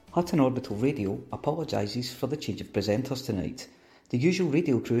Hutton Orbital Radio apologises for the change of presenters tonight. The usual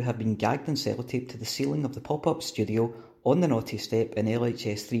radio crew have been gagged and sellotaped to the ceiling of the pop-up studio on the Naughty Step in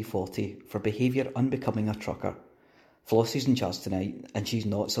LHS 340 for behaviour unbecoming a trucker. Flossie's in charge tonight, and she's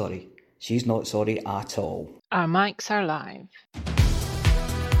not sorry. She's not sorry at all. Our mics are live.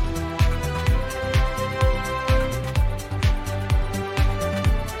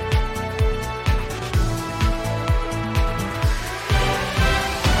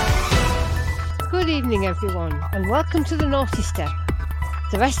 Good evening everyone, and welcome to the Naughty Step.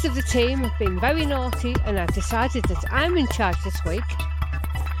 The rest of the team have been very naughty and I've decided that I'm in charge this week.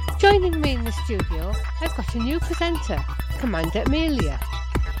 Joining me in the studio, I've got a new presenter, Commander Amelia.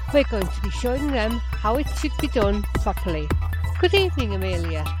 We're going to be showing them how it should be done properly. Good evening,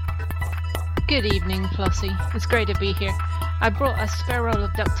 Amelia. Good evening, Flossie. It's great to be here. I brought a spare roll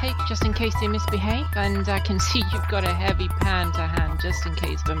of duct tape just in case they misbehave, and I can see you've got a heavy pan to hand just in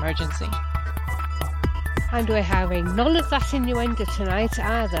case of emergency. And we're having none of that innuendo tonight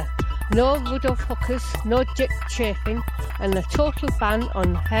either. No Rudolph hookers, no dick chafing, and a total ban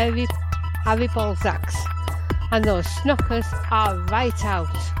on Harry Balzacs. And those snockers are right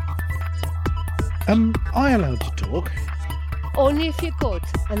out. Am I allowed to talk? Only if you're good,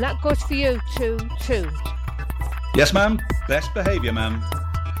 and that goes for you too. Yes, ma'am. Best behaviour, ma'am.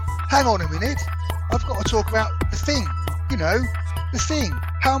 Hang on a minute. I've got to talk about the thing. You know, the thing.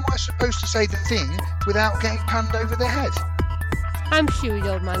 How am I supposed to say the thing without getting panned over the head? I'm sure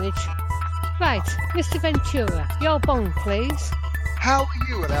you'll manage. Right, Mr. Ventura, your bong, please. How are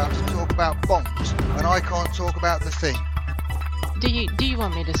you allowed to talk about bongs and I can't talk about the thing? Do you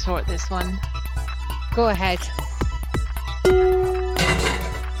want me to sort this one? Go ahead.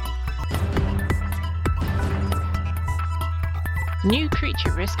 New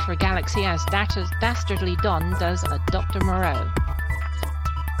creature risk for Galaxy as Dastardly Don does a Dr. Moreau.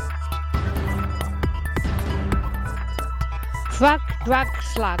 Frag, drag,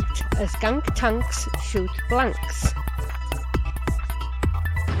 slagged as gank tanks shoot blanks.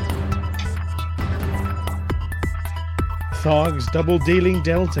 Thargs double-dealing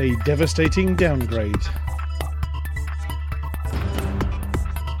dealt a devastating downgrade.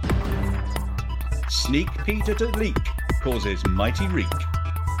 Sneak Peter to leak causes mighty reek.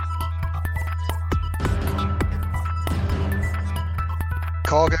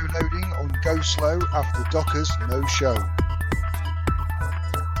 Cargo loading on go slow after Dockers no show.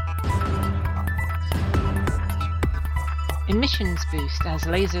 Emissions boost as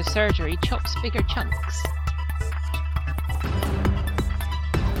laser surgery chops bigger chunks.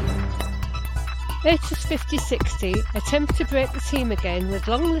 Aegis 5060 attempt to break the team again with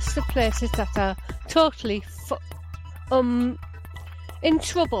long lists of places that are totally in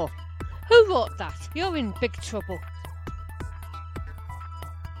trouble. Who wrote that? You're in big trouble.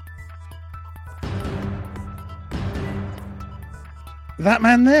 That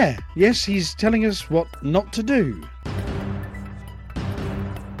man there. Yes, he's telling us what not to do.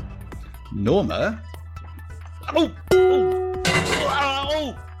 Norma? Oh,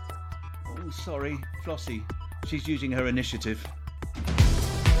 sorry, Flossie. She's using her initiative.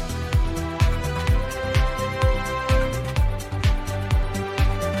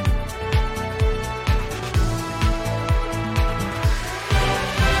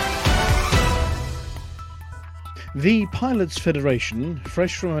 The Pilots Federation,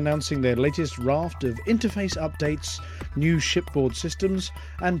 fresh from announcing their latest raft of interface updates, new shipboard systems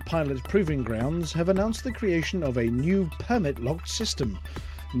and pilot proving grounds, have announced the creation of a new permit-locked system,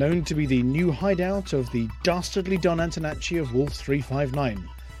 known to be the new hideout of the dastardly Don Antonacci of Wolf 359.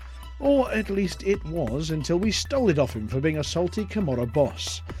 Or at least it was until we stole it off him for being a salty Camorra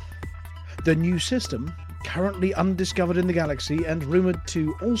boss. The new system, currently undiscovered in the galaxy and rumoured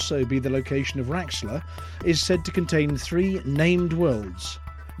to also be the location of Raxxla, is said to contain 3 named worlds: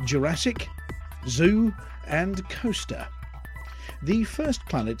 Jurassic, Zoo and Coaster. The first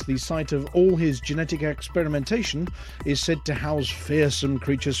planet, the site of all his genetic experimentation, is said to house fearsome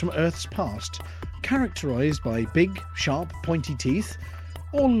creatures from Earth's past, characterised by big, sharp, pointy teeth,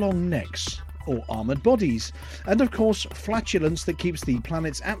 or long necks, or armoured bodies, and of course flatulence that keeps the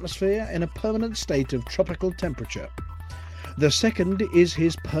planet's atmosphere in a permanent state of tropical temperature. The second is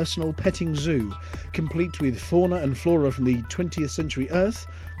his personal petting zoo, complete with fauna and flora from the 20th century Earth.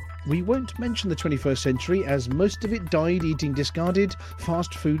 We won't mention the 21st century, as most of it died eating discarded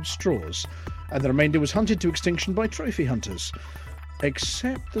fast food straws, and the remainder was hunted to extinction by trophy hunters.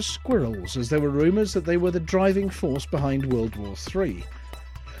 Except the squirrels, as there were rumours that they were the driving force behind World War III.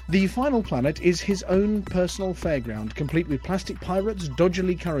 The final planet is his own personal fairground, complete with plastic pirates,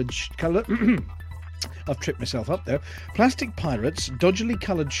 dodgily I've tripped myself up there. Plastic pirates, dodgily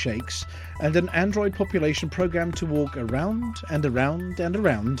coloured shakes, and an android population programmed to walk around and around and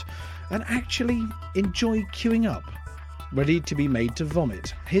around and actually enjoy queuing up, ready to be made to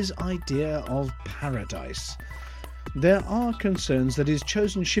vomit. His idea of paradise. There are concerns that his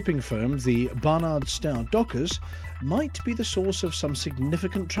chosen shipping firm, the Barnard Star Dockers, might be the source of some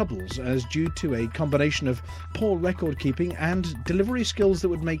significant troubles, as due to a combination of poor record keeping and delivery skills that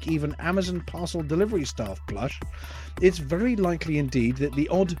would make even Amazon parcel delivery staff blush, it's very likely indeed that the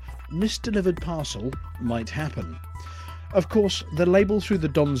odd misdelivered parcel might happen. Of course, the label through the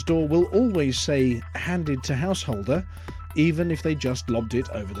Don's door will always say handed to householder, even if they just lobbed it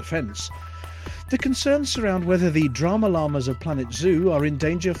over the fence. The concerns surround whether the drama llamas of Planet Zoo are in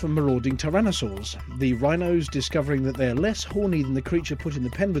danger from marauding tyrannosaurs, the rhinos discovering that they are less horny than the creature put in the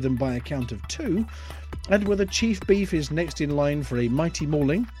pen with them by a count of 2, and whether Chief Beef is next in line for a mighty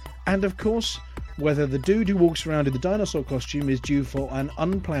mauling, and of course, whether the dude who walks around in the dinosaur costume is due for an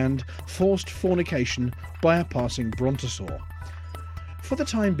unplanned, forced fornication by a passing brontosaur. For the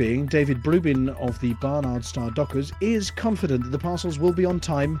time being, David Blubin of the Barnard Star Dockers is confident that the parcels will be on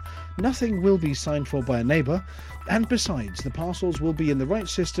time, nothing will be signed for by a neighbour, and besides, the parcels will be in the right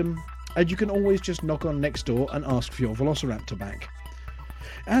system, and you can always just knock on next door and ask for your Velociraptor back.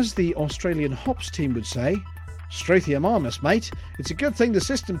 As the Australian Hops team would say, Stratheum Armus, mate, it's a good thing the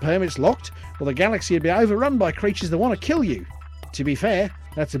system permit's locked, or the galaxy would be overrun by creatures that want to kill you. To be fair,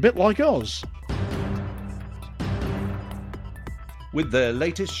 that's a bit like Oz. With their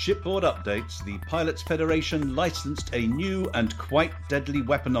latest shipboard updates, the Pilots Federation licensed a new and quite deadly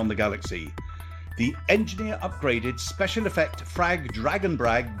weapon on the Galaxy. The engineer-upgraded special effect Frag Dragon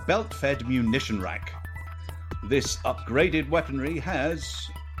Brag belt-fed munition rack. This upgraded weaponry has,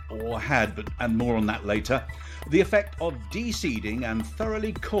 or had, and more on that later, the effect of de-seeding and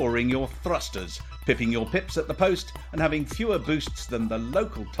thoroughly coring your thrusters, pipping your pips at the post and having fewer boosts than the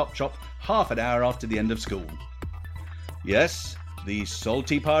local top shop half an hour after the end of school. Yes, the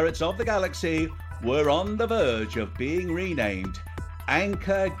salty pirates of the Galaxy were on the verge of being renamed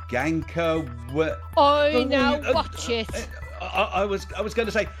Anchor Ganker. Oh, now watch it. I was going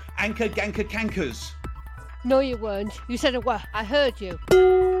to say Anchor Ganker Cankers. No, you weren't. You said it were. I heard you.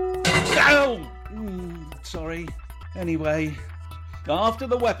 Ow! Sorry. Anyway, after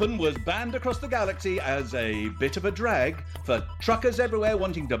the weapon was banned across the galaxy as a bit of a drag for truckers everywhere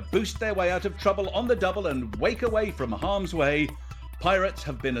wanting to boost their way out of trouble on the double and wake away from harm's way, pirates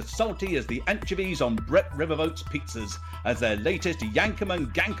have been as salty as the anchovies on Brett Riverboat's pizzas as their latest Yankum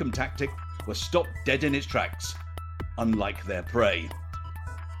and Gankum tactic was stopped dead in its tracks, unlike their prey.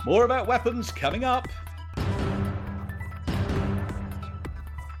 More about weapons coming up.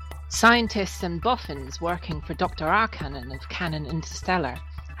 Scientists and boffins working for Dr. Arcannon of Canon Interstellar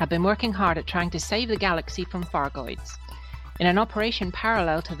have been working hard at trying to save the galaxy from Fargoids. In an operation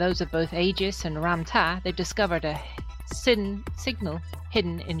parallel to those of both Aegis and Ram-Ta, they've discovered a signal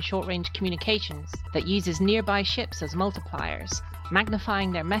hidden in short-range communications that uses nearby ships as multipliers,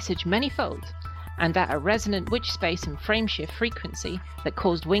 magnifying their message many-fold, and at a resonant witch space and frameshift frequency that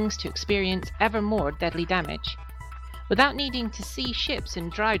caused Wings to experience ever more deadly damage. Without needing to see ships in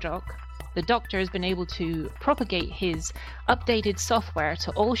dry dock, the Doctor has been able to propagate his updated software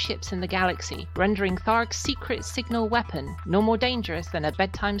to all ships in the galaxy, rendering Tharg's secret signal weapon no more dangerous than a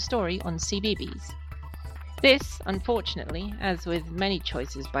bedtime story on CBeebies. This, unfortunately, as with many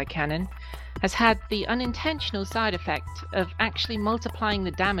choices by Canon, has had the unintentional side effect of actually multiplying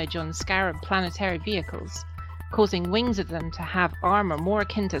the damage on Scarab planetary vehicles, causing Wings of them to have armour more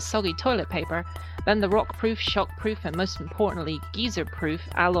akin to soggy toilet paper than the rock-proof, shock-proof and most importantly geyser-proof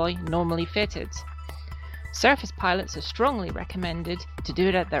alloy normally fitted. Surface pilots are strongly recommended to do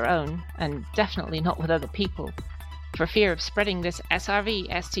it at their own, and definitely not with other people, for fear of spreading this SRV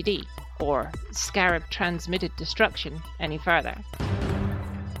STD, or Scarab transmitted destruction, any further.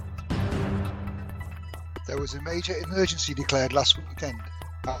 There was a major emergency declared last weekend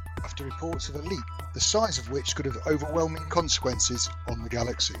after reports of a leak, the size of which could have overwhelming consequences on the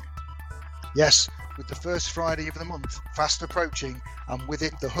galaxy. Yes, with the first Friday of the month fast approaching, and with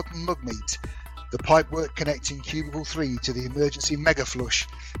it the Hutton Mug Meet, the pipework connecting Cubicle 3 to the emergency mega flush,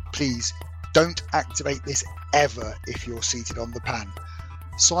 please don't activate this ever if you're seated on the pan.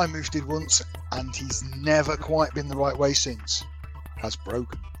 Symoof did once, and he's never quite been the right way since. Has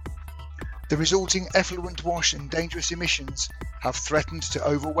broken. The resulting effluent wash and dangerous emissions have threatened to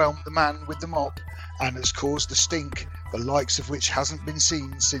overwhelm the man with the mop and has caused a stink the likes of which hasn't been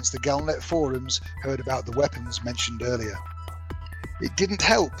seen since the Galnet forums heard about the weapons mentioned earlier. It didn't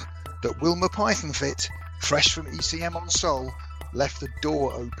help that Wilma Pythonfit, fresh from ECM on Sol, left the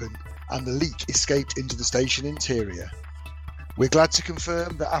door open and the leak escaped into the station interior. We're glad to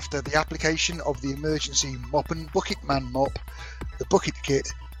confirm that after the application of the emergency Mop and Bucket Man mop, the bucket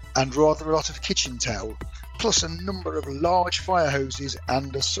kit, and rather a lot of kitchen towel, plus a number of large fire hoses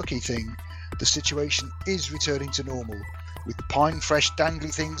and a sucky thing, the situation is returning to normal, with pine fresh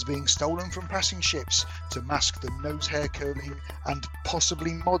dangly things being stolen from passing ships to mask the nose hair curling and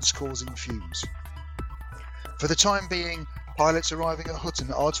possibly mods causing fumes. For the time being, pilots arriving at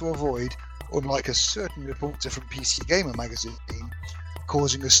Hutton are to avoid, unlike a certain reporter from PC Gamer magazine,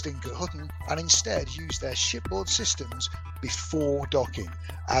 causing a stink at Hutton, and instead use their shipboard systems before docking,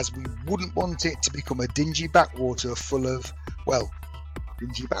 as we wouldn't want it to become a dingy backwater full of, well,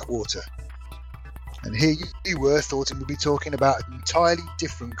 dingy backwater. And here you were thought we'd be talking about an entirely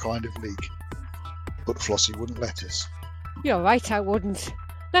different kind of leak. But Flossie wouldn't let us. You're right, I wouldn't.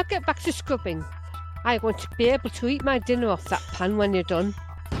 Now get back to scrubbing. I want to be able to eat my dinner off that pan when you're done.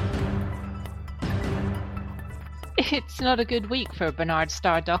 It's not a good week for Bernard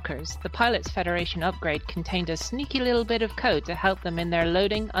Star dockers. The Pilots Federation upgrade contained a sneaky little bit of code to help them in their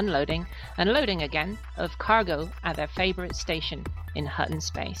loading, unloading, and loading again of cargo at their favourite station in Hutton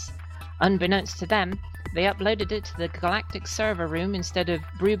Space. Unbeknownst to them, they uploaded it to the galactic server room instead of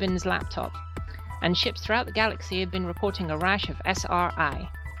Rubin's laptop, and ships throughout the galaxy have been reporting a rash of SRI.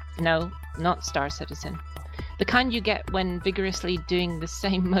 No, not Star Citizen. The kind you get when vigorously doing the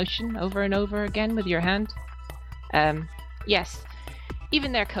same motion over and over again with your hand. Yes,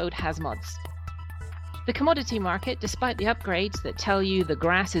 even their code has mods. The commodity market, despite the upgrades that tell you the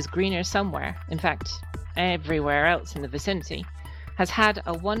grass is greener somewhere, in fact, everywhere else in the vicinity, has had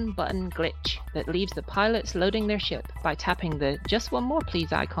a one-button glitch that leaves the pilots loading their ship by tapping the "Just One More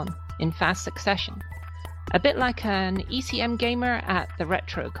Please" icon in fast succession. A bit like an ECM gamer at the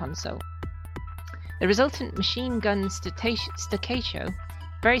retro console. The resultant machine gun staccato,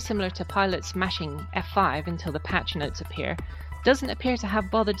 very similar to pilots smashing F5 until the patch notes appear, doesn't appear to have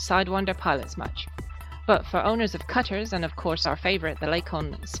bothered Sidewinder pilots much. But for owners of cutters, and of course our favourite, the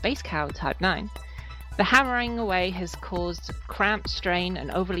Lakon Space Cow Type 9, the hammering away has caused cramped, strain and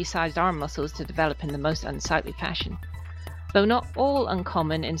overly sized arm muscles to develop in the most unsightly fashion, though not all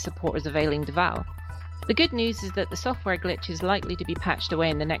uncommon in supporters of Ailing Duval. The good news is that the software glitch is likely to be patched away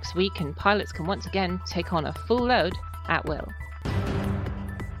in the next week and pilots can once again take on a full load at will.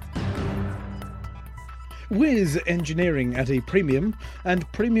 With engineering at a premium and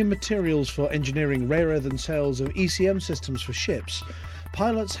premium materials for engineering rarer than sales of ECM systems for ships,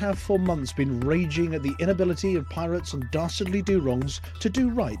 pilots have for months been raging at the inability of pirates and dastardly do-wrongs to do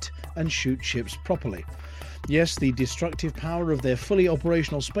right and shoot ships properly. Yes, the destructive power of their fully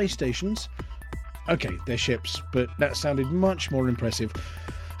operational space stations, okay, they're ships, but that sounded much more impressive,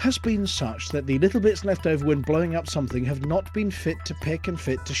 has been such that the little bits left over when blowing up something have not been fit to pick and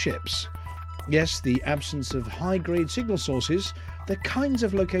fit to ships. Yes, the absence of high-grade signal sources, the kinds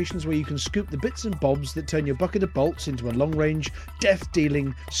of locations where you can scoop the bits and bobs that turn your bucket of bolts into a long-range,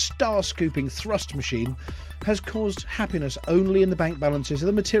 death-dealing, star-scooping thrust machine, has caused happiness only in the bank balances of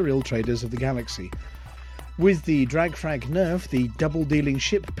the material traders of the galaxy. With the Dragfrag nerf, the double-dealing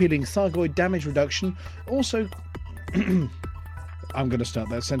ship-peeling Thargoid damage reduction also... I'm going to start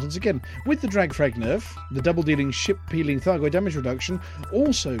that sentence again. With the Dragfrag nerf, the double-dealing ship-peeling Thargoid damage reduction,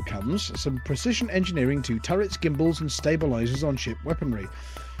 also comes some precision engineering to turrets, gimbals and stabilisers on ship weaponry.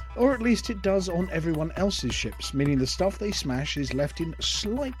 Or at least it does on everyone else's ships, meaning the stuff they smash is left in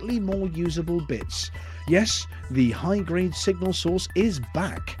slightly more usable bits. Yes, the high-grade signal source is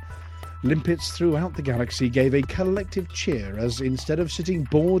back. Limpets throughout the galaxy gave a collective cheer as, instead of sitting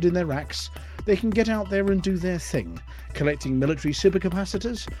bored in their racks, they can get out there and do their thing, collecting military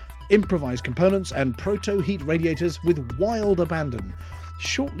supercapacitors, improvised components and proto-heat radiators with wild abandon,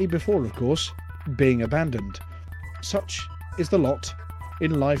 shortly before, of course, being abandoned. Such is the lot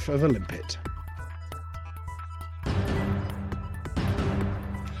in life of a limpet.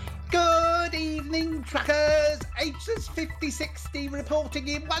 Good evening, truckers! HSS 5060 reporting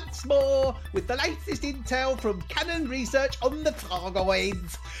in once more with the latest intel from Canon Research on the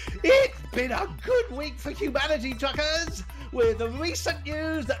Thargoids. It's been a good week for humanity, truckers, with the recent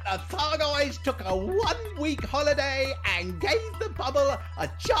news that the Thargoids took a 1-week holiday and gave the bubble a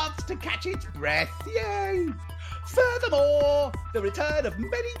chance to catch its breath. Yay! Furthermore, the return of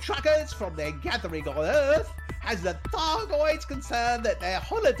many truckers from their gathering on Earth has the Thargoids concerned that their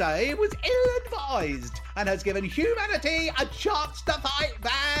holiday was ill-advised and has given humanity a chance to fight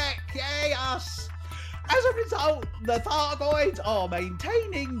back. Yay, us! As a result, the Thargoids are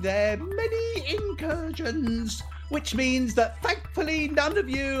maintaining their many incursions, which means that thankfully none of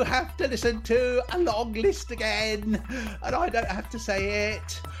you have to listen to a long list again, and I don't have to say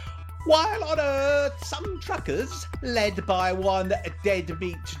it. While on Earth, some truckers, led by one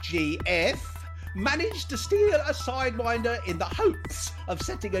Deadmeat GF, managed to steal a Sidewinder in the hopes of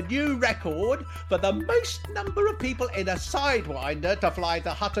setting a new record for the most number of people in a Sidewinder to fly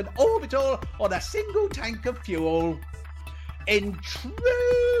to Hutton Orbital on a single tank of fuel. In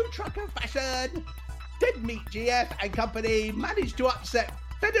true trucker fashion, Deadmeat GF and company managed to upset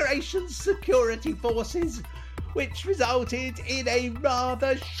Federation's security forces, which resulted in a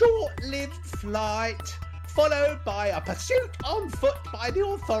rather short-lived flight, followed by a pursuit on foot by the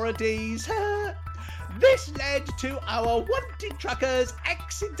authorities. This led to our wanted truckers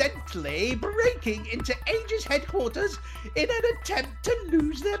accidentally breaking into Aegis headquarters in an attempt to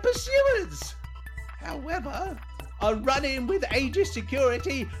lose their pursuers. However, a run-in with Aegis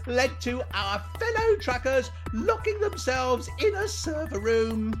security led to our fellow truckers locking themselves in a server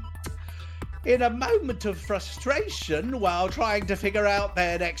room. In a moment of frustration while trying to figure out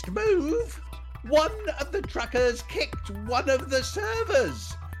their next move, one of the truckers kicked one of the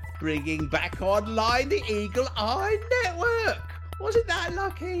servers, bringing back online the Eagle Eye network. Wasn't that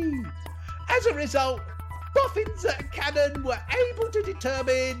lucky? As a result, boffins at Cannon were able to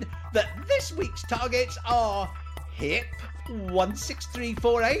determine that this week's targets are HIP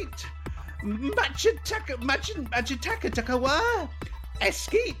 16348, Machataka,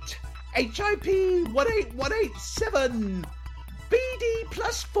 Eskeet, HIP 18187, BD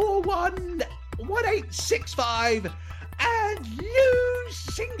 +41 1865, and Liu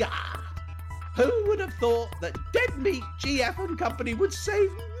Singer. Who would have thought that Deadmeat GF and company would save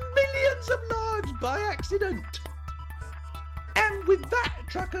millions of lives by accident? And with that,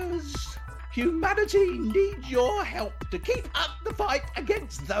 truckers, humanity needs your help to keep up the fight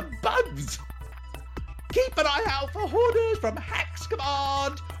against the bugs. Keep an eye out for orders from Hack's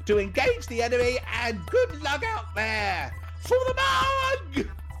Command to engage the enemy, and good luck out there for the bug!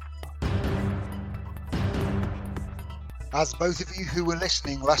 As both of you who were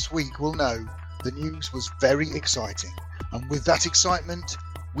listening last week will know, the news was very exciting. And with that excitement,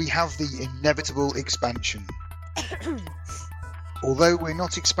 we have the inevitable expansion. Although we're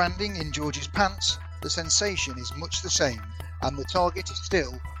not expanding in George's pants, the sensation is much the same, and the target is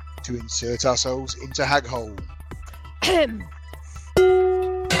still to insert ourselves into Haghole.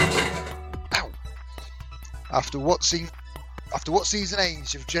 Ow! After what sees an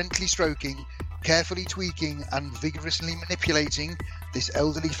age of gently stroking, carefully tweaking and vigorously manipulating, this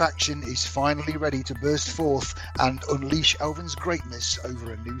elderly faction is finally ready to burst forth and unleash Alvin's greatness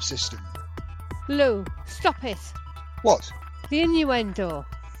over a new system. Lou, stop it. What? The innuendo.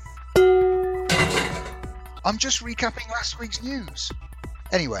 I'm just recapping last week's news.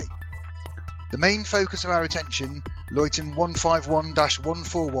 Anyway, the main focus of our attention, Luyten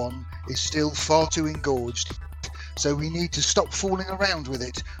 151-141, is still far too engorged, so we need to stop fooling around with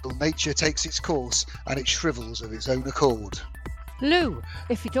it till nature takes its course and it shrivels of its own accord. Lou,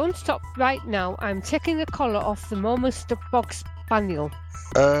 if you don't stop right now, I'm taking the collar off the Momus the Bog Spaniel.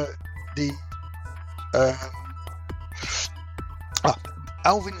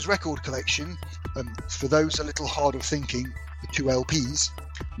 Alvin's record collection, for those a little hard of thinking, the 2 LPs,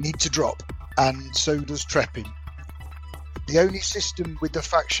 need to drop, and so does Treppin. The only system with the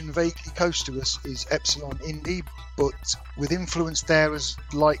faction vaguely close to us is Epsilon Indy, but with influence there as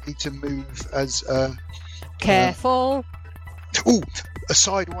likely to move as Careful! A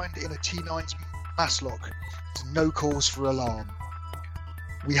Sidewinder in a T9's mass lock. There's no cause for alarm.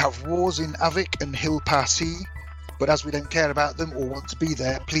 We have wars in Avik and Hill Passy, but as we don't care about them or want to be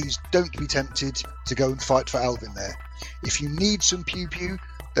there, please don't be tempted to go and fight for Alvin there. If you need some pew-pew,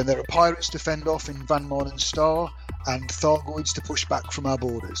 then there are pirates to fend off in Van Marnen Star and Thargoids to push back from our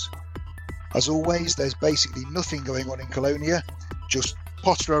borders. As always, there's basically nothing going on in Colonia, just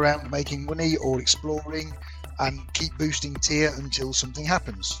potter around making money or exploring and keep boosting tier until something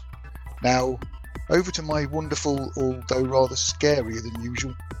happens. Now, over to my wonderful, although rather scarier than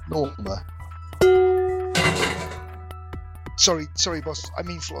usual, Norma. Sorry boss, I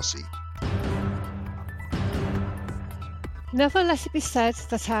mean Flossie. Never let it be said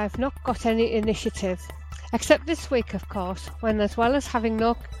that I have not got any initiative. Except this week, of course, when as well as having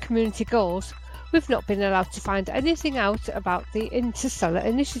no community goals, we've not been allowed to find anything out about the Interstellar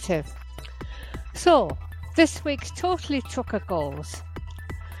Initiative. So, this week's Totally Trucker goals.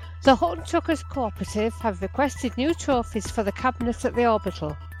 The Hutton Truckers Cooperative have requested new trophies for the cabinet at the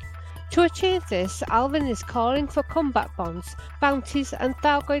Orbital. To achieve this, Alvin is calling for combat bonds, bounties and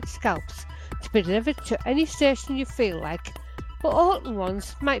Thargoid scalps to be delivered to any station you feel like, but Hutton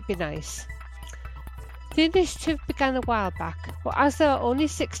ones might be nice. The initiative began a while back, but as there are only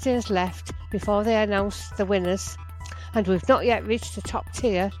 6 days left before they announce the winners, and we've not yet reached the top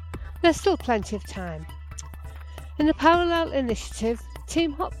tier, There's still plenty of time. In the parallel initiative,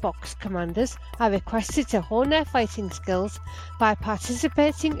 Team Hotbox commanders are requested to hone their fighting skills by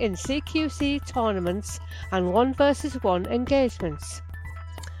participating in CQC tournaments and 1 versus 1 engagements.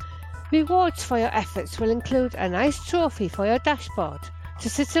 Rewards for your efforts will include a nice trophy for your dashboard to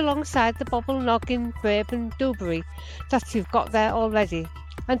sit alongside the Bobble Noggin Braben Dewberry that you've got there already,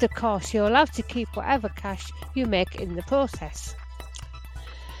 and of course you're allowed to keep whatever cash you make in the process.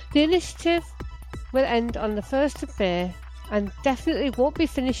 The initiative will end on the 1st of May and definitely won't be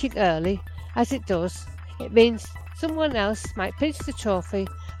finishing early. As it does, it means someone else might pinch the trophy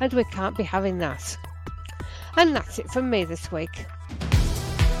and we can't be having that. And that's it from me this week.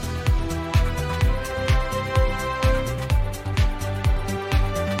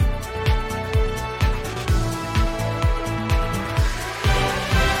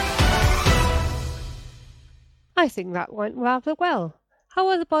 I think that went rather well. How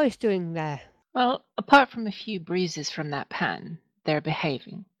are the boys doing there? Well, apart from a few bruises from that pan, they're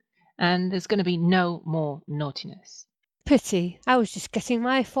behaving. And there's going to be no more naughtiness. Pity, I was just getting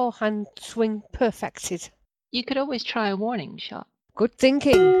my forehand swing perfected. You could always try a warning shot. Good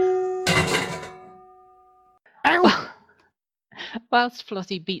thinking. Ow! Whilst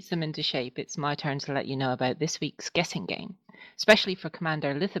Flossie beats them into shape, it's my turn to let you know about this week's guessing game, especially for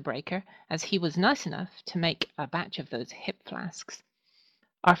Commander Lithobraker, as he was nice enough to make a batch of those hip flasks.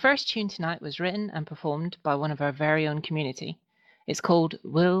 Our first tune tonight was written and performed by one of our very own community. It's called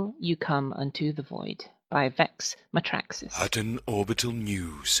Will You Come Unto the Void by Vex Matraxis. Hutton Orbital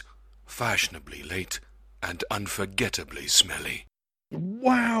News. Fashionably late and unforgettably smelly.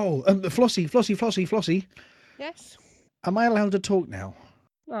 Wow! Flossie. Yes? Am I allowed to talk now?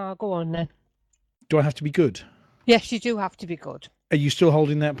 Oh, go on then. Do I have to be good? Yes, you do have to be good. Are you still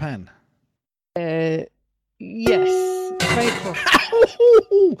holding that pan? Yes. Very close.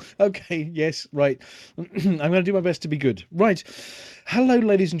 Okay, yes, right. I'm going to do my best to be good. Right. Hello,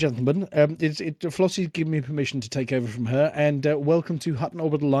 ladies and gentlemen. Flossie's given me permission to take over from her, and welcome to Hutton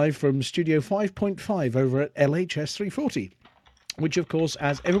Orbital Live from Studio 5.5 over at LHS 340, which, of course,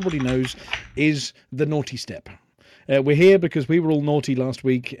 as everybody knows, is the naughty step. We're here because we were all naughty last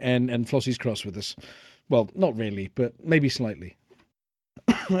week, and Flossie's cross with us. Well, not really, but maybe slightly.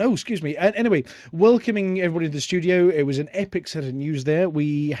 Oh, excuse me. Anyway, welcoming everybody to the studio. It was an epic set of news there.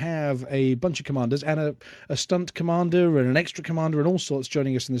 We have a bunch of commanders and a stunt commander and an extra commander and all sorts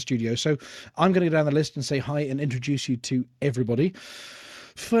joining us in the studio. So I'm going to go down the list and say hi and introduce you to everybody.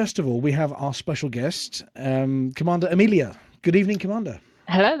 First of all, we have our special guest, Commander Amelia. Good evening, Commander.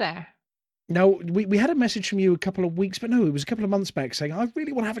 Hello there. Now, we had a message from you a couple of weeks, but no, it was a couple of months back saying, I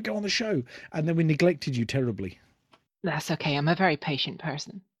really want to have a go on the show. And then we neglected you terribly. That's okay. I'm a very patient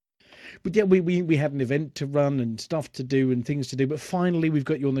person. But yeah, we had an event to run and stuff to do and things to do. But finally, we've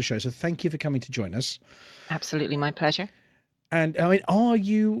got you on the show. So thank you for coming to join us. Absolutely my pleasure. And I mean, are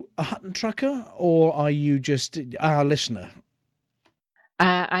you a Hutton trucker or are you just our listener?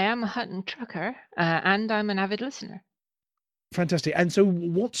 I am a Hutton trucker and I'm an avid listener. Fantastic. And so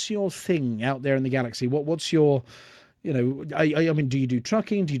what's your thing out there in the galaxy? What's your, you know, I mean, do you do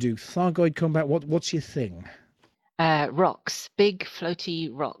trucking? Do you do Thargoid combat? What's your thing? Rocks. Big floaty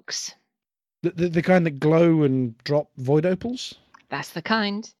rocks. The kind that glow and drop void opals? That's the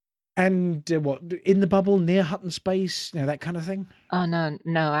kind. And what, in the bubble, near Hutton space, you know, that kind of thing? Oh, no,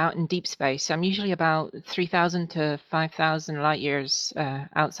 out in deep space. I'm usually about 3,000 to 5,000 light years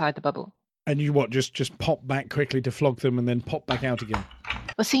outside the bubble. And you just pop back quickly to flog them and then pop back out again?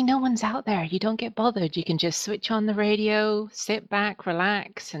 Well, see, no one's out there. You don't get bothered. You can just switch on the radio, sit back,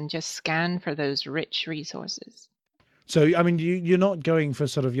 relax, and just scan for those rich resources. So, I mean, you're not going for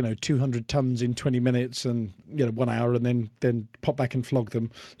sort of, 200 tons in 20 minutes and, 1 hour and then pop back and flog them.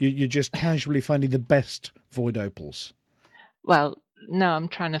 You're just casually finding the best void opals. Well, no, I'm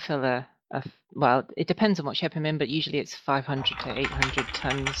trying to fill well, it depends on what ship I'm in, but usually it's 500 to 800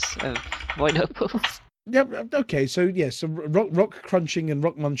 tons of void opals. Yeah, okay. So, yes, so rock crunching and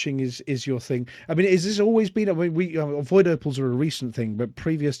rock munching is your thing. I mean, has this always been, void opals are a recent thing, but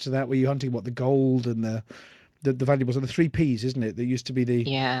previous to that, were you hunting, the gold and the valuables are the 3 Ps, isn't it? There used to be the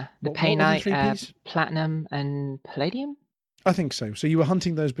painite, platinum, and palladium. I think so. So you were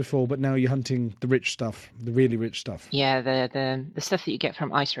hunting those before, but now you're hunting the rich stuff, the really rich stuff. Yeah, the stuff that you get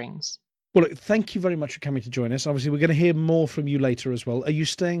from ice rings. Well, look, thank you very much for coming to join us. Obviously, we're going to hear more from you later as well. Are you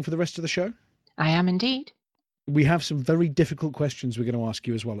staying for the rest of the show? I am indeed. We have some very difficult questions we're going to ask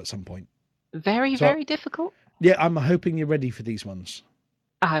you as well at some point. Very difficult? Yeah, I'm hoping you're ready for these ones.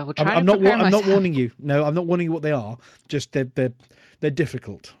 I will try I'm to prepare myself. I'm not warning you. No, I'm not warning you what they are. Just they're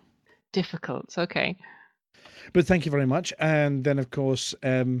difficult. Difficult, okay. But thank you very much. And then, of course,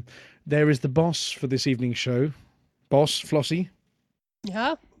 there is the boss for this evening's show. Boss, Flossie.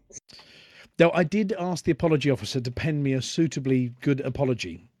 Yeah. Now, I did ask the apology officer to pen me a suitably good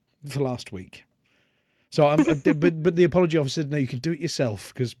apology for last week. So, but the apology officer said, no, you can do it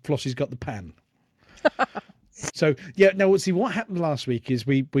yourself because Flossie's got the pan. So, yeah, now, see, what happened last week is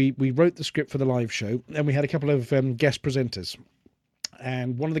we wrote the script for the live show and we had a couple of guest presenters.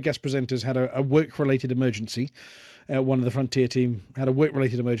 And one of the guest presenters had a work-related emergency. One of the Frontier team had a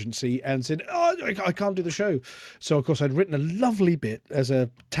work-related emergency and said, oh, I can't do the show. So, of course, I'd written a lovely bit as a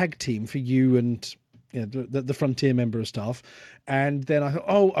tag team for you and the Frontier member of staff. And then I thought,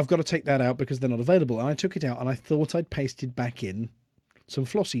 oh, I've got to take that out because they're not available. And I took it out and I thought I'd pasted back in some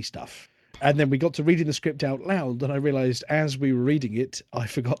Flossie stuff. And then we got to reading the script out loud and I realised as we were reading it, I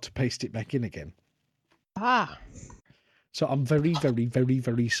forgot to paste it back in again. Ah. So I'm very, very, very,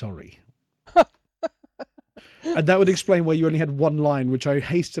 very sorry. And that would explain why you only had one line, which I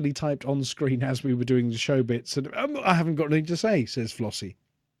hastily typed on screen as we were doing the show bits. And I haven't got anything to say, says Flossie.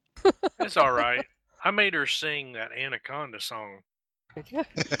 It's all right. I made her sing that Anaconda song.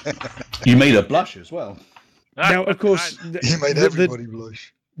 You made her blush as well. Now, of course... You made everybody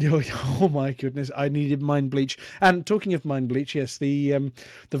blush. Oh my goodness, I needed mind bleach. And talking of mind bleach, yes, the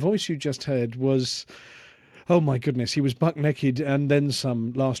voice you just heard was... Oh my goodness, he was buck naked and then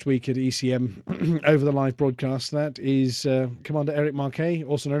some last week at ECM over the live broadcast. That is Commander Eric Marquet,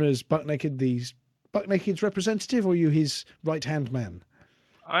 also known as Buck Naked, the Buck Naked's representative, or are you his right-hand man?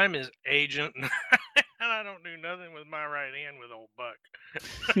 I'm his agent, and I don't do nothing with my right hand with old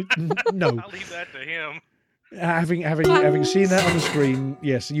Buck. No. I'll leave that to him. Having seen that on the screen,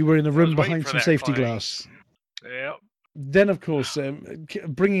 yes, you were in the room behind some safety glass. Yep. Then, of course,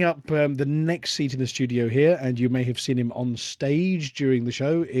 bringing up the next seat in the studio here, and you may have seen him on stage during the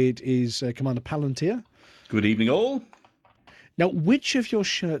show, it is Commander Palantir. Good evening, all. Now, which of your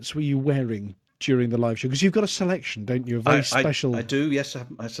shirts were you wearing during the live show? Because you've got a selection, don't you? A very special... I do, yes. I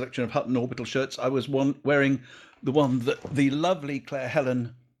have a selection of Hutton Orbital shirts. I was wearing the one that the lovely Claire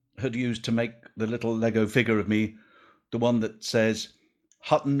Helen had used to make the little Lego figure of me, the one that says,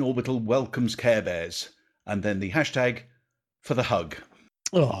 Hutton Orbital welcomes Care Bears. And then the hashtag for the hug.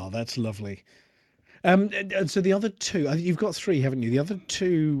 Oh, that's lovely. And so the other two, you've got three, haven't you? The other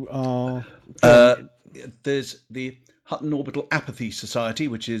two are... There's the Hutton Orbital Apathy Society,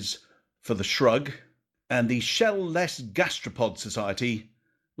 which is for the shrug, and the Shell-less Gastropod Society,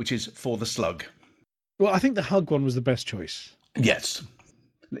 which is for the slug. Well, I think the hug one was the best choice. Yes.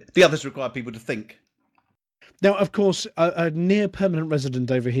 The others require people to think. Now, of course, a near permanent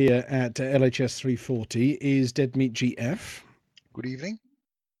resident over here at LHS 340 is Dead Meat GF. Good evening.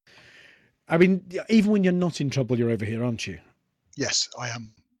 I mean, even when you're not in trouble, you're over here, aren't you? Yes, I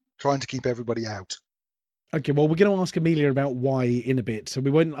am trying to keep everybody out. Okay, well, we're going to ask Amelia about why in a bit. So we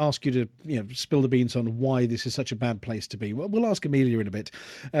won't ask you to, spill the beans on why this is such a bad place to be. Well, we'll ask Amelia in a bit.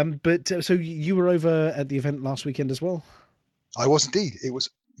 So you were over at the event last weekend as well? I was indeed. It was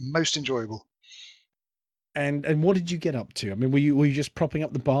most enjoyable. And what did you get up to? I mean, were you just propping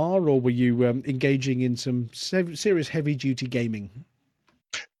up the bar, or were you engaging in some serious heavy-duty gaming?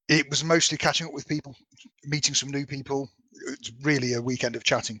 It was mostly catching up with people, meeting some new people. It's really a weekend of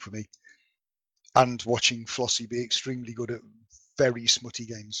chatting for me. And watching Flossie be extremely good at very smutty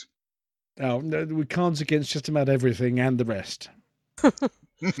games. Oh, no, we can't against just about everything and the rest.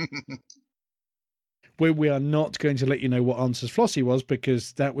 We are not going to let you know what answers Flossie was,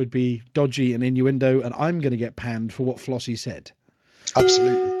 because that would be dodgy and innuendo, and I'm going to get panned for what Flossie said.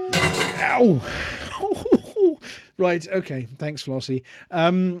 Absolutely. Ow! Right, okay. Thanks, Flossie.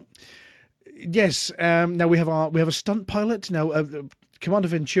 Yes, now we have a stunt pilot. Now, Commander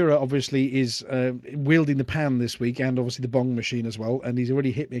Ventura obviously is wielding the pan this week, and obviously the bong machine as well, and he's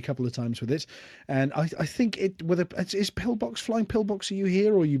already hit me a couple of times with it. And I think is Pillbox flying? Pillbox, are you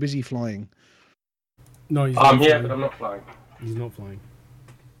here, or are you busy flying? No, he's I'm here, but I'm not flying. He's not flying.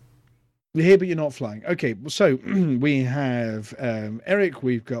 You're here, but you're not flying. Okay, so we have Eric,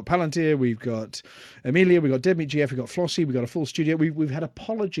 we've got Palantir, we've got Amelia, we've got Dead Meat GF, we've got Flossie, we've got a full studio. We've had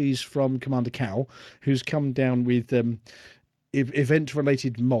apologies from Commander Cow, who's come down with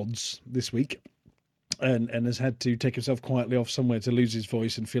event-related mods this week, and has had to take himself quietly off somewhere to lose his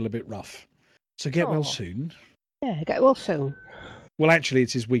voice and feel a bit rough. So get well soon. Yeah, get well soon. Well, actually,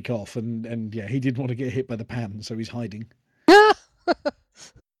 it's his week off, and yeah, he didn't want to get hit by the pan, so he's hiding.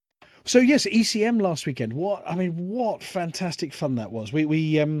 So yes, ECM last weekend. What fantastic fun that was.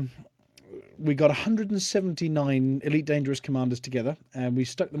 We we got 179 Elite Dangerous commanders together, and we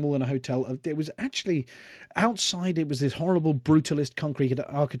stuck them all in a hotel. It was actually outside. It was this horrible brutalist concrete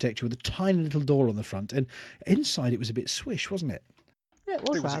architecture with a tiny little door on the front, and inside it was a bit swish, wasn't it? Yeah, it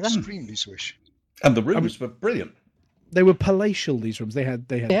was It was rather. extremely swish. And the rooms were brilliant. They were palatial, these rooms. They had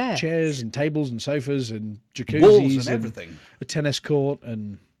Yeah. chairs and tables and sofas and jacuzzis Walls and everything. a tennis court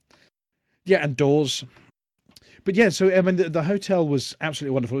and doors. But yeah, so I mean, the hotel was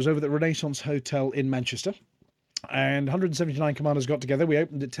absolutely wonderful. It was over at the Renaissance Hotel in Manchester, and 179 commanders got together. We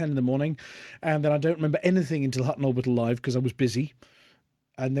opened at 10 in the morning, and then I don't remember anything until Hutton Orbital Live because I was busy.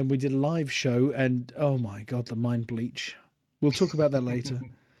 And then we did a live show, and oh my God, the mind bleach. We'll talk about that later.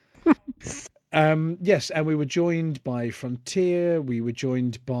 Yes, and we were joined by Frontier. We were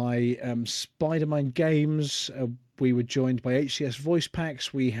joined by Spider-Man Games. We were joined by HCS Voice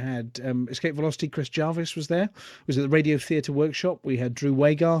Packs. We had Escape Velocity. Chris Jarvis was there. Was at the Radio Theatre Workshop. We had Drew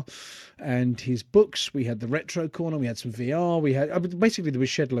Wagar and his books. We had the Retro Corner. We had some VR. We had basically there was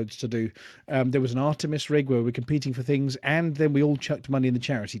shed loads to do. There was an Artemis rig where we were competing for things, and then we all chucked money in the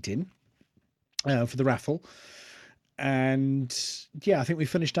charity tin for the raffle. And yeah, I think we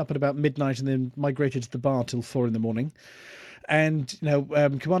finished up at about midnight and then migrated to the bar till 4 a.m. And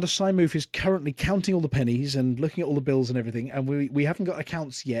Commander Simoof is currently counting all the pennies and looking at all the bills and everything. And we haven't got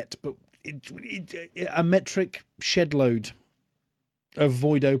accounts yet, but a metric shed load of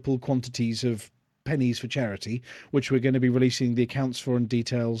void opal quantities of pennies for charity, which we're going to be releasing the accounts for and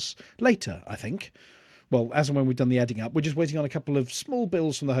details later, I think. Well, as and when we've done the adding up, we're just waiting on a couple of small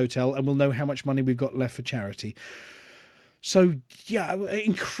bills from the hotel, and we'll know how much money we've got left for charity. So, yeah,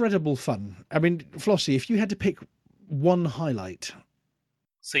 incredible fun. I mean, Flossie, if you had to pick one highlight.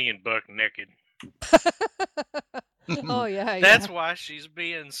 Seeing Buck naked. Oh, yeah. That's why she's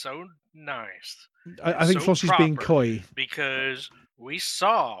being so nice. I think so Flossie's being proper, coy. Because we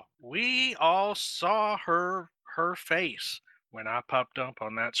all saw her face when I popped up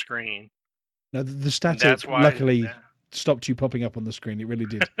on that screen. Now, the static That's why, luckily stopped you popping up on the screen. It really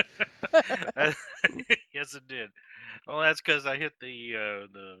did. Yes, it did. Well, that's because I hit the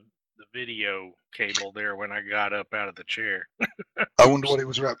video cable there when I got up out of the chair. I wonder what it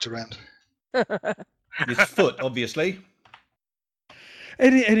was wrapped around. His foot, obviously.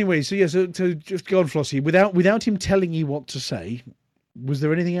 Anyway, so yeah, so just go on, Flossie. Without him telling you what to say, was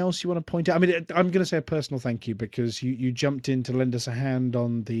there anything else you want to point out? I mean, I'm going to say a personal thank you because you jumped in to lend us a hand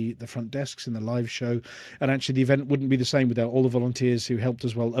on the front desks in the live show, and actually the event wouldn't be the same without all the volunteers who helped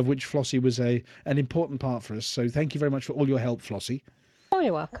as well, of which Flossie was an important part for us. So thank you very much for all your help, Flossie. Oh,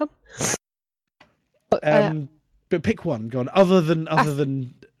 you're welcome. But pick one, go on, other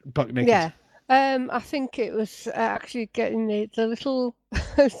than Buck Naked. Yeah. I think it was actually getting the little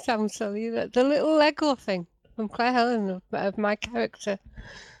sounds silly, the little Lego thing from Claire Helen of my character.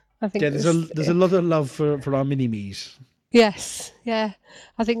 I think there's a lot of love for our mini-me's. Yes, yeah.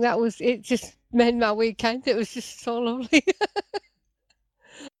 I think that was it. Just made my weekend. It was just so lovely.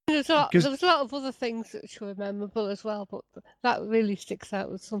 There was a lot of other things that were memorable as well, but that really sticks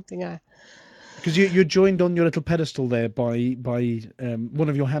out as something I. Because you're joined on your little pedestal there by one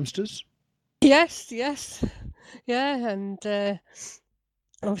of your hamsters. Yes, yeah, and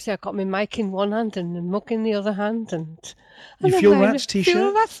obviously I got my mic in one hand and the mug in the other hand, and your Fuel Rats t-shirt.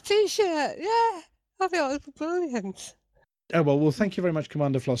 Fuel Rats t-shirt, yeah. I thought it was brilliant. Oh well, thank you very much,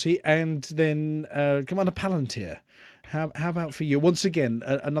 Commander Flossie, and then Commander Palantir. How about for you? Once again,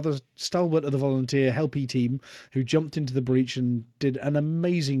 another stalwart of the volunteer helpy team who jumped into the breach and did an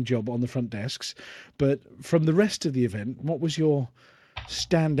amazing job on the front desks. But from the rest of the event, what was your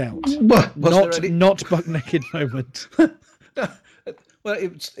standout? Not Buck Naked moment. Well,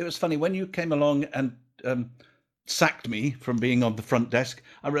 it was funny when you came along and sacked me from being on the front desk.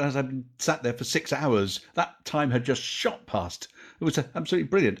 I realised I'd been sat there for 6 hours. That time had just shot past. It was absolutely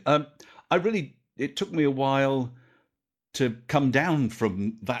brilliant. It took me a while to come down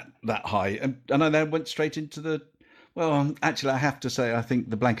from that high, and I then went straight into the. Well, actually, I have to say, I think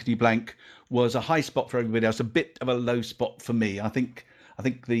the blankety blank was a high spot for everybody else, a bit of a low spot for me. I think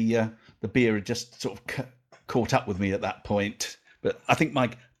the beer had just sort of caught up with me at that point. But I think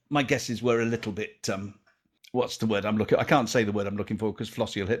my guesses were a little bit. What's the word I'm looking? I can't say the word I'm looking for because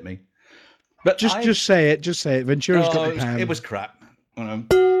Flossie will hit me. But just say it. Just say it. Ventura's got the pan. It was crap.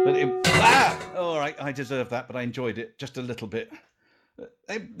 But all right, I deserve that, but I enjoyed it just a little bit.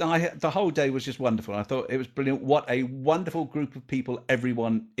 The whole day was just wonderful. I thought it was brilliant. What a wonderful group of people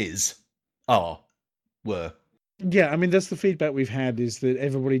everyone were. Yeah, I mean, that's the feedback we've had, is that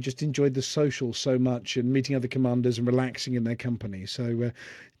everybody just enjoyed the social so much and meeting other commanders and relaxing in their company. So,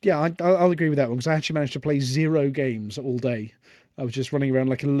 yeah, I'll agree with that one, because I actually managed to play 0 games all day. I was just running around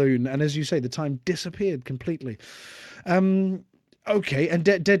like a loon, and as you say, the time disappeared completely. Okay, and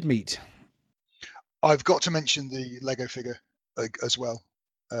Dead Meat. I've got to mention the Lego figure as well.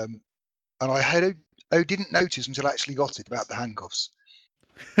 And I didn't notice until I actually got it about the handcuffs.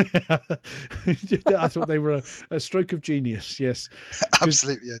 I thought they were a stroke of genius. Yes,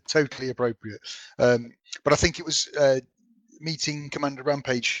 absolutely, yeah, totally appropriate. But I think it was meeting Commander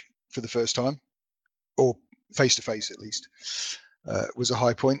Rampage for the first time, or face to face at least, was a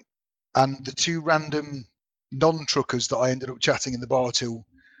high point. And the two random non-truckers that I ended up chatting in the bar till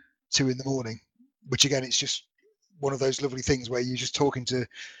 2 a.m, which again, it's just one of those lovely things where you're just talking to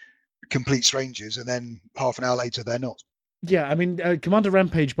complete strangers, and then half an hour later they're not. Yeah, I mean, Commander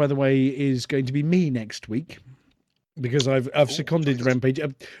Rampage, by the way, is going to be me next week, because I've seconded Rampage.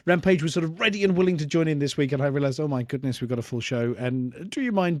 Rampage was sort of ready and willing to join in this week, and I realised, oh my goodness, we've got a full show. And do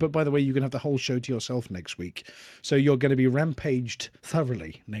you mind? But by the way, you can have the whole show to yourself next week, so you're going to be rampaged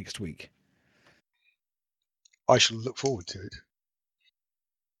thoroughly next week. I shall look forward to it.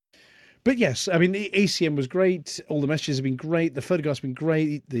 But yes, I mean, the ACM was great. All the messages have been great. The photographs have been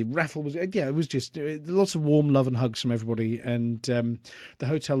great. The raffle was, yeah, it was just lots of warm love and hugs from everybody. And the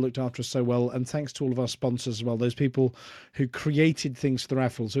hotel looked after us so well. And thanks to all of our sponsors as well, those people who created things for the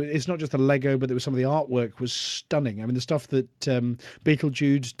raffle. So it's not just the Lego, but there was some of the artwork was stunning. I mean, the stuff that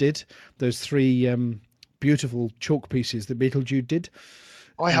Beetlejude did, those 3 beautiful chalk pieces that Beetlejude did.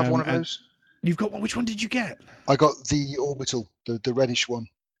 I have one of those. You've got one? Which one did you get? I got the orbital, the reddish one.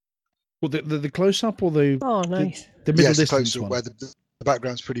 Well, the close-up or the... Oh, nice. The middle yes, distance the one? where the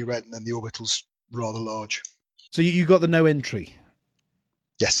background's pretty red and then the orbital's rather large. So you got the no entry?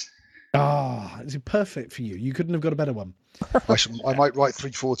 Yes. Ah, it's perfect for you. You couldn't have got a better one. I might write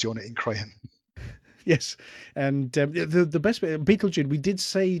 340 on it in crayon. Yes, and the best bit, Beetlejude, we did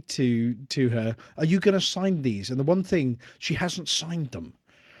say to her, are you going to sign these? And the one thing, she hasn't signed them.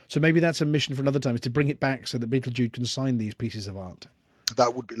 So maybe that's a mission for another time, is to bring it back so that Beetlejude can sign these pieces of art.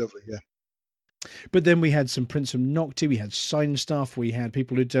 That would be lovely, yeah. But then we had some prints from Nocti, we had signed stuff, we had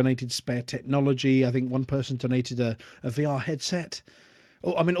people who donated spare technology. I think one person donated a VR headset.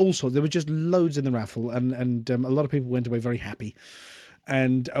 Oh, I mean, also, there were just loads in the raffle, and a lot of people went away very happy.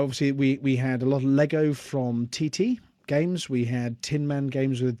 And obviously, we had a lot of Lego from TT Games. We had Tin Man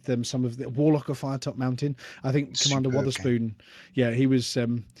Games with some of the Warlock of Firetop Mountain. I think Commander Wotherspoon, yeah, he was...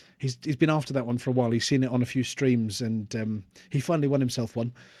 he's been after that one for a while. He's seen it on a few streams, and he finally won himself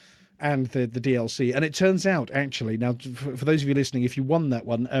one. And the DLC. And it turns out, actually, now, for those of you listening, if you won that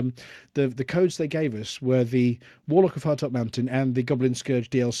one, the codes they gave us were the Warlock of Firetop Mountain and the Goblin Scourge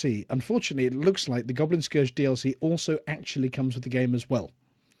DLC. Unfortunately, it looks like the Goblin Scourge DLC also actually comes with the game as well.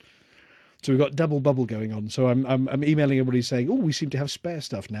 So we've got double bubble going on. So I'm emailing everybody saying, oh, we seem to have spare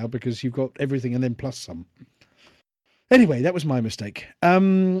stuff now because you've got everything and then plus some. Anyway, that was my mistake.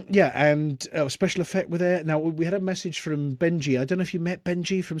 Yeah, and Special Effect were there. Now, we had a message from Benji. I don't know if you met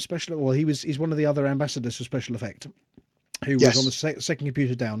Benji from Special... Well, he's one of the other ambassadors for Special Effect, who was on the second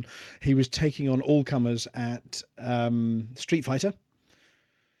computer down. He was taking on all comers at Street Fighter.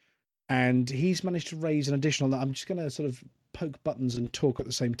 And he's managed to raise an additional... I'm just going to sort of poke buttons and talk at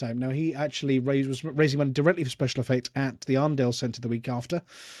the same time. Now, he actually was raising money directly for Special Effects at the Arndale Centre the week after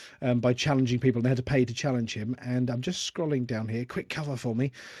by challenging people, and they had to pay to challenge him. And I'm just scrolling down here. Quick cover for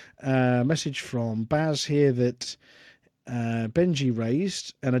me. Message from Baz here that Benji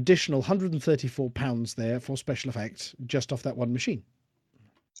raised an additional £134 there for Special Effects just off that one machine.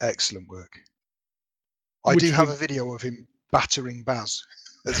 Excellent work. I do have a video of him battering Baz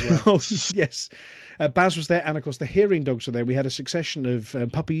as well. Oh, yes. Baz was there, and of course the hearing dogs were there. We had a succession of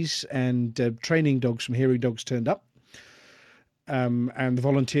puppies and training dogs from Hearing Dogs turned up. And the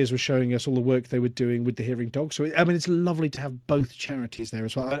volunteers were showing us all the work they were doing with the hearing dogs. So, I mean, it's lovely to have both charities there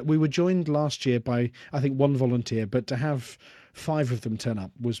as well. We were joined last year by, I think, one volunteer, but to have 5 of them turn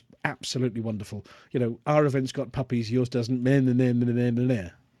up was absolutely wonderful. You know, our event's got puppies, yours doesn't.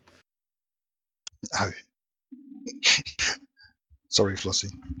 Oh. Sorry, Flossie.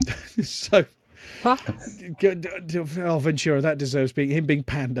 So... Huh? Oh, Ventura, that deserves him being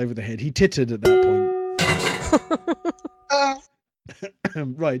panned over the head. He tittered at that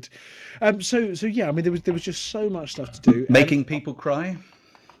point. Right. So yeah, I mean, there was just so much stuff to do. Making people cry?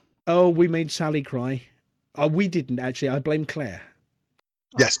 Oh, we made Sally cry. Oh, we didn't, actually. I blame Claire.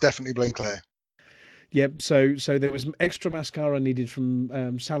 Yes, definitely blame Claire. Yep. So there was extra mascara needed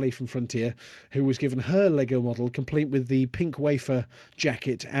from Sally from Frontier, who was given her Lego model, complete with the pink wafer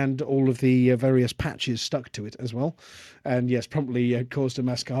jacket and all of the various patches stuck to it as well. And yes, promptly caused a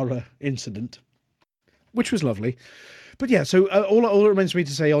mascara incident, which was lovely. But yeah, so all it remains for me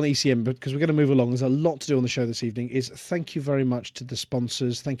to say on ECM, because we're going to move along, there's a lot to do on the show this evening, is thank you very much to the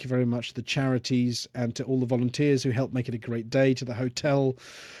sponsors, thank you very much to the charities, and to all the volunteers who helped make it a great day, to the hotel,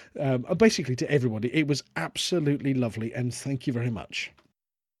 basically to everybody. It was absolutely lovely, and thank you very much.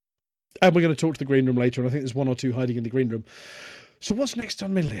 And we're going to talk to the green room later, and I think there's one or two hiding in the green room. So what's next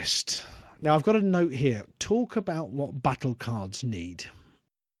on my list? Now, I've got a note here. Talk about what battle cards need.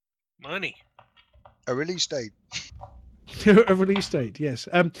 Money. A release date. A release date, yes.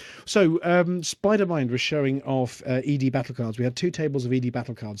 So Spidermind was showing off ED battle cards. We had 2 tables of ED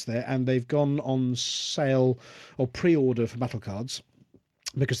battle cards there, and they've gone on sale or pre-order for battle cards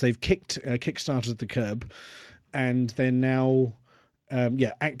because they've kickstarted the curb, and they're now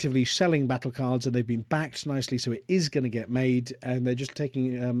actively selling battle cards, and they've been backed nicely, so it is going to get made, and they're just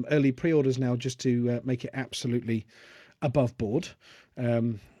taking early pre-orders now just to make it absolutely above board.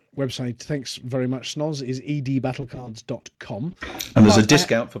 Website, thanks very much, Snoz, is edbattlecards.com. And there's a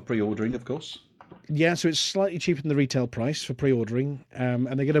discount for pre-ordering, of course. Yeah, so it's slightly cheaper than the retail price for pre-ordering, and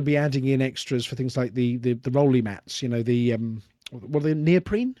they're going to be adding in extras for things like the rolly mats, the what are they,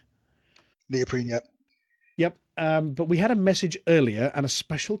 neoprene? Neoprene, yep. Yep. But we had a message earlier and a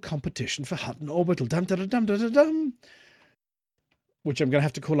special competition for Hutton Orbital. Dum, dum, dum, dum, dum, dum, which I'm going to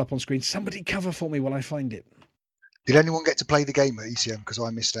have to call up on screen. Somebody cover for me while I find it. Did anyone get to play the game at ECM? Because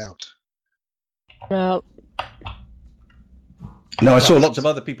I missed out. No. No, I saw lots of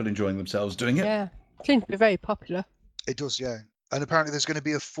other people enjoying themselves doing it. Yeah. Seems to be very popular. It does, yeah. And apparently there's going to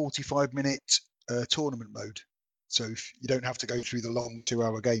be a 45-minute tournament mode. So if you don't have to go through the long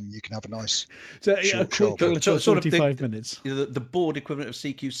 2-hour game, you can have a nice short. Sort of 45 minutes. The board equivalent of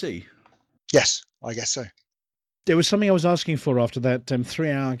CQC. Yes, I guess so. There was something I was asking for after that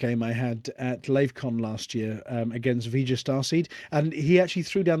 3-hour game I had at LaveCon last year against Vija Starseed, and he actually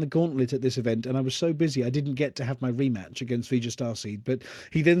threw down the gauntlet at this event, and I was so busy I didn't get to have my rematch against Vija Starseed, but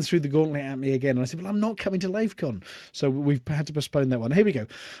he then threw the gauntlet at me again, and I said, well, I'm not coming to LaveCon, so we've had to postpone that one. Here we go.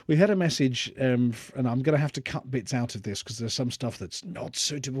 We've had a message, and I'm going to have to cut bits out of this because there's some stuff that's not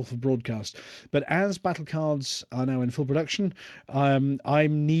suitable for broadcast, but as battle cards are now in full production, I'm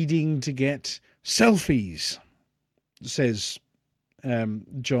needing to get selfies, says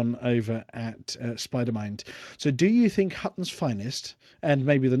John over at Spidermind. So do you think Hutton's finest, and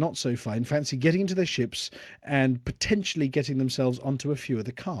maybe the not so fine, fancy getting into their ships and potentially getting themselves onto a few of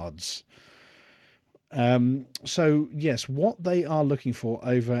the cards? So yes, what they are looking for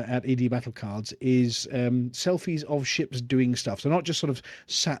over at ED Battle Cards is selfies of ships doing stuff. So not just sort of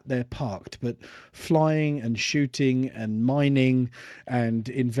sat there parked, but flying and shooting and mining and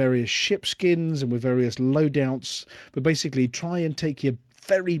in various ship skins and with various loadouts. But basically try and take your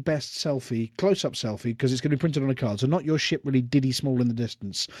very best selfie, close-up selfie, because it's going to be printed on a card. So not your ship really diddy small in the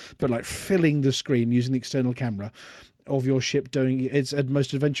distance, but like filling the screen using the external camera of your ship doing its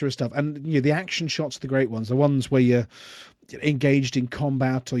most adventurous stuff. And the action shots are the great ones, the ones where you're engaged in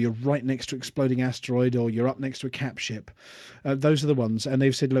combat, or you're right next to an exploding asteroid, or you're up next to a cap ship. Those are the ones. And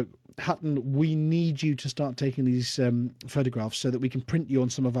they've said, look, Hutton, we need you to start taking these photographs so that we can print you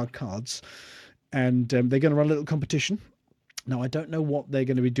on some of our cards. And they're going to run a little competition. Now, I don't know what they're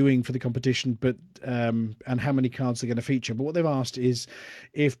going to be doing for the competition, but and how many cards they're going to feature. But what they've asked is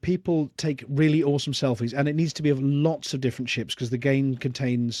if people take really awesome selfies, and it needs to be of lots of different ships, because the game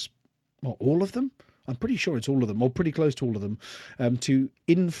contains all of them. I'm pretty sure it's all of them, or pretty close to all of them, to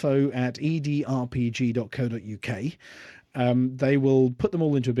info@edrpg.co.uk. They will put them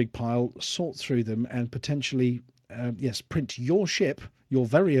all into a big pile, sort through them, and potentially, print your ship, your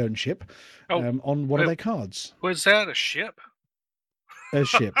very own ship, on one of their cards. Was that a ship? A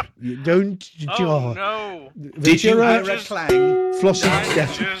ship. You don't. Oh, no. Did you hear a clang? Flossie. I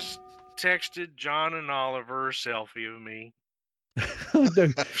just texted John and Oliver a selfie of me. Oh,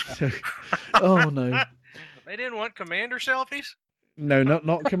 no. Oh, no. They didn't want commander selfies? No,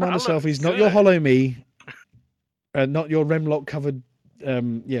 not commander selfies. Good. Not your Hollow Me. Not your Remlock covered,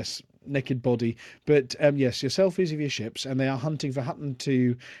 naked body. But, yes, your selfies of your ships. And they are hunting for Hutton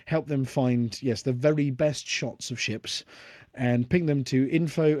to help them find, the very best shots of ships. And ping them to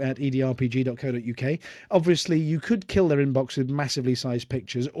info@edrpg.co.uk. Obviously, you could kill their inbox with massively sized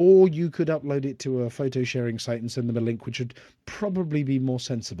pictures, or you could upload it to a photo sharing site and send them a link, which would probably be more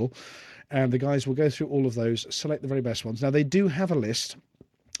sensible. And the guys will go through all of those, select the very best ones. Now, they do have a list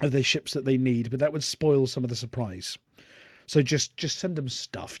of the ships that they need, but that would spoil some of the surprise. So just send them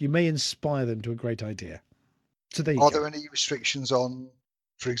stuff. You may inspire them to a great idea. So there you go. Are there any restrictions on,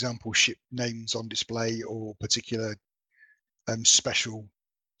 for example, ship names on display, or particular special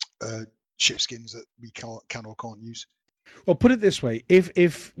ship skins that we can or can't use? Well, put it this way: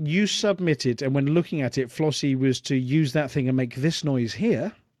 if you submit it, and when looking at it, Flossie was to use that thing and make this noise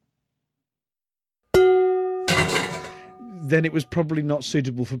here, then it was probably not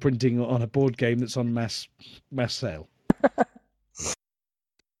suitable for printing on a board game that's on mass sale.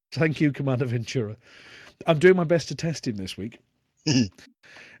 Thank you, Commander Ventura. I'm doing my best to test him this week.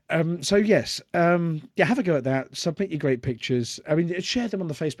 So yes, have a go at that. Submit your great pictures. I mean, share them on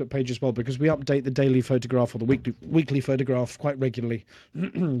the Facebook page as well, because we update the daily photograph or the weekly photograph quite regularly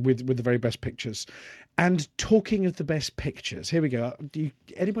with the very best pictures. And talking of the best pictures, here we go.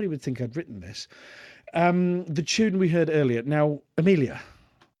 Anybody would think I'd written this. The tune we heard earlier. Now, Amelia.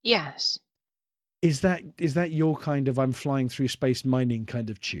 Yes. Is that your kind of I'm flying through space mining kind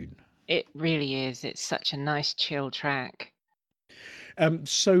of tune? It really is. It's such a nice chill track.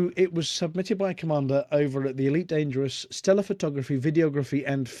 So it was submitted by a commander over at the Elite Dangerous Stellar Photography, Videography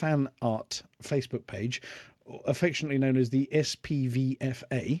and Fan Art Facebook page, affectionately known as the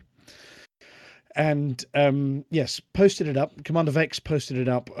SPVFA. And yes, posted it up. Commander Vex posted it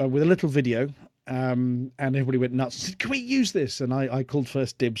up with a little video. And everybody went nuts and said, can we use this? And I called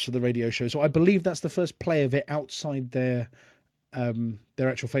first dibs for the radio show. So I believe that's the first play of it outside their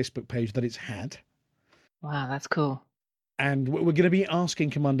actual Facebook page that it's had. Wow, that's cool. And we're going to be asking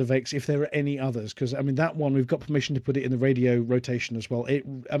Commander Vex if there are any others, because, I mean, that one, we've got permission to put it in the radio rotation as well.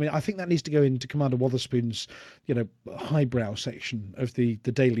 I think that needs to go into Commander Wotherspoon's, highbrow section of the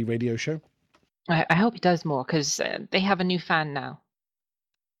daily radio show. I hope he does more, because they have a new fan now.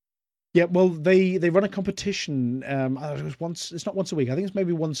 Yeah, well, they run a competition. It's not once a week. I think it's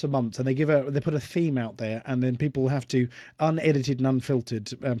maybe once a month, and they put a theme out there, and then people have to, unedited and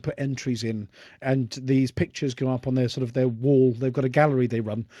unfiltered, put entries in, and these pictures go up on their wall. They've got a gallery they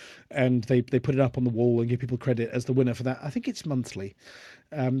run, and they put it up on the wall and give people credit as the winner for that. I think it's monthly.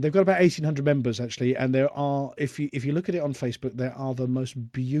 They've got about 1,800 members actually, and there are, if you look at it on Facebook, there are the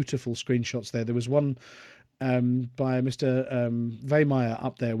most beautiful screenshots there. There was one by Mr. Veymire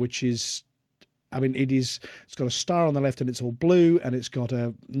up there, which is, I mean, it's got a star on the left and it's all blue, and it's got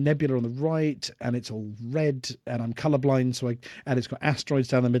a nebula on the right and it's all red, and I'm colorblind, and it's got asteroids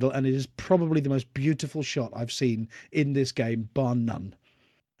down the middle, and it is probably the most beautiful shot I've seen in this game, bar none.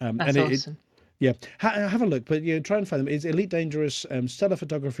 That's awesome. Have a look, but try and find them. It's Elite Dangerous Stellar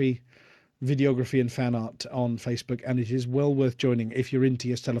Photography, Videography and Fan Art on Facebook, and it is well worth joining if you're into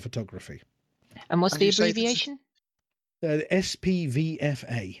your stellar photography. And what's the abbreviation?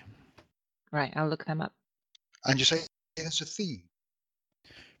 SPVFA. Right, I'll look them up. And you say there's a theme?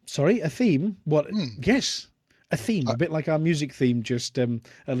 Sorry, a theme? What? Yes, a theme. A bit like our music theme, just a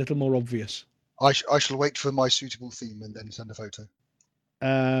little more obvious. I shall wait for my suitable theme and then send a photo.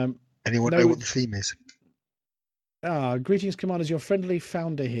 Anyone No, know what the theme is? Greetings, Commanders. Your friendly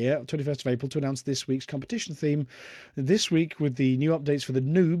founder here, 21st of April, to announce this week's competition theme. This week, with the new updates for the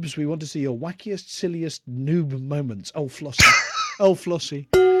noobs, we want to see your wackiest, silliest noob moments. Oh, Flossie. Oh, Flossie.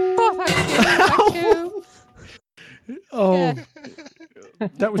 Oh, thank you. Oh, Yeah.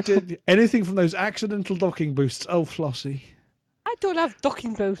 that was anything from those accidental docking boosts. Oh, Flossie. I don't have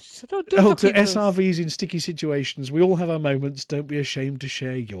docking boosts. I don't do To docking boosts. SRVs in sticky situations. We all have our moments. Don't be ashamed to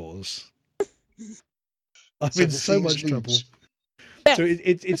share yours. I'm in so much trouble. Yes. So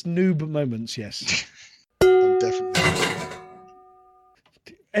it's noob moments, yes. Definitely.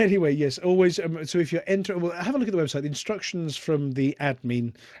 Anyway, yes, always. So if you're entering, well, have a look at the website. The instructions from the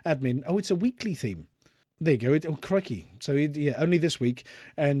admin. Oh, it's a weekly theme. There you go. Oh, crikey. So only this week,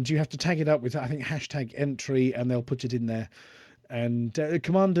 and you have to tag it up with, I think, #entry, and they'll put it in there. And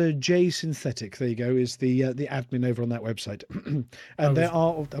Commander J Synthetic, there you go, is the admin over on that website. And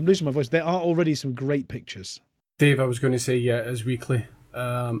I'm losing my voice. There are already some great pictures. Dave, I was going to say, yeah, it is weekly.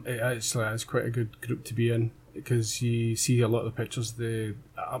 It's quite a good group to be in, because you see a lot of the pictures. They're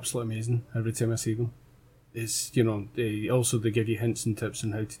absolutely amazing every time I see them. It's, they give you hints and tips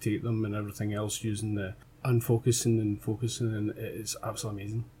on how to take them and everything else, using the unfocusing and focusing, and it's absolutely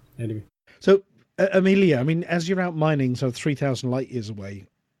amazing. Anyway. So, Amelia, I mean, as you're out mining, so 3,000 light years away,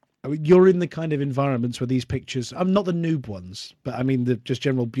 I mean, you're in the kind of environments where these pictures, not the noob ones, but I mean the just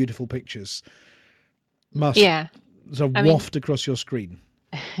general beautiful pictures must waft across your screen.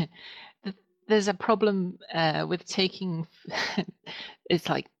 There's a problem with taking. It's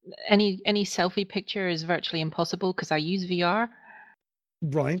like any selfie picture is virtually impossible because I use VR.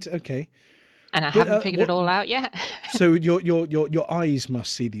 Right. Okay. And I haven't figured it all out yet. So your eyes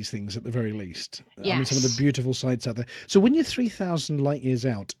must see these things at the very least. Yes. I mean, some of the beautiful sights out there. So when you're 3,000 light years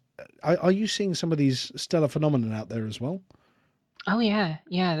out, are you seeing some of these stellar phenomena out there as well? Oh yeah.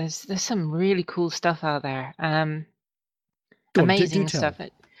 There's some really cool stuff out there. Go on, Amazing do tell. stuff.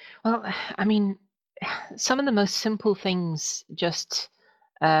 Well, I mean, some of the most simple things just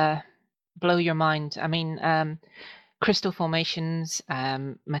blow your mind. I mean, crystal formations,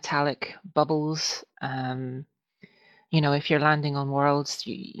 metallic bubbles. If you're landing on worlds,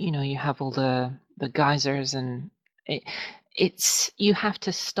 you have all the geysers, and you have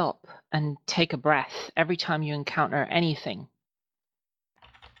to stop and take a breath every time you encounter anything.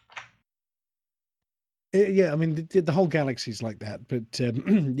 Yeah, I mean, the whole galaxy's like that. But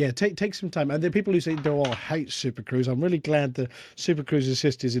yeah, take some time. And there are people who say, "Oh, I hate Super Cruise." I'm really glad the Super Cruise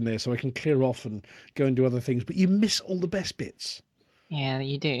Assist is in there, so I can clear off and go and do other things. But you miss all the best bits. Yeah,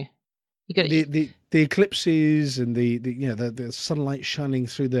 you do. You got the eclipses and the sunlight shining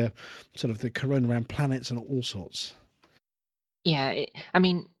through the sort of the corona around planets and all sorts. Yeah,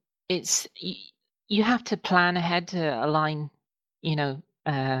 it's you have to plan ahead to align,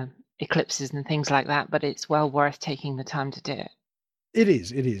 eclipses and things like that, but it's well worth taking the time to do it. It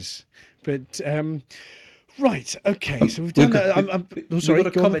is. But right, okay, so we've done that. Sorry,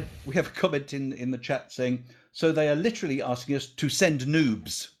 comment. We have a comment in the chat saying, so they are literally asking us to send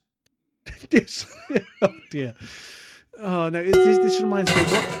noobs. Yes. Oh dear. Oh no, this reminds me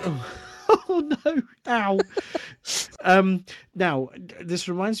of what. Oh no! Ow! Now this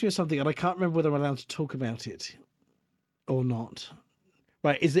reminds me of something, and I can't remember whether I'm allowed to talk about it or not.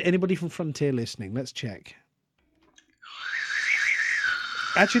 Right? Is there anybody from Frontier listening? Let's check.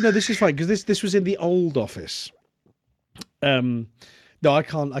 Actually, no. This is fine because this was in the old office. No, I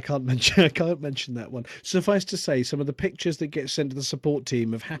can't mention that one. Suffice to say, some of the pictures that get sent to the support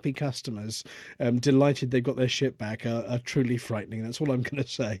team of happy customers, delighted they've got their ship back, are truly frightening. That's all I'm going to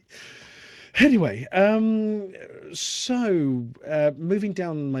say. Anyway, so moving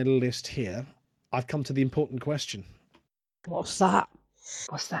down my list here, I've come to the important question. What's that?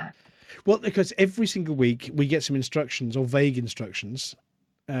 Well, because every single week we get some instructions or vague instructions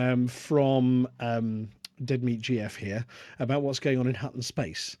from Dead Meat GF here about what's going on in Hutton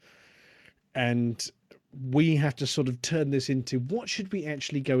Space, and we have to sort of turn this into what should we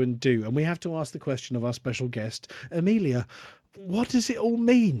actually go and do, and we have to ask the question of our special guest Amelia, what does it all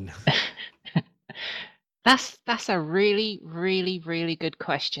mean? That's a really, really, really good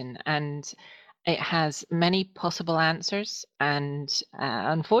question, and it has many possible answers, and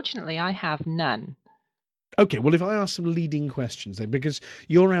unfortunately I have none. Okay, well, if I ask some leading questions then, because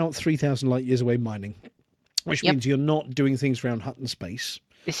you're out 3,000 light years away mining, which means you're not doing things around Hutton Space.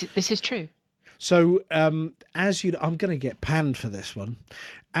 This is true. So, I'm going to get panned for this one.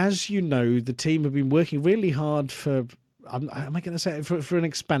 As you know, the team have been working really hard for, am I going to say it, for an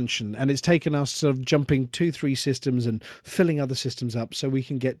expansion, and it's taken us sort of jumping 2-3 systems and filling other systems up so we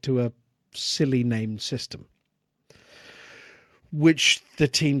can get to a silly named system, which the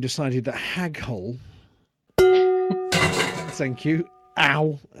team decided that Haghole, thank you,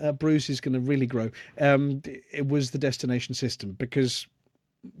 Bruce is going to really grow. It was the destination system because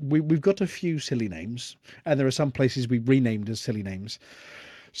we've got a few silly names, and there are some places we renamed as silly names.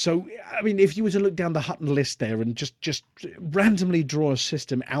 So, I mean, if you were to look down the Hutton list there and just randomly draw a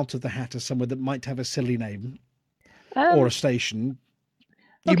system out of the hat as somewhere that might have a silly name or a station,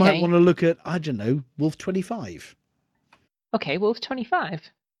 you might want to look at, I don't know, Wolf 25. Okay, Wolf 25.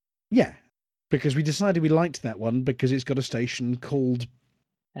 Yeah, because we decided we liked that one because it's got a station called...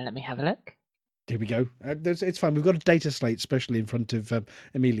 Let me have a look. Here we go. It's fine. We've got a data slate, especially in front of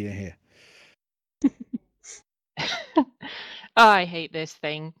Amelia here. I hate this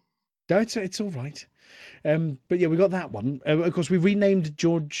thing. No, it's all right. But yeah, we got that one. Of course, we renamed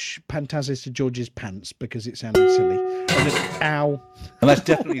George Pantazis to George's Pants because it sounded silly. And then, ow! And that's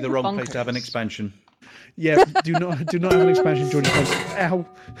definitely the wrong place to have an expansion. Yeah, do not have an expansion, George's Pants. Ow!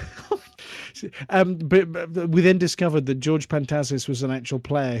 But we then discovered that George Pantazis was an actual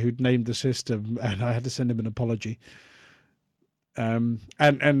player who'd named the system, and I had to send him an apology. And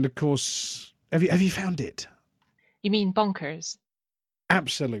of course, have you found it? You mean Bonkers?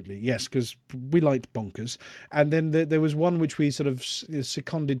 Absolutely, yes, because we liked Bonkers. And then there was one which we sort of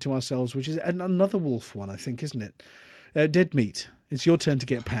seconded to ourselves, which is another wolf one, I think, isn't it? Dead Meat. It's your turn to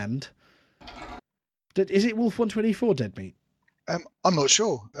get panned. Is it Wolf 124, Dead Meat? I'm not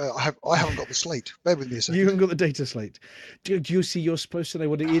sure. I haven't got the slate. Bear with me a second. You haven't got the data slate. Do you see? You're supposed to know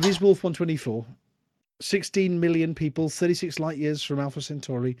what it is. Wolf 124. 16 million people, 36 light years from Alpha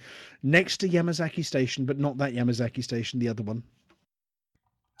Centauri, next to Yamazaki Station, but not that Yamazaki Station, the other one.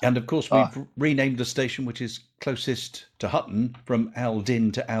 And of course, we've renamed the station which is closest to Hutton from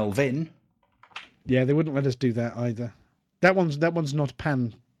Aldin to Alvin. Yeah, they wouldn't let us do that either. That one's not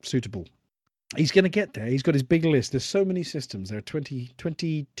pan suitable. He's going to get there. He's got his big list. There's so many systems. There are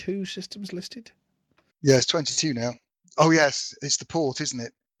 22 systems listed. Yeah, it's 22 now. Oh yes, it's the port, isn't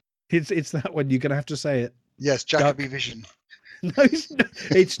it? It's that one. You're going to have to say it. Yes, Jacoby Vision. No,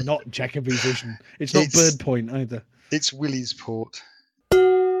 it's not Jacoby Vision. It's not Bird Point either. It's Willie's Port.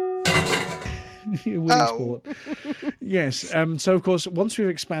 Willie's Port. Yes. So, of course, once we've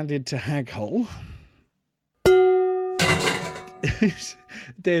expanded to Hag Hole,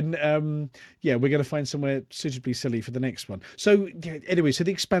 then, we're going to find somewhere suitably silly for the next one. So, anyway, so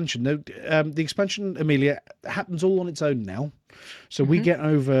the expansion, Amelia, happens all on its own now. So we get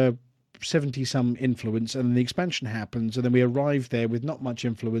over 70-some influence, and then the expansion happens, and then we arrive there with not much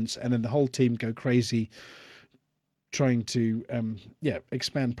influence, and then the whole team go crazy trying to,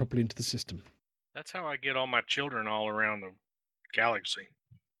 expand properly into the system. That's how I get all my children all around the galaxy.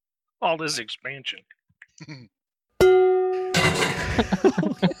 All this expansion.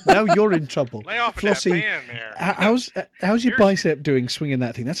 Now you're in trouble. Lay off Flossie, of that pan there. How's your bicep doing swinging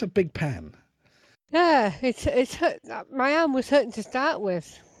that thing? That's a big pan. Yeah, it's hurt. My arm was hurting to start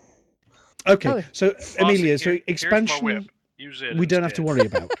with. Okay, so Flossie, Amelia, so here's my expansion whip. Use it we don't have to instead. worry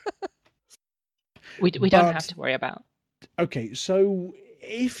about. We don't have to worry about. Okay, so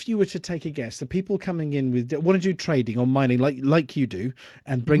if you were to take a guess, the people coming in with want to do trading or mining like you do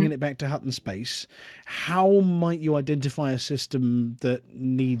and bringing it back to Hutton Space, how might you identify a system that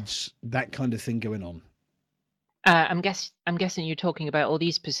needs that kind of thing going on? I'm guessing you're talking about all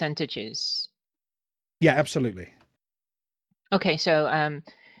these percentages. Yeah, absolutely. Okay, so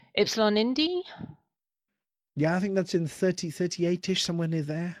Epsilon Indy? Yeah, I think that's in 38-ish, somewhere near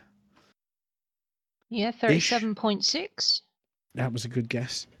there. Yeah, 37.6. That was a good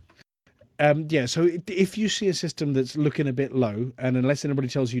guess. So if you see a system that's looking a bit low, and unless anybody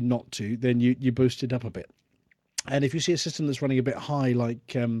tells you not to, then you boost it up a bit. And if you see a system that's running a bit high,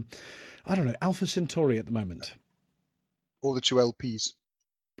 like, I don't know, Alpha Centauri at the moment. Or the 2 LPs.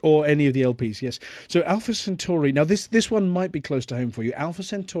 Or any of the LPs, yes. So Alpha Centauri, now this one might be close to home for you. Alpha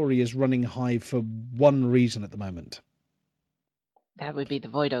Centauri is running high for one reason at the moment. That would be the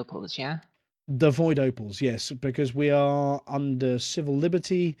Void Opals, yeah? The Void Opals, yes, because we are under civil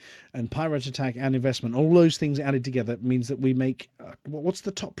liberty and pirate attack and investment. All those things added together means that we make... what's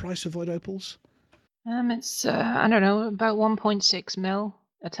the top price of Void Opals? It's, I don't know, about 1.6 mil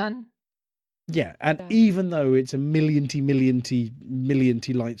a ton. Yeah, and even though it's a millionty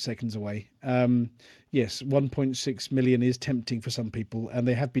light seconds away, yes, 1.6 million is tempting for some people, and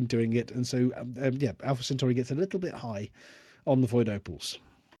they have been doing it. And so, Alpha Centauri gets a little bit high on the Void Opals.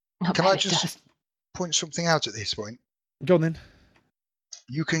 Can I just point something out at this point? Go on then.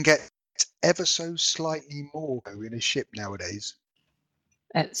 You can get ever so slightly more in a ship nowadays.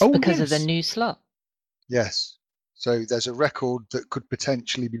 It's because of the new slot. Yes. So there's a record that could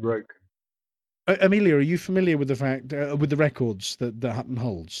potentially be broken. Amelia, are you familiar with the fact with the records that Hutton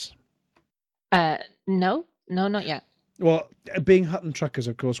holds? No, not yet. Well, being Hutton truckers,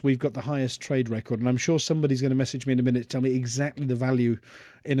 of course, we've got the highest trade record, and I'm sure somebody's going to message me in a minute to tell me exactly the value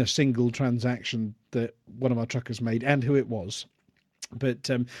in a single transaction that one of our truckers made and who it was. But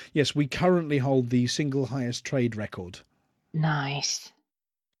yes, we currently hold the single highest trade record. Nice.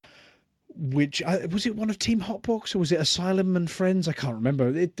 Which was it? One of Team Hotbox, or was it Asylum and Friends? I can't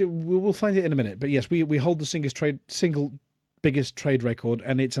remember. We'll find it in a minute. But yes, we hold the single biggest trade record,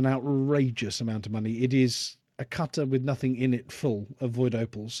 and it's an outrageous amount of money. It is a cutter with nothing in it full of Void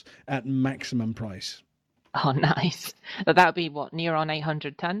Opals at maximum price. Oh, nice. That would be what, near on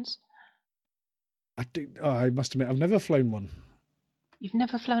 800 tons? I must admit, I've never flown one. You've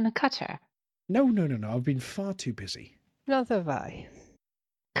never flown a cutter? No. I've been far too busy. Neither have I.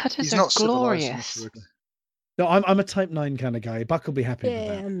 Cutters are glorious. No, I'm a Type 9 kind of guy. Buck will be happy with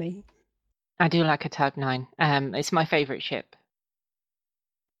that. Yeah, me. I do like a Type 9. It's my favourite ship.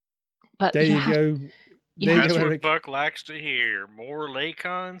 But there you go. That's what Buck likes to hear. More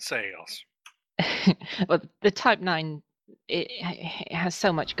Lakon sales. Well, the Type 9, it has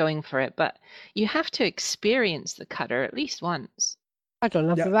so much going for it, but you have to experience the cutter at least once. I don't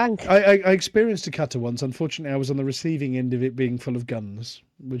have the rank. I experienced a cutter once. Unfortunately, I was on the receiving end of it being full of guns,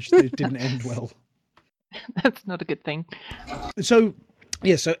 which it didn't end well. That's not a good thing. So,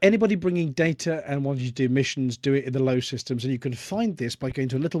 so anybody bringing data and wanting to do missions, do it in the low systems, and you can find this by going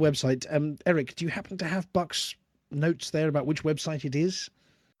to a little website. Eric, do you happen to have Buck's notes there about which website it is?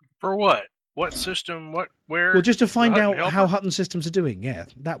 For what? What system? What? Where? Well, just to find out how Hutton systems are doing. Yeah,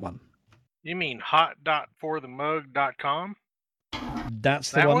 that one. You mean hot.forthemug.com?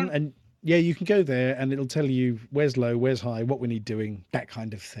 That's the one. And yeah, you can go there and it'll tell you where's low, where's high, what we need doing, that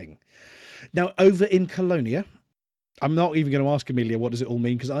kind of thing. Now, over in Colonia, I'm not even going to ask Amelia what does it all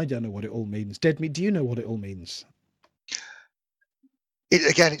mean, because I don't know what it all means. Deadmeat, do you know what it all means?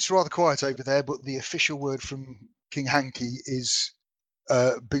 Again, it's rather quiet over there, but the official word from King Hankey is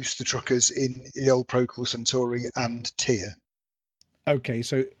booster truckers in Eol, Procul, Centauri, and Tyr. Okay,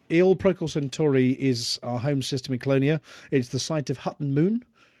 so Eol, Procul, Centauri is our home system in Colonia. It's the site of Hutton Moon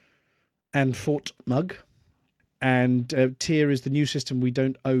and Fort Mug. And Tyr is the new system we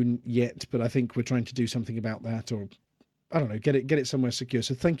don't own yet, but I think we're trying to do something about that, or I don't know, get it somewhere secure.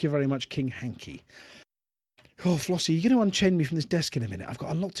 So thank you very much, King Hanky. Oh, Flossie, you're going to unchain me from this desk in a minute. I've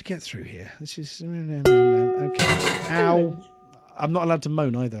got a lot to get through here. This is okay. Ow! I'm not allowed to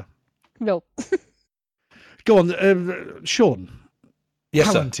moan either. No. Go on, Sean. Yes,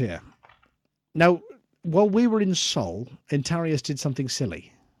 Palantir. sir. Now, while we were in Sol, Antarius did something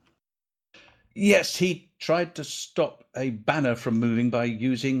silly. Yes, he tried to stop a banner from moving by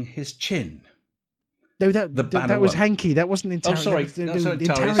using his chin. No, that was Hanky. That wasn't Antarius. Oh, sorry.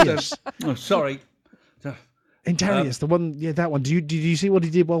 Antarius. Oh, sorry. Antarius, the one, that one. Did you see what he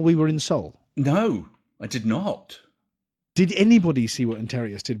did while we were in Sol? No, I did not. Did anybody see what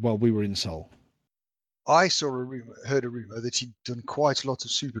Antarius did while we were in Sol? I heard a rumor that he'd done quite a lot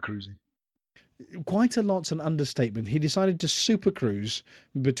of supercruising. Quite a lot's an understatement. He decided to supercruise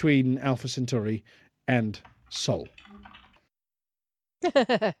between Alpha Centauri and Sol.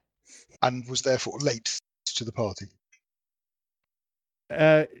 And was therefore late to the party.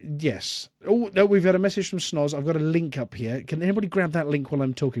 Yes. Oh, no, we've got a message from Snoz. I've got a link up here. Can anybody grab that link while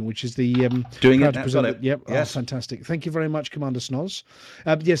I'm talking, which is the... Doing it now, got it. Yep, yes. Oh, fantastic. Thank you very much, Commander Snoz.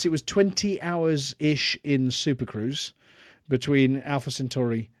 Yes, it was 20 hours-ish in Supercruise between Alpha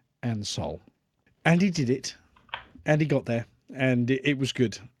Centauri and Sol. And he did it. And he got there. And it was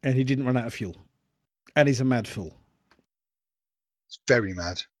good. And he didn't run out of fuel. And he's a mad fool. It's very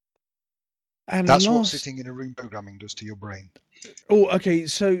mad. And that's what sitting in a room programming does to your brain. Oh, okay.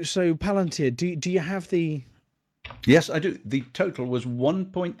 So Palantir, do you have the... Yes, I do. The total was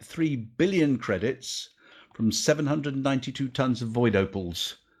 1.3 billion credits from 792 tons of void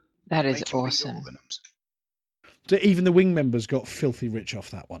opals. That is awesome. So even the wing members got filthy rich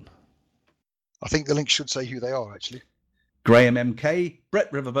off that one. I think the link should say who they are, actually. Graham MK,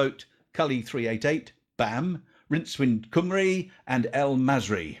 Brett Riverboat, Cully 388, BAM, Rincewind Cymru, and El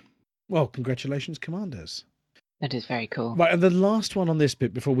Masri. Well, congratulations, Commanders. That is very cool. Right, and the last one on this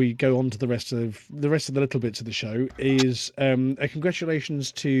bit before we go on to the rest of the little bits of the show is a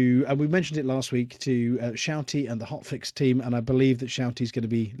congratulations to, and we mentioned it last week, to Shouty and the Hotfix team, and I believe that Shouty's going to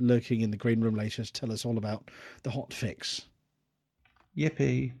be lurking in the green room later to tell us all about the Hotfix.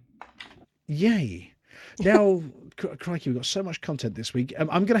 Yippee. Yay. Now, crikey, we've got so much content this week. I'm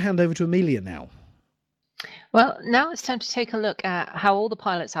going to hand over to Amelia now. Well, now it's time to take a look at how all the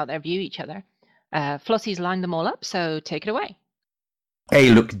pilots out there view each other. Flossie's lined them all up, so take it away. I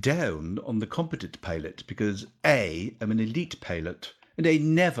look down on the competent pilot because I am an elite pilot and I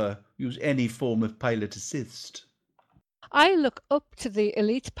never use any form of pilot assist. I look up to the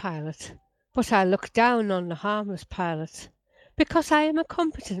elite pilot, but I look down on the harmless pilot because I am a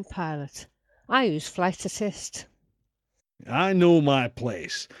competent pilot. I use flight assist. I know my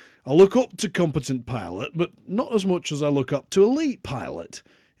place. I look up to competent pilot, but not as much as I look up to elite pilot.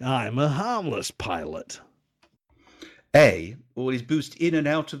 I'm a harmless pilot. I always boost in and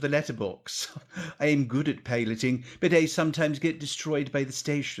out of the letterbox. I am good at piloting, but I sometimes get destroyed by the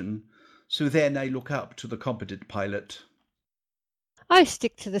station. So then I look up to the competent pilot. I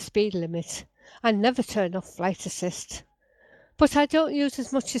stick to the speed limit and never turn off flight assist. But I don't use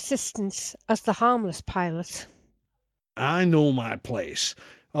as much assistance as the harmless pilot. I know my place.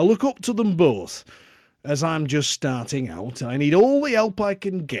 I look up to them both. As I'm just starting out, I need all the help I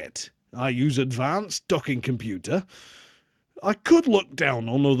can get. I use advanced docking computer. I could look down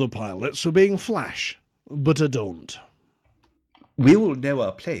on other pilots for being flash, but I don't. We all know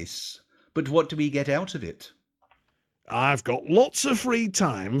our place, but what do we get out of it? I've got lots of free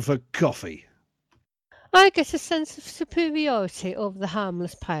time for coffee. I get a sense of superiority over the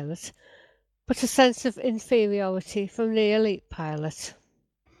harmless pilot, but a sense of inferiority from the elite pilot.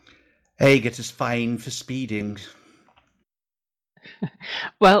 I get us fined for speeding.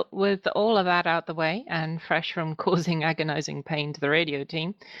 Well, with all of that out the way and fresh from causing agonizing pain to the radio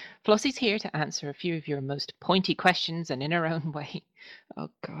team, Flossie's here to answer a few of your most pointy questions and in her own way. Oh,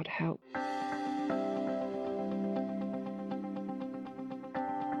 God, help.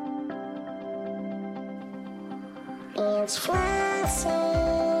 It's Flossie.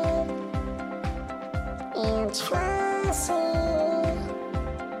 It's Flossie.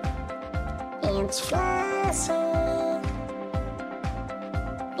 It's Flossie.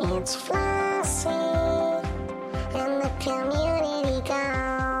 It's Flossie. And the community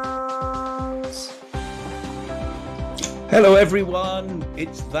goes. Hello everyone,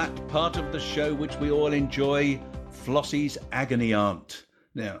 it's that part of the show which we all enjoy, Flossie's Agony Aunt.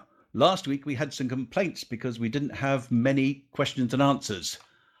 Now, last week we had some complaints because we didn't have many questions and answers.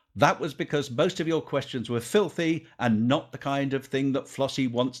 That was because most of your questions were filthy and not the kind of thing that Flossie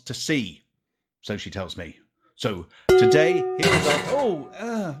wants to see. So she tells me. So today, here's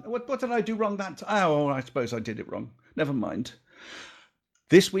our... what did I do wrong that? Oh, I suppose I did it wrong. Never mind.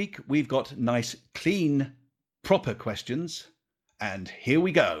 This week we've got nice, clean, proper questions. And here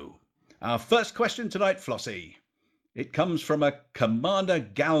we go. Our first question tonight, Flossie. It comes from a Commander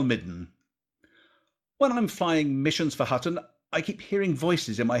Galmidden. When I'm flying missions for Hutton, I keep hearing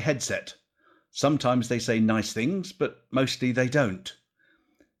voices in my headset. Sometimes they say nice things, but mostly they don't.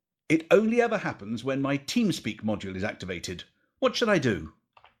 It only ever happens when my TeamSpeak module is activated. What should I do?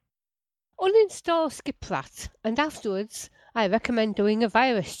 Uninstall Skiprat, and afterwards I recommend doing a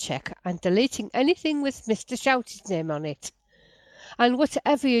virus check and deleting anything with Mr. Shouty's name on it. And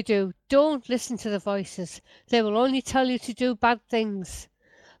whatever you do, don't listen to the voices. They will only tell you to do bad things.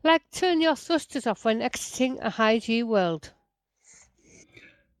 Like turn your thrusters off when exiting a high-G world.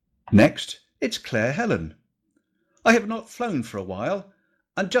 Next, it's Claire Helen. I have not flown for a while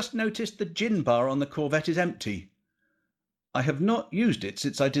and just noticed the gin bar on the Corvette is empty. I have not used it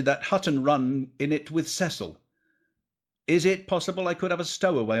since I did that Hutton run in it with Cecil. Is it possible I could have a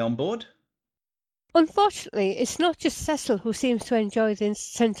stowaway on board? Unfortunately, it's not just Cecil who seems to enjoy the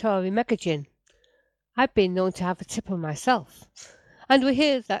Centauri Mega Gin. I've been known to have a tipple myself, and we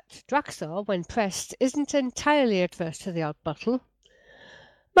hear that Draxor, when pressed, isn't entirely adverse to the odd bottle.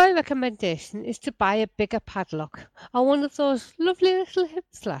 My recommendation is to buy a bigger padlock, or one of those lovely little hip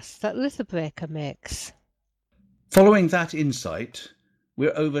flasks that Litherbreaker makes. Following that insight,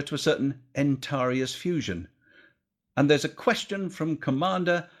 we're over to a certain Entarius fusion, and there's a question from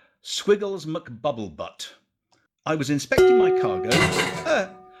Commander Squiggles McBubblebutt. I was inspecting my cargo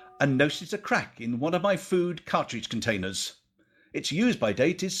and noticed a crack in one of my food cartridge containers. Its use-by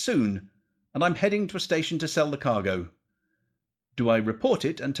date is soon, and I'm heading to a station to sell the cargo. Do I report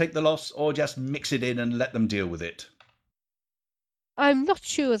it and take the loss, or just mix it in and let them deal with it? I'm not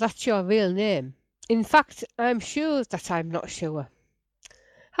sure that's your real name. In fact, I'm sure that I'm not sure.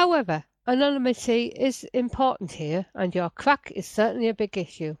 However, anonymity is important here, and your crack is certainly a big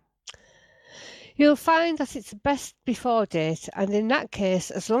issue. You'll find that it's best before date, and in that case,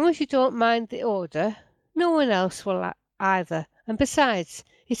 as long as you don't mind the odour, no one else will either. And besides,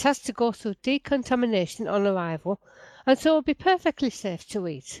 it has to go through decontamination on arrival, and so will be perfectly safe to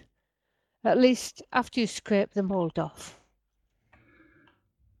eat. At least after you scrape the mould off.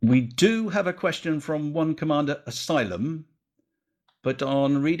 We do have a question from one Commander Asylum, but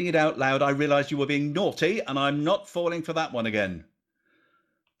on reading it out loud, I realised you were being naughty, and I'm not falling for that one again.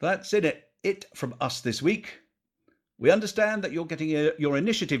 That's it from us this week. We understand that you're getting your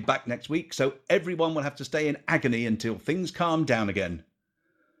initiative back next week, so everyone will have to stay in agony until things calm down again.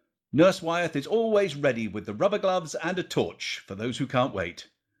 Nurse Wyeth is always ready with the rubber gloves and a torch for those who can't wait.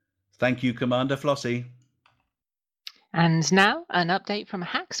 Thank you, Commander Flossie. And now, an update from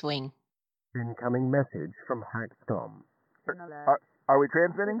Hackswing. Incoming message from Hackstom. Are we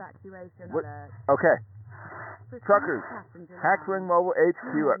transmitting? Okay. Truckers, Hackswing Mobile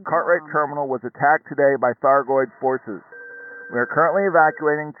HQ at Cartwright Terminal was attacked today by Thargoid forces. We are currently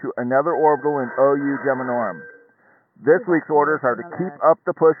evacuating to another orbital in OU Geminorum. This week's orders are to keep up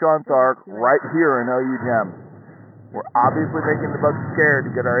the push on Tharg right here in OU Gem. We're obviously making the bugs scared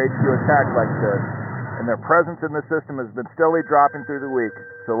to get our HQ attacked like this, and their presence in the system has been steadily dropping through the week,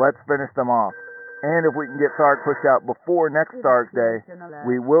 so let's finish them off. And if we can get Tharg pushed out before next Tharg Day,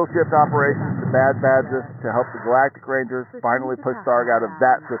 we will shift operations to Bad Badzis to help the Galactic Rangers finally push Tharg out of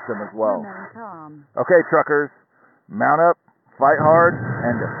that system as well. Okay, truckers, mount up, fight hard,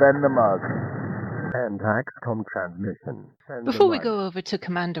 and defend the mug. And Hackscom transmission. Before we go over to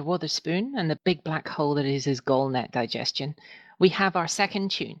Commander Wotherspoon and the big black hole that is his Golnet digestion, we have our second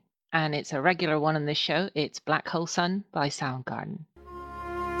tune, and it's a regular one on this show. It's Black Hole Sun by Soundgarden.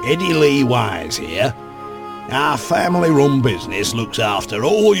 Eddie Lee Wise here. Our family-run business looks after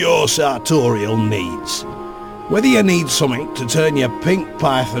all your sartorial needs. Whether you need something to turn your pink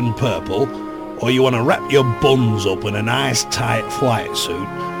python purple, or you want to wrap your buns up in a nice tight flight suit,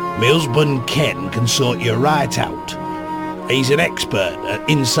 my husband Ken can sort you right out. He's an expert at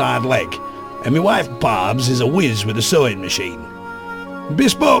inside leg, and my wife Barbs is a whiz with a sewing machine.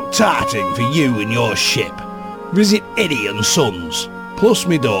 Bespoke tarting for you and your ship. Visit Eddie and Sons, plus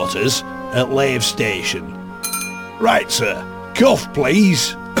me daughters, at Lave Station. Right, sir. Cough,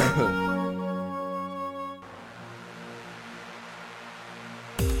 please.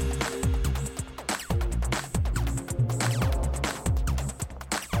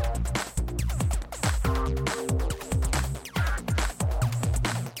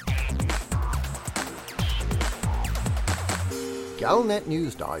 Galnet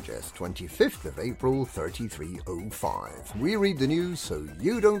News Digest, 25th of April 3305. We read the news so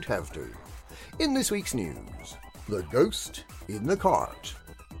you don't have to. In this week's news, the ghost in the cart.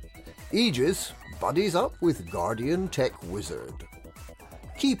 Aegis buddies up with Guardian Tech Wizard.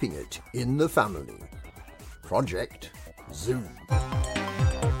 Keeping it in the family. Project Zoo.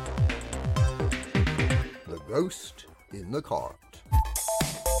 The ghost in the cart.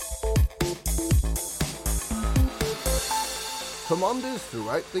 Commanders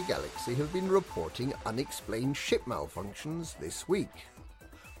throughout the galaxy have been reporting unexplained ship malfunctions this week.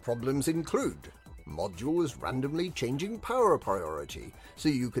 Problems include modules randomly changing power priority, so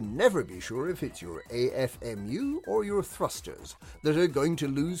you can never be sure if it's your AFMU or your thrusters that are going to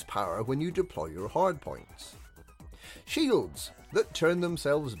lose power when you deploy your hardpoints. Shields that turn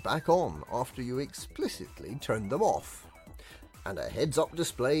themselves back on after you explicitly turn them off. And a heads-up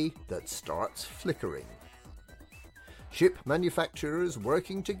display that starts flickering. Ship manufacturers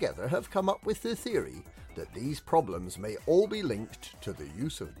working together have come up with the theory that these problems may all be linked to the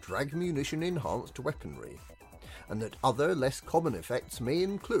use of drag munition enhanced weaponry, and that other less common effects may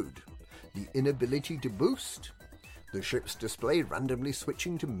include the inability to boost, the ship's display randomly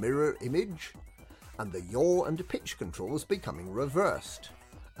switching to mirror image, and the yaw and pitch controls becoming reversed,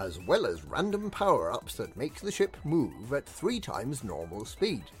 as well as random power-ups that make the ship move at 3 times normal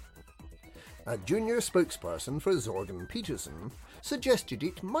speed. A junior spokesperson for Zorgan Peterson suggested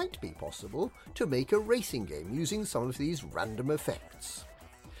it might be possible to make a racing game using some of these random effects.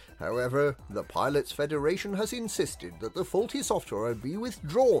 However, the Pilots Federation has insisted that the faulty software be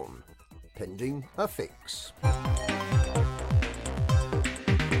withdrawn, pending a fix.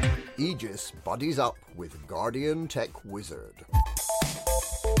 Aegis buddies up with Guardian Tech Wizard.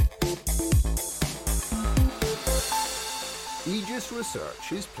 Aegis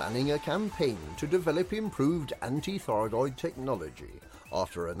Research is planning a campaign to develop improved anti-Thargoid technology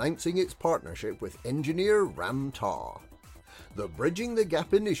after announcing its partnership with engineer Ram Tah. The Bridging the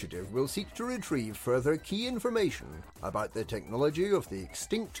Gap initiative will seek to retrieve further key information about the technology of the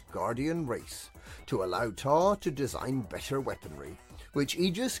extinct Guardian race to allow Tah to design better weaponry, which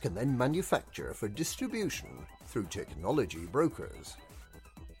Aegis can then manufacture for distribution through technology brokers.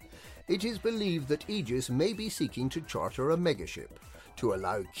 It is believed that Aegis may be seeking to charter a megaship to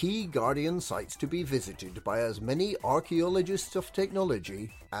allow key Guardian sites to be visited by as many archaeologists of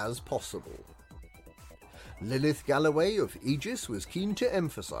technology as possible. Lilith Galloway of Aegis was keen to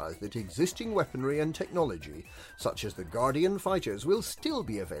emphasize that existing weaponry and technology, such as the Guardian fighters, will still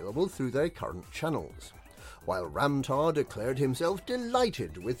be available through their current channels, while Ram Tah declared himself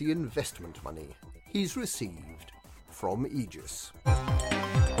delighted with the investment money he's received from Aegis.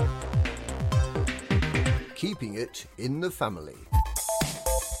 Keeping it in the family.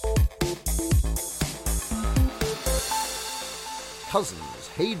 Cousins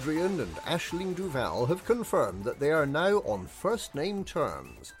Hadrian and Aisling Duval have confirmed that they are now on first-name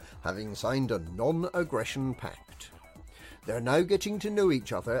terms, having signed a non-aggression pact. They're now getting to know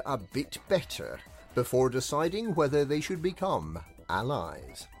each other a bit better before deciding whether they should become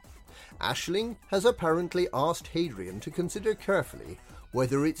allies. Aisling has apparently asked Hadrian to consider carefully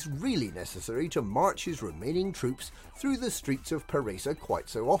whether it's really necessary to march his remaining troops through the streets of Paresa quite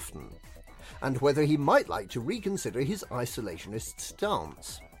so often, and whether he might like to reconsider his isolationist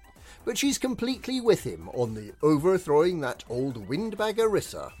stance. But she's completely with him on the overthrowing that old windbag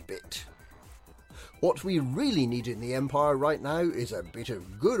Orissa bit. What we really need in the Empire right now is a bit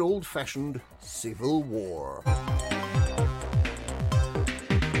of good old-fashioned civil war.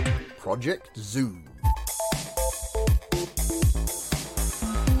 Project Zoo.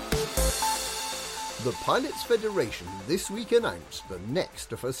 The Pilots Federation this week announced the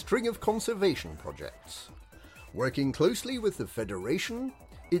next of a string of conservation projects. Working closely with the Federation,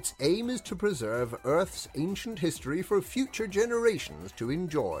 its aim is to preserve Earth's ancient history for future generations to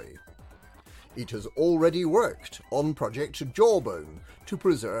enjoy. It has already worked on Project Jawbone to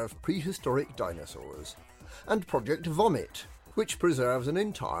preserve prehistoric dinosaurs, and Project Vomit, which preserves an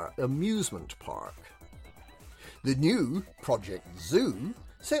entire amusement park. The new Project Zoo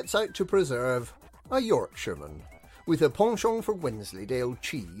sets out to preserve a Yorkshireman, with a penchant for Wensleydale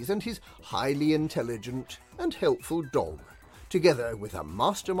cheese and his highly intelligent and helpful dog, together with a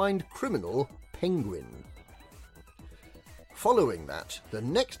mastermind criminal penguin. Following that, the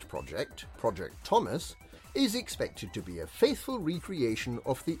next project, Project Thomas, is expected to be a faithful recreation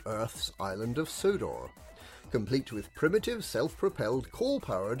of the Earth's island of Sodor, complete with primitive self-propelled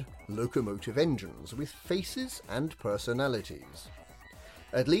coal-powered locomotive engines with faces and personalities.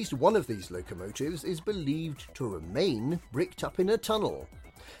 At least one of these locomotives is believed to remain bricked up in a tunnel,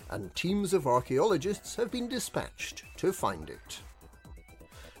 and teams of archaeologists have been dispatched to find it.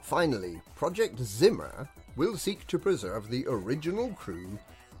 Finally, Project Zimmer will seek to preserve the original crew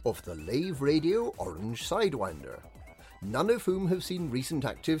of the Lave Radio Orange Sidewinder, none of whom have seen recent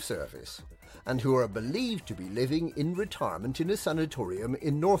active service, and who are believed to be living in retirement in a sanatorium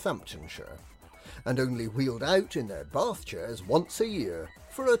in Northamptonshire, and only wheeled out in their bath chairs once a year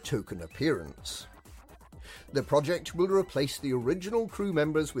for a token appearance. The project will replace the original crew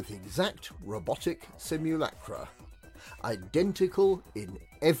members with exact robotic simulacra, identical in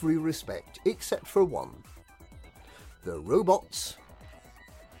every respect except for one. The robots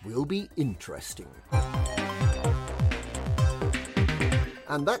will be interesting.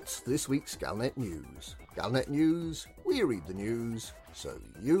 And that's this week's Galnet News. Galnet News, we read the news, so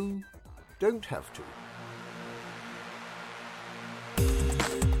you don't have to.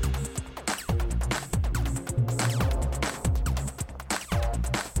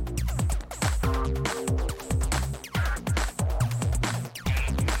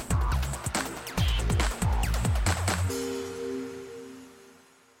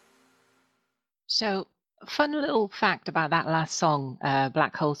 So, fun little fact about that last song,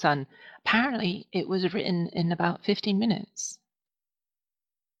 Black Hole Sun. Apparently, it was written in about 15 minutes.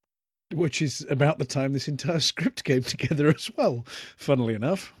 Which is about the time this entire script came together as well, funnily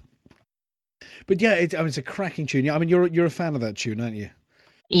enough. But yeah, it's a cracking tune. I mean, you're a fan of that tune, aren't you?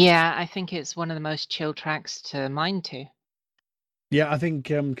 Yeah, I think it's one of the most chill tracks to mind to. Yeah, I think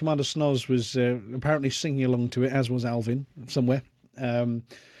Commander Snoz was apparently singing along to it, as was Alvin, somewhere.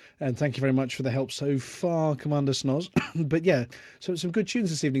 And thank you very much for the help so far, Commander Snoz. But yeah, so some good tunes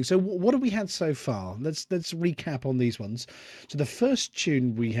this evening. So what have we had so far? Let's recap on these ones. So the first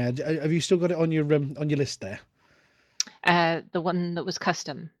tune we had, have you still got it on your list there? The one that was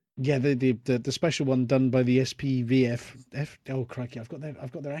custom. Yeah, the special one done by the SPVF. Oh crikey, I've got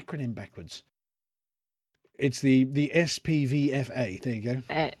their acronym backwards. It's the SPVFA. There you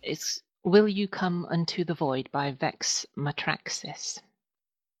go. It's Will You Come Unto the Void by Vex Matraxis.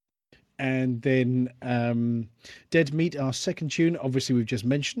 And then Dead Meat, our second tune, obviously we've just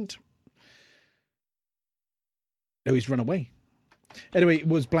mentioned. Oh, he's run away. Anyway, it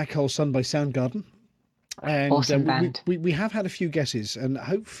was Black Hole Sun by Soundgarden. And awesome band. We have had a few guesses, and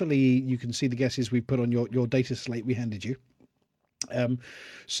hopefully you can see the guesses we put on your data slate we handed you.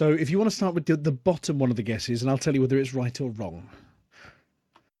 So if you want to start with the bottom one of the guesses, and I'll tell you whether it's right or wrong.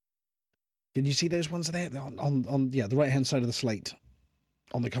 Can you see those ones there on the right hand side of the slate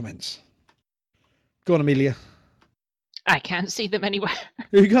on the comments? Go on, Amelia. I can't see them anywhere.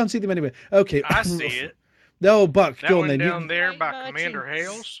 You can't see them anywhere. Okay. I see it. No, Buck, that go one on then. Down there by Commander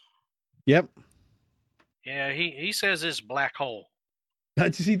Hales. Yep. Yeah, he says it's Black Hole.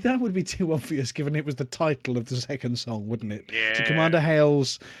 See, that would be too obvious given it was the title of the second song, wouldn't it? Yeah. So Commander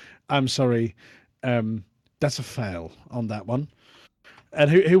Hales, I'm sorry. That's a fail on that one.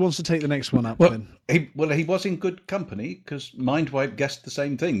 And who wants to take the next one up then? He was in good company because Mindwipe guessed the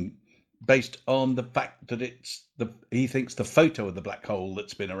same thing based on the fact that he thinks the photo of the black hole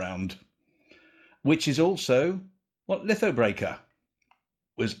that's been around, which is also what Lithobreaker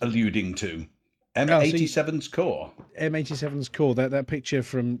was alluding to. M87's core. M87's core, that picture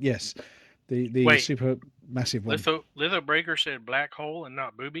from, yes, the super massive one. Lithobreaker said black hole and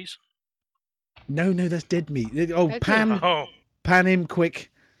not boobies? No, that's Dead Meat. Oh, Pan him quick.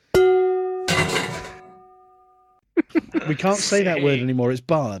 We can't say that word anymore. It's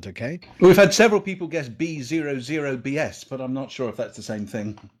barred, okay? We've had several people guess B00BS, but I'm not sure if that's the same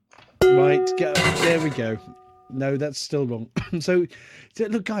thing. Right, there we go. No, that's still wrong. So,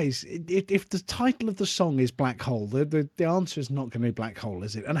 look, guys, if the title of the song is Black Hole, the answer is not going to be Black Hole,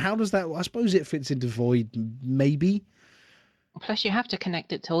 is it? And how does that... I suppose it fits into Void, maybe? Plus, you have to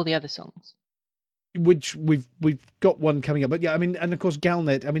connect it to all the other songs. Which we've got one coming up. But yeah, I mean, and of course,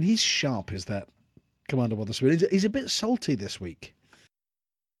 Galnet, I mean, he's sharp, is that Commander Wotherspoon. He's a bit salty this week.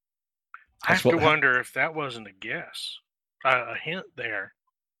 I have to wonder if that wasn't a guess. A hint there.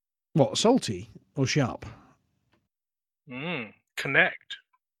 What, salty or sharp? Connect.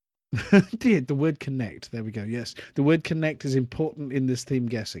 The word connect. There we go. Yes, the word connect is important in this theme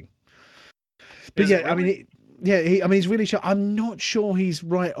guessing. But yeah, really? I mean, he's really sharp. I'm not sure he's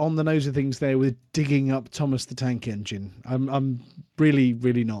right on the nose of things there with digging up Thomas the Tank Engine. I'm really,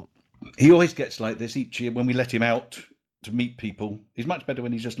 really not. He always gets like this each year when we let him out to meet people. He's much better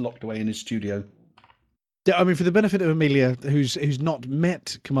when he's just locked away in his studio. Yeah, I mean, for the benefit of Amelia, who's not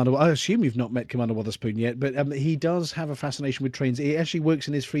met Commander... I assume you've not met Commander Wotherspoon yet, but he does have a fascination with trains. He actually works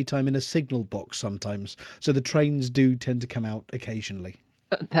in his free time in a signal box sometimes, so the trains do tend to come out occasionally.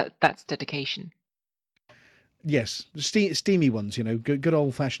 That's dedication. Yes, steamy ones, good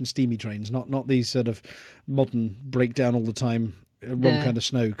old-fashioned steamy trains, not these sort of modern breakdown all the time Ron kind of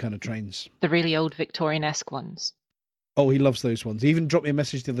snow kind of trains. The really old Victorian-esque ones. Oh, he loves those ones. He even dropped me a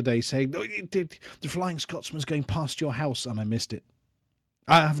message the other day saying, "Oh, the Flying Scotsman's going past your house," and I missed it.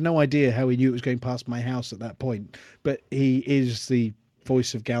 I have no idea how he knew it was going past my house at that point, but he is the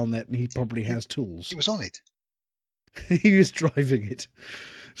voice of Galnet, and he probably has tools. He was on it. He was driving it,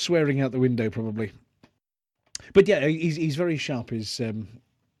 swearing out the window probably. But yeah, he's very sharp, is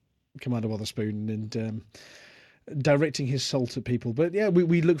Commander Wotherspoon, and directing his salt at people. But yeah,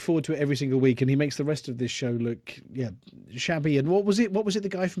 we look forward to it every single week, and he makes the rest of this show look shabby. And what was it the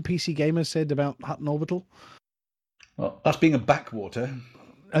guy from PC Gamer said about Hutton Orbital? Well, us being a backwater.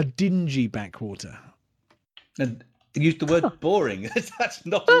 A dingy backwater. And he used the word boring. That's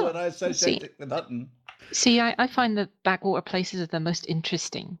not the word I associate with Hutton. See, I find the backwater places are the most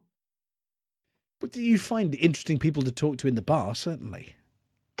interesting. But you find interesting people to talk to in the bar, certainly.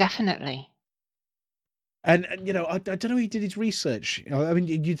 Definitely. And you know, I don't know, he did his research. I mean,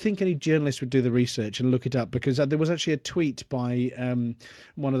 you'd think any journalist would do the research and look it up, because there was actually a tweet by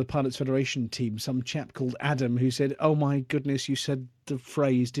one of the Pilots Federation team, some chap called Adam, who said, "Oh my goodness, you said the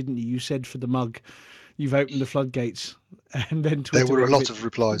phrase, didn't you? You said for the mug, you've opened the floodgates." And then there were a lot of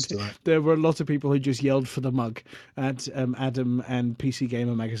replies to that. There were a lot of people who just yelled for the mug at Adam and PC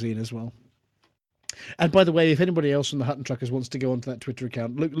Gamer magazine as well. And by the way, if anybody else from the Hutton Truckers wants to go onto that Twitter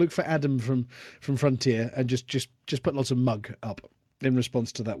account, look for Adam from Frontier, and just put lots of mug up in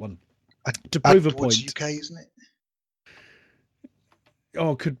response to that one. To prove a point. UK, isn't it?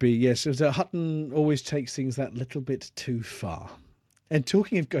 Oh, could be, yes. Hutton always takes things that little bit too far. And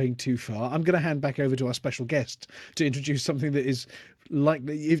talking of going too far, I'm going to hand back over to our special guest to introduce something that is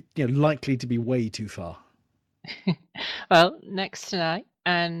likely to be way too far. Well, next tonight,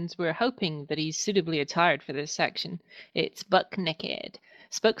 and we're hoping that he's suitably attired for this section, it's Buck Naked,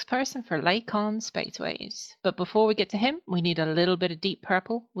 spokesperson for Lakon Spaceways. But before we get to him, we need a little bit of Deep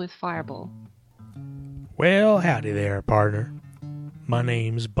Purple with Fireball. Well, howdy there, partner. My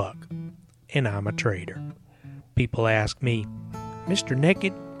name's Buck, and I'm a trader. People ask me, "Mr.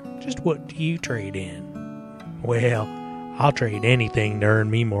 Naked, just what do you trade in?" Well, I'll trade anything to earn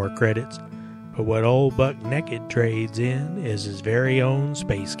me more credits. But what old Buck Naked trades in is his very own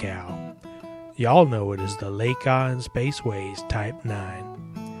space cow. Y'all know it as the Lakon Spaceways Type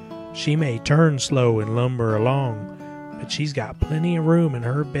 9. She may turn slow and lumber along, but she's got plenty of room in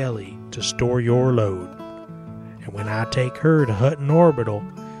her belly to store your load. And when I take her to Hutton Orbital,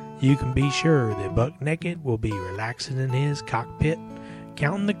 you can be sure that Buck Naked will be relaxing in his cockpit,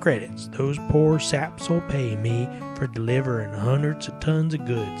 counting the credits those poor saps will pay me for delivering hundreds of tons of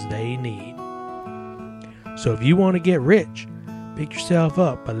goods they need. So if you want to get rich, pick yourself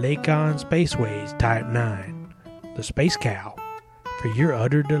up a Lakon Spaceways Type 9, the Space Cow, for your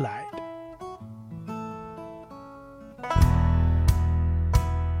utter delight.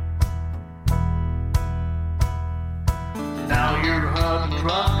 Now you're a Hutton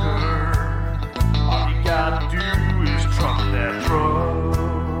trucker, all you gotta do is trunk that truck.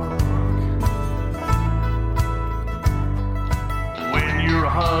 When you're a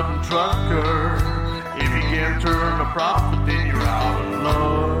Hutton trucker, if you can't turn a profit, then you're out of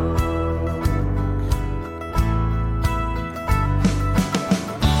luck.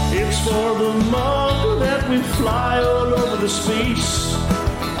 It's for the mug that we fly all over the space.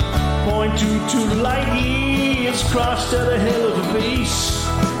 Point to light years crossed at a hell of a pace.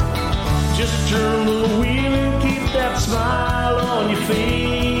 Just turn the wheel and keep that smile on your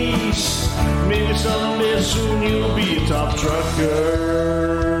face. Maybe someday soon you'll be a top trucker.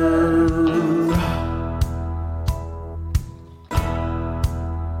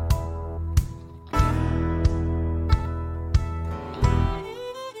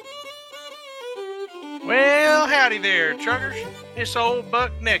 Well, howdy there, truckers. It's old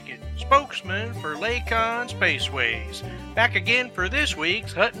Buck Naked, spokesman for Lakon Spaceways, back again for this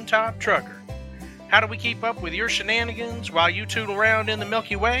week's Hutton Top Trucker. How do we keep up with your shenanigans while you tootle around in the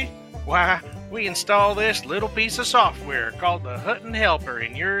Milky Way? Why, we install this little piece of software called the Hutton Helper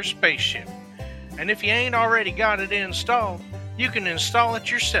in your spaceship. And if you ain't already got it installed, you can install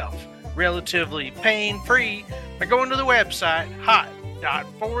it yourself, relatively pain-free, by going to the website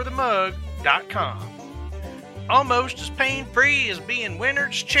hot.forthemug.com. Almost as pain-free as being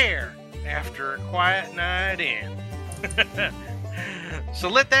Winard's chair after a quiet night in. So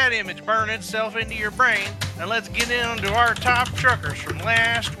let that image burn itself into your brain, and let's get into our top truckers from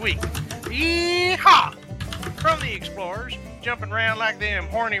last week. Yeehaw! From the Explorers, jumping around like them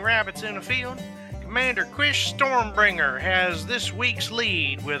horny rabbits in a field, Commander Quish Stormbringer has this week's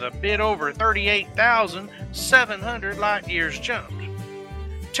lead with a bit over 38,700 light years jumped.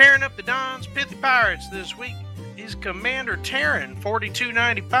 Tearing up the Dawn's pithy pirates this week is Commander Terran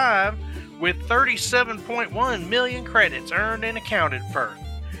 4295 with 37.1 million credits earned and accounted for.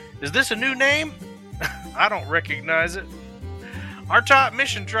 Is this a new name? I don't recognize it. Our top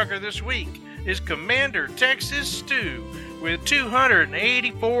mission trucker this week is Commander Texas Stu with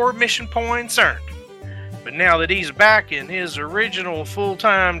 284 mission points earned. But now that he's back in his original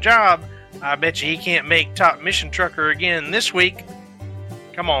full-time job, I bet you he can't make top mission trucker again this week.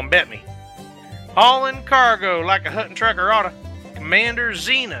 Come on, bet me. Hauling cargo like a hunting trucker oughta. Commander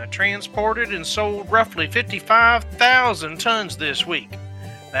Xena transported and sold roughly 55,000 tons this week.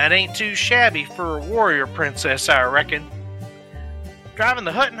 That ain't too shabby for a warrior princess, I reckon. Driving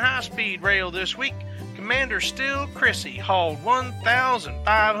the Hutton high-speed rail this week, Commander Still Chrissy hauled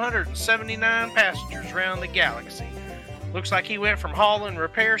 1,579 passengers around the galaxy. Looks like he went from hauling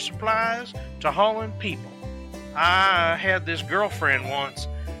repair supplies to hauling people. I had this girlfriend once,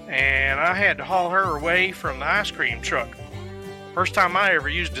 and I had to haul her away from the ice cream truck. First time I ever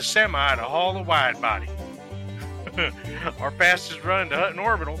used a semi to haul a wide body. Our fastest run to Hutton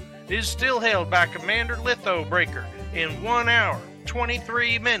Orbital is still held by Commander Litho Breaker in 1 hour,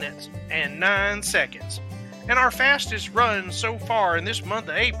 23 minutes, and 9 seconds. And our fastest run so far in this month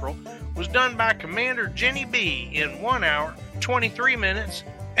of April was done by Commander Jenny B in 1 hour, 23 minutes,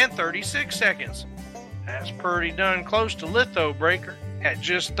 and 36 seconds. That's pretty done close to Litho Breaker at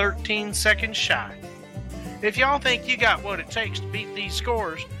just 13 seconds shy. If y'all think you got what it takes to beat these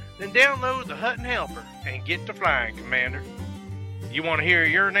scores, then download the Hutton Helper and get to flying, Commander. You want to hear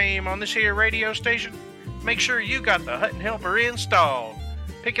your name on this here radio station? Make sure you got the Hutton Helper installed.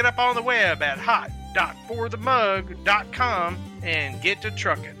 Pick it up on the web at hot.forthemug.com and get to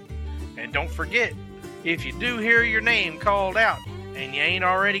trucking. And don't forget, if you do hear your name called out and you ain't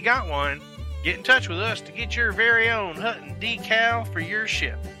already got one, get in touch with us to get your very own Hutton decal for your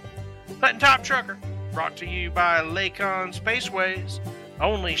ship. Hutton Top Trucker, brought to you by Lakon Spaceways.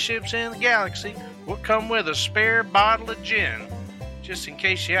 Only ships in the galaxy will come with a spare bottle of gin, just in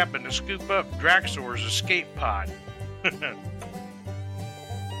case you happen to scoop up Draxor's escape pod.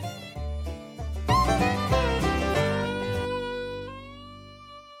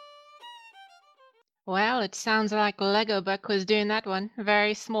 Well, it sounds like Lego Buck was doing that one.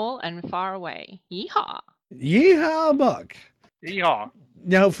 Very small and far away. Yeehaw! Yeehaw, Buck! Yeehaw!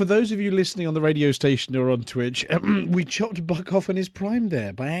 Now, for those of you listening on the radio station or on Twitch, we chopped Buck off in his prime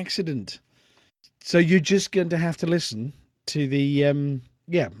there by accident. So you're just going to have to listen to the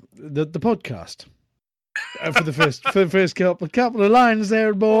podcast for the first couple of lines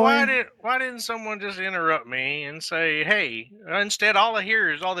there, boy. Why didn't someone just interrupt me and say, "Hey"? Instead, all I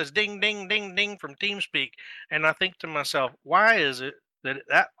hear is all this ding, ding, ding, ding from TeamSpeak, and I think to myself, why is it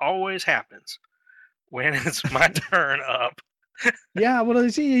that always happens when it's my turn up? Yeah, well,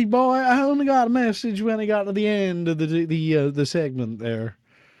 see, boy, I only got a message when I got to the end of the segment there.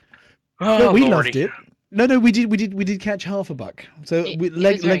 Oh, no, we Lordy. loved it. No, we did catch half a buck. So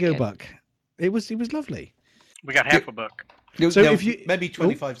Lego Buck, it was lovely. We got half a buck. So if you maybe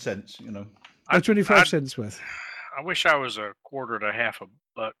 25 cents, 25 cents worth. I wish I was a quarter to half a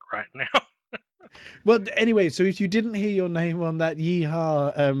buck right now. Well, anyway, so if you didn't hear your name on that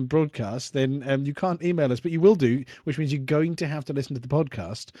Yeehaw broadcast, then you can't email us, but you will do, which means you're going to have to listen to the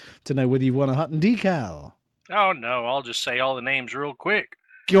podcast to know whether you want a Hutton decal. Oh, no, I'll just say all the names real quick.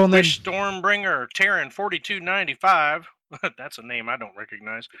 Go on then. Wish Stormbringer, Terran 4295. That's a name I don't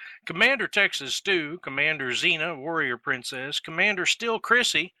recognize. Commander Texas Stu, Commander Xena, Warrior Princess, Commander Still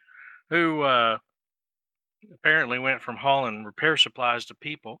Chrissy, who apparently went from hauling repair supplies to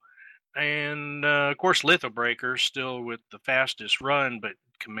people. And, of course, Litho Breaker still with the fastest run, but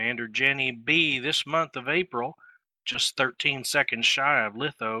Commander Jenny B this month of April, just 13 seconds shy of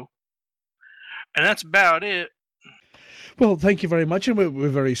Litho. And that's about it. Well, thank you very much, and we're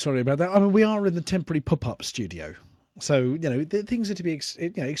very sorry about that. I mean, we are in the temporary pop-up studio, so things are to be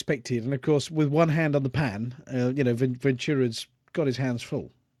expected. And of course, with one hand on the pan, Ventura's got his hands full.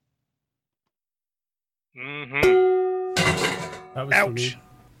 Mm-hmm. That was Ouch.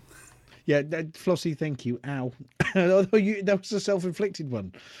 Yeah, Flossie, thank you. Ow. Although that was a self-inflicted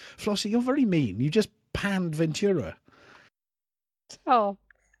one. Flossie, you're very mean. You just panned Ventura. Oh.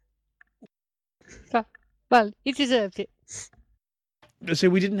 Well, he deserved it. So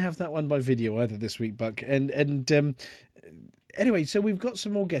we didn't have that one by video either this week, Buck. And anyway, so we've got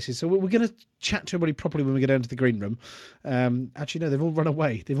some more guesses. So we're going to chat to everybody properly when we get down to the green room. Actually, no, they've all run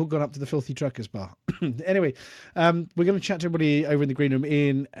away. They've all gone up to the Filthy Truckers bar. Anyway, we're going to chat to everybody over in the green room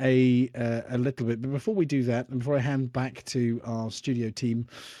in a little bit. But before we do that, and before I hand back to our studio team,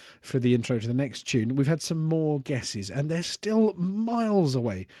 for the intro to the next tune. We've had some more guesses, and they're still miles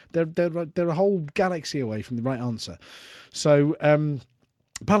away. They're a whole galaxy away from the right answer. So,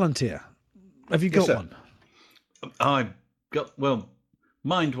 Palantir, have you got one? I've got, well,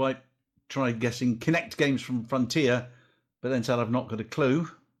 Mindwipe tried guessing Kinect games from Frontier, but then said I've not got a clue.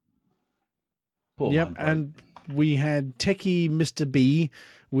 Poor Yep, Mindwipe. and we had Techie Mr. B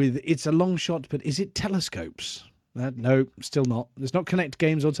with It's a Long Shot, but is it telescopes? No, still not. It's not Kinect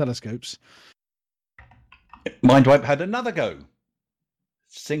games or telescopes. Mindwipe had another go.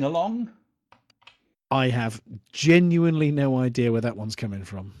 Sing along. I have genuinely no idea where that one's coming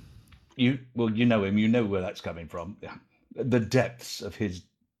from. You know him. You know where that's coming from. The depths of his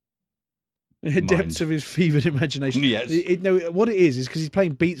depths of his fevered imagination. Yes. No, what it is because he's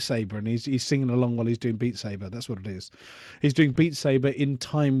playing Beat Saber and he's singing along while he's doing Beat Saber. That's what it is. He's doing Beat Saber in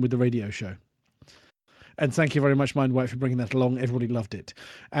time with the radio show. And thank you very much, Mindwipe, for bringing that along. Everybody loved it.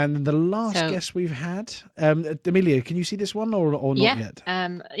 And the last guess we've had, Amelia, can you see this one or not yet?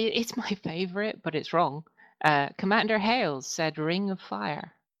 It's my favourite, but it's wrong. Commander Hales said Ring of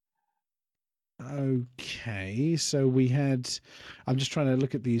Fire. Okay, so we had. I'm just trying to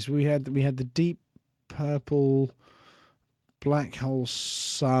look at these. We had the deep purple, black hole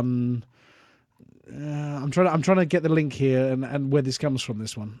sun. I'm trying to get the link here and where this comes from.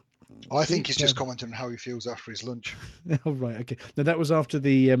 This one. I think he's just commenting on how he feels after his lunch. Oh, right, okay. Now that was after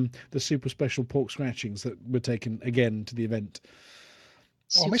the super special pork scratchings that were taken again to the event.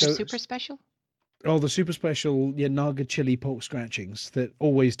 Super special? Oh, the super special Naga chili pork scratchings that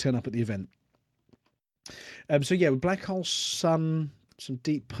always turn up at the event. So yeah, with Black Hole Sun, some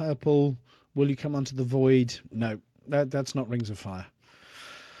deep purple. Will you come onto the void? No, that's not Rings of Fire.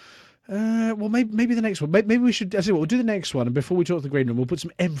 Well, maybe the next one. Maybe we should. I say, we'll do the next one, and before we talk to the green room, we'll put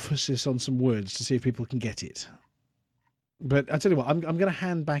some emphasis on some words to see if people can get it. But I tell you what, I'm going to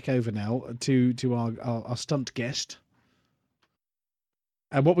hand back over now to our stunt guest,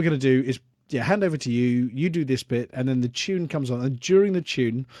 and what we're going to do is hand over to you. You do this bit, and then the tune comes on, and during the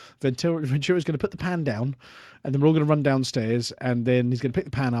tune, Ventura's going to put the pan down, and then we're all going to run downstairs, and then he's going to pick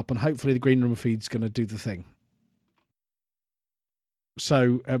the pan up, and hopefully the green room feed's going to do the thing.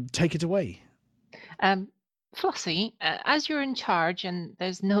 So take it away. Flossie, as you're in charge and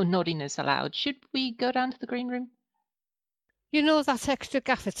there's no naughtiness allowed, should we go down to the green room? You know that extra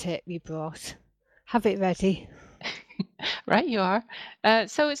gaffer tape you brought? Have it ready. Right, you are.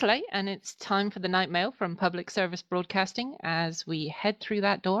 So it's late and it's time for the night mail from Public Service Broadcasting as we head through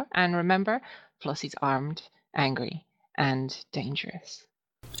that door. And remember, Flossie's armed, angry, and dangerous.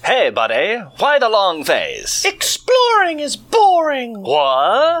 Hey, buddy, why the long face? Exploring is boring.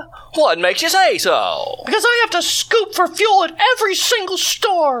 What? What makes you say so? Because I have to scoop for fuel at every single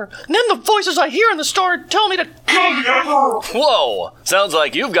store. And then the voices I hear in the store tell me to... Whoa, sounds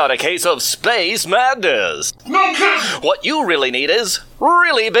like you've got a case of space madness. What you really need is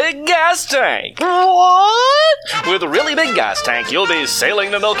really big gas tank. What? With really big gas tank, you'll be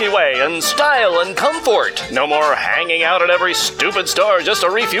sailing the Milky Way in style and comfort. No more hanging out at every stupid store just to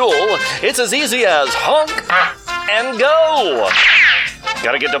refuel. It's as easy as honk and go.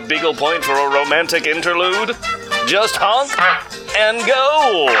 Gotta get to Beagle Point for a romantic interlude? Just honk and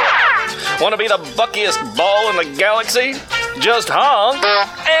go. Want to be the buckiest ball in the galaxy? Just honk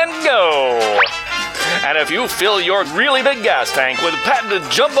and go. And if you fill your really big gas tank with patented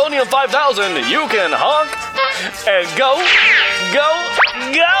Jumbonium 5000, you can honk and go, go,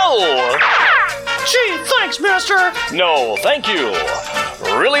 go! Gee, thanks, mister! No, thank you.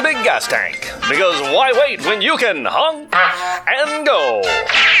 Really big gas tank. Because why wait when you can honk and go?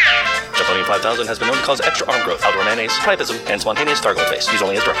 Jumbonium 5000 has been known to cause extra arm growth, outdoor mayonnaise, priapism, and spontaneous Stargirl face. Use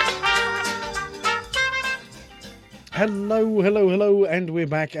only as directed. Hello, and we're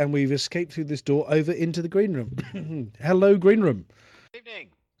back, and we've escaped through this door over into the green room. Hello, green room. Good evening.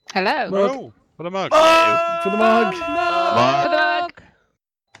 Hello. Hello. For the mug. For the mug. For the mug.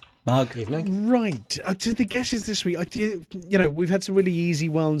 Mug. Evening. Right. To the guesses this week, we've had some really easy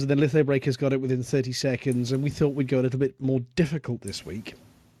ones, and then Litho Breakers got it within 30 seconds, and we thought we'd go a little bit more difficult this week.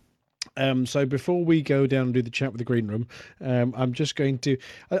 So before we go down and do the chat with the green room, I'm just going to...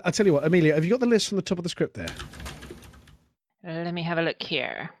 I'll tell you what, Amelia, have you got the list from the top of the script there? Let me have a look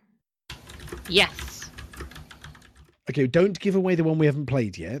here. Yes. Okay, don't give away the one we haven't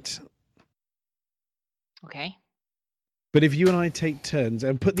played yet. Okay. But if you and I take turns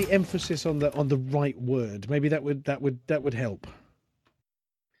and put the emphasis on the right word, maybe that would help.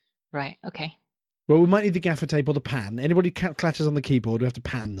 Right. Okay. Well, we might need the gaffer tape or the pan. Anybody clatters on the keyboard, we have to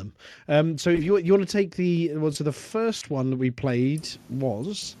pan them. So if you want to take the first one that we played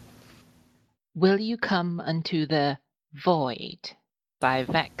was... Will you come unto the void? by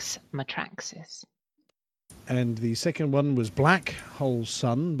Vex Matraxis. And the second one was Black Hole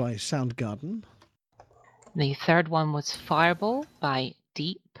Sun by Soundgarden. The third one was Fireball by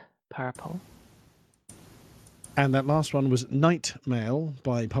Deep Purple. And that last one was Night Mail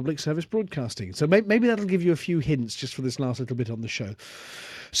by Public Service Broadcasting. So maybe that'll give you a few hints just for this last little bit on the show.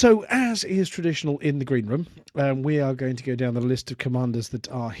 So, as is traditional in the green room, we are going to go down the list of commanders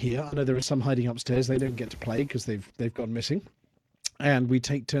that are here. I know there are some hiding upstairs. They don't get to play because they've gone missing. And we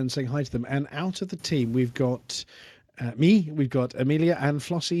take turns saying hi to them. And out of the team, we've got me, we've got Amelia and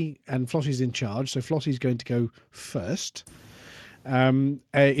Flossie. And Flossie's in charge, so Flossie's going to go first.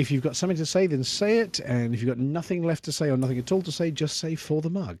 If you've got something to say, then say it. And if you've got nothing left to say or nothing at all to say, just say for the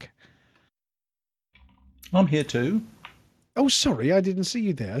mug. I'm here too. Oh, sorry, I didn't see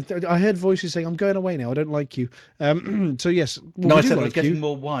you there. I heard voices saying, I'm going away now, I don't like you. So, yes. No, I said I was getting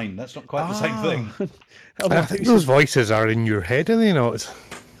more wine. That's not quite the same thing. I think those voices are in your head, are they not?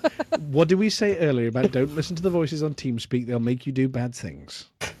 What did we say earlier about don't listen to the voices on TeamSpeak? They'll make you do bad things.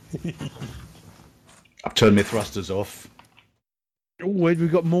 I've turned my thrusters off. Oh,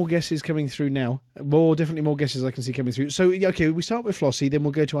 we've got more guesses coming through now. Definitely more guesses I can see coming through. So, okay, we start with Flossie, then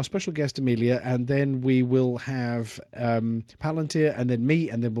we'll go to our special guest, Amelia, and then we will have Palantir, and then me,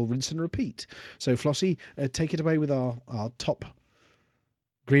 and then we'll rinse and repeat. So, Flossie, take it away with our top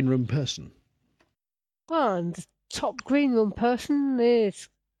green room person. Well, and the top green room person is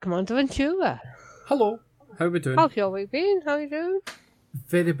Commander Ventura. Hello. How are we doing? How's your week been? How are you doing?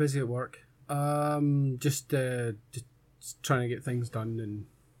 Very busy at work. Just trying to get things done and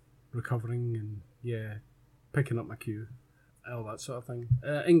recovering and picking up my queue, all that sort of thing.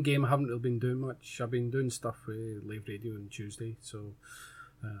 In game, I haven't really been doing much. I've been doing stuff with Live Radio on Tuesday, so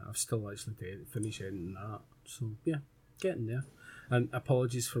I've still actually to finish editing that. So yeah, getting there. And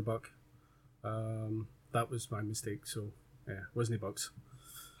apologies for Buck. That was my mistake. So yeah, wasn't it Buck's?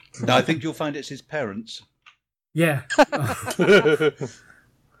 No, I think you'll find it's his parents. Yeah.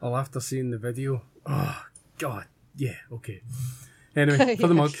 I'll have to see in the video. Oh God. Yeah, okay. Anyway, for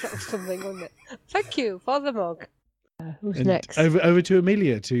the mug. Something on it. Thank you for the mug. Who's And next? Over to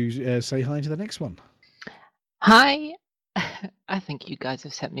Amelia to say hi to the next one. Hi. I think you guys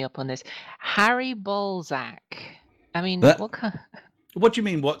have set me up on this. Harry Balzac. I mean, what kind? What do you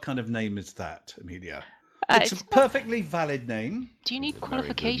mean, what kind of name is that, Amelia? It's a perfectly valid name. Do you need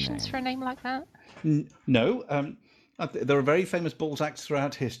qualifications for a name like that? No. There are very famous Balzacs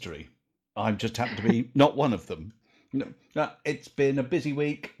throughout history. I just happen to be not one of them. No, it's been a busy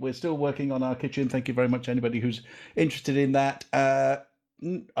week. We're still working on our kitchen. Thank you very much, anybody who's interested in that.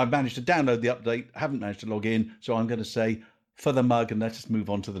 I've managed to download the update. Haven't managed to log in, so I'm going to say for the mug, and let us move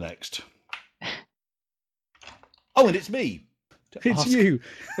on to the next. Oh, and it's me. It's you.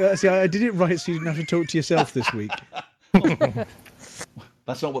 See, I did it right, so you didn't have to talk to yourself this week.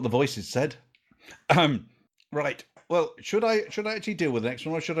 That's not what the voices said. Right. Well, should I actually deal with the next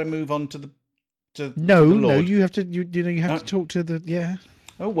one, or should I move on to the? No, the Lord? you have to. You have to talk to the. Yeah.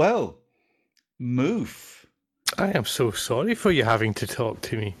 Oh well, Moof. I am so sorry for you having to talk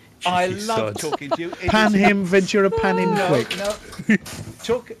to me. I cheeky love sod. talking to you. Pan him, Ventura. Pan him quick. No.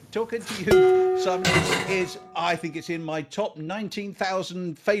 Talking to you, Simon, is I think it's in my top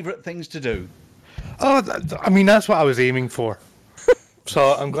 19,000 favourite things to do. Oh, I mean, that's what I was aiming for.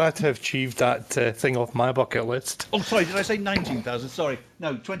 So I'm glad to have achieved that thing off my bucket list. Oh, sorry, did I say 19,000? Sorry.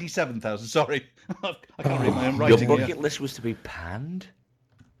 No, 27,000, sorry. I can't read my own writing. Your bucket list was to be panned?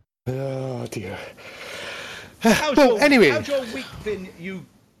 Oh, dear. How's your week been, you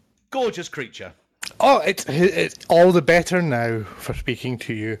gorgeous creature? Oh, it's all the better now for speaking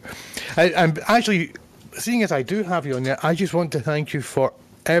to you. I'm actually, seeing as I do have you on there, I just want to thank you for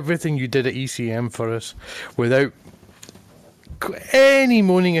everything you did at ECM for us without any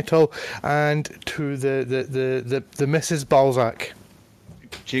moaning at all, and to the Mrs. Balzac.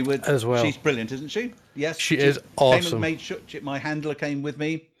 She would as well. She's brilliant, isn't she? Yes, she is awesome. Came and made sure my handler came with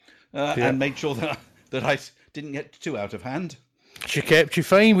me and made sure that I didn't get too out of hand. She kept you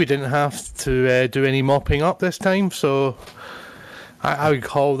fine. We didn't have to do any mopping up this time, so I would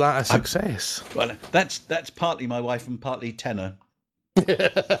call that a success. Well, that's partly my wife and partly Tenor.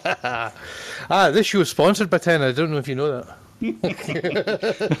 This show is sponsored by Tenor. I don't know if you know that.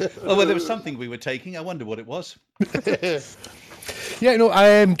 Oh, well, there was something we were taking. I wonder what it was. Yeah, no, I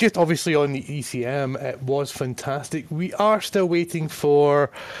am just obviously on the ECM. It was fantastic. We are still waiting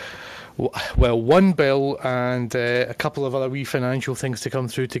for, well, one bill and a couple of other wee financial things to come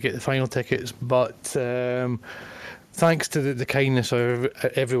through to get the final tickets. But thanks to the kindness of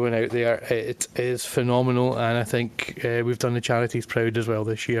everyone out there, it is phenomenal. And I think we've done the charities proud as well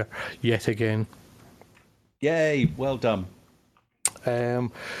this year, yet again. Yay, well done. So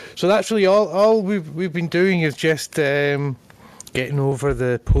that's really all we've been doing is just getting over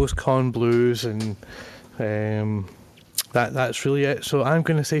the post-con blues, and that's really it. So I'm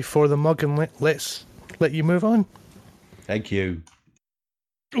going to say for the mug, and let's let you move on. Thank you.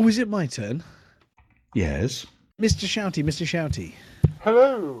 Oh, is it my turn? Yes. Mr. Shouty.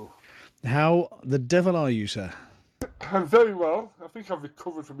 Hello. How the devil are you, sir? I'm very well. I think I've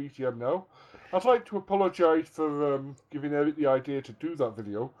recovered from ETM now. I'd like to apologise for giving Eric the idea to do that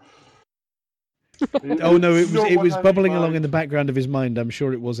video. Oh no, it was bubbling along in the background of his mind. I'm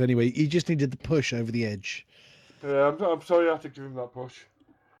sure it was anyway. He just needed the push over the edge. Yeah, I'm sorry I had to give him that push.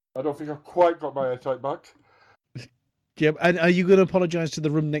 I don't think I've quite got my eyesight back. Yeah, and are you going to apologise to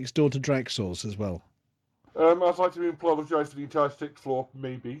the room next door to Draxor's as well? I'd like to apologise for the entire 6th floor,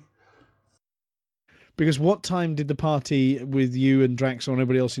 maybe. Because what time did the party with you and Draxor and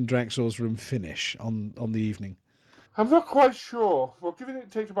everybody else in Draxor's room finish on the evening? I'm not quite sure. Well, given it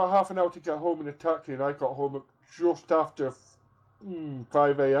takes about half an hour to get home in a taxi, and I got home at just after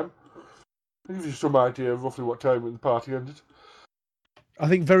 5 a.m. I'll give you some idea of roughly what time the party ended. I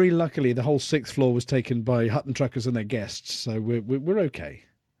think very luckily the whole 6th floor was taken by Hutton Truckers and their guests, so we're okay.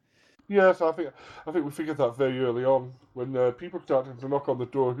 Yes, I think we figured that very early on when people started to knock on the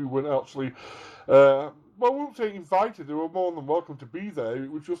door who weren't actually, well, I won't say invited. They were more than welcome to be there.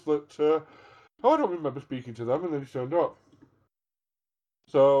 It was just that I don't remember speaking to them, and then he turned up.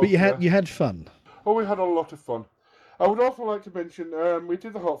 So, but you had fun. Oh, we had a lot of fun. I would also like to mention we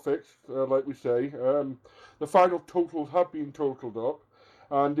did the hotfix, like we say. The final totals have been totaled up,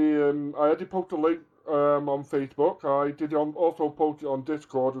 and I did post a link on Facebook. I did also post it on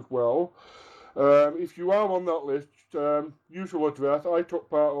Discord as well. If you are on that list, usual address,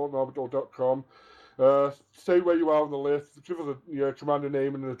 itookpart@marble.com. Say where you are on the list, give us a commander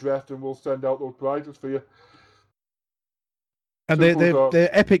name and an address, and we'll send out those prizes for you. And they're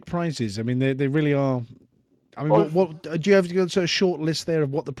epic prizes. I mean, they really are. I mean, what do you have to go sort of short list there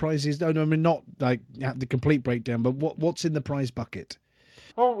of what the prize is? No, I mean not like the complete breakdown, but what's in the prize bucket?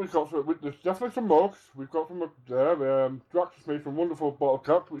 Oh, there's definitely some mugs. We've got some there. Drax made some wonderful bottle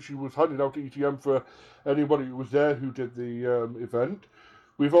caps, which he was handing out to ETM for anybody who was there who did the event.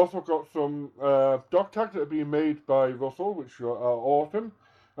 We've also got some dock tags that are being made by Russell, which are awesome.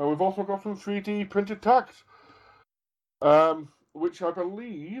 And we've also got some 3D printed tags, which I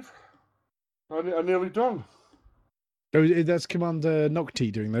believe are nearly done. Oh, that's Commander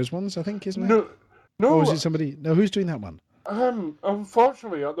Nocti doing those ones, I think, isn't it? No. Or is it somebody? No, who's doing that one?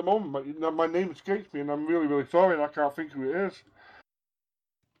 Unfortunately, at the moment, my name escapes me, and I'm really, really sorry, and I can't think who it is.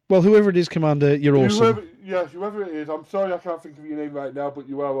 Well, whoever it is, Commander, you're awesome. Whoever it is, I'm sorry I can't think of your name right now, but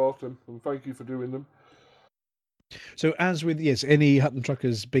you are awesome, and thank you for doing them. So, as with, any Hutton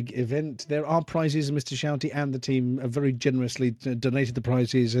Truckers big event, there are prizes, and Mr. Shouty and the team have very generously donated the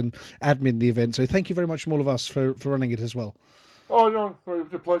prizes and admin the event. So, thank you very much from all of us for running it as well. Oh, no, it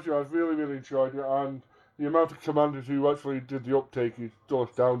was a pleasure. I really, really enjoyed it, and the amount of commanders who actually did the uptake is still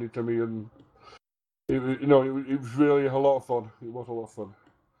astounding to me, and it was really a lot of fun. It was a lot of fun.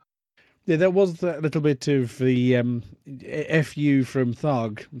 Yeah, there was that little bit of the FU from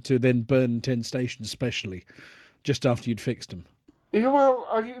Tharg to then burn 10 stations, especially just after you'd fixed them. Yeah, well,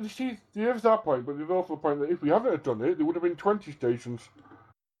 you see, there's that point, but there's also the point that if we hadn't done it, there would have been 20 stations.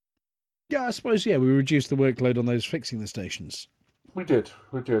 Yeah, I suppose, we reduced the workload on those fixing the stations. We did,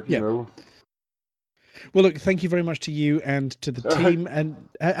 you know. Well, look, thank you very much to you and to the team. And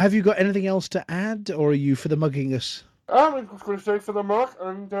have you got anything else to add, or are you for the mugging us? I'm just going to say for the mug,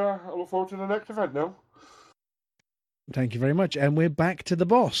 and I look forward to the next event now. Thank you very much. And we're back to the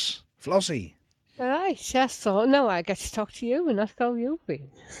boss, Flossie. I just thought, no, I get to talk to you and ask how you've been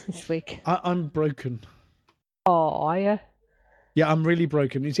this week. I'm broken. Oh, are you? Yeah, I'm really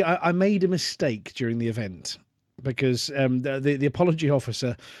broken. You see, I made a mistake during the event because the apology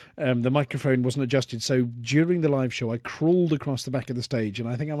officer, the microphone wasn't adjusted. So during the live show, I crawled across the back of the stage, and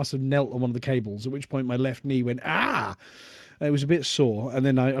I think I must have knelt on one of the cables, at which point my left knee went, ah! And it was a bit sore. And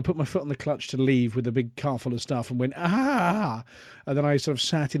then I put my foot on the clutch to leave with a big car full of stuff and went, ah! And then I sort of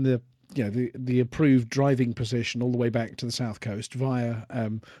sat in the approved driving position all the way back to the south coast via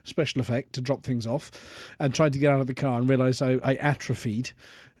special effect to drop things off, and tried to get out of the car and realised I atrophied,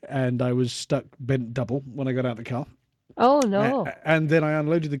 and I was stuck bent double when I got out of the car. Oh no! And then I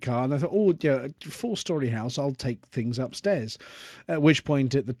unloaded the car, and I thought, 4-story house, I'll take things upstairs. At which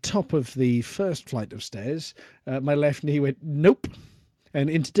point, at the top of the first flight of stairs, my left knee went nope, and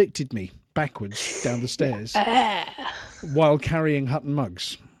interdicted me backwards down the stairs while carrying Hutton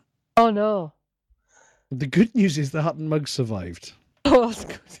mugs. Oh no! The good news is the Hutton mugs survived. Oh, that's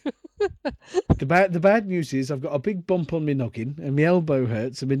good. The bad news is I've got a big bump on my noggin, and my elbow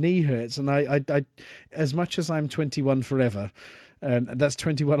hurts, and my knee hurts, and I as much as I'm 21 forever, that's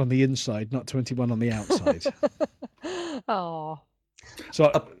 21 on the inside, not 21 on the outside. Oh.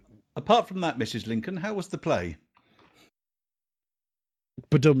 So, apart from that, Mrs. Lincoln, how was the play?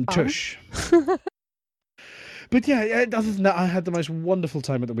 Badum tush. But yeah, other than that, I had the most wonderful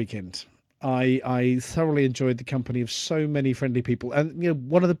time at the weekend. I thoroughly enjoyed the company of so many friendly people, and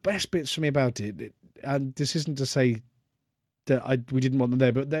one of the best bits for me about it, and this isn't to say that we didn't want them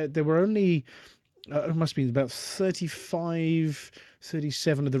there, but there were only it must have been about 35,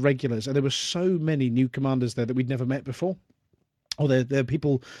 37 of the regulars, and there were so many new commanders there that we'd never met before. Or they're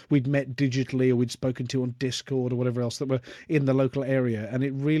people we'd met digitally or we'd spoken to on Discord or whatever else that were in the local area. And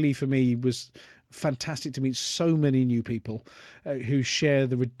it really, for me, was fantastic to meet so many new people who share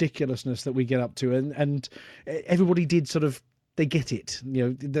the ridiculousness that we get up to. And everybody did sort of, they get it,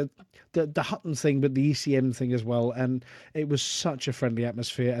 the Hutton thing, but the ECM thing as well. And it was such a friendly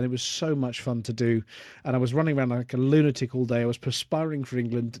atmosphere, and it was so much fun to do. And I was running around like a lunatic all day. I was perspiring for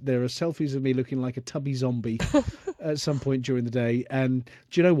England. There are selfies of me looking like a tubby zombie at some point during the day. And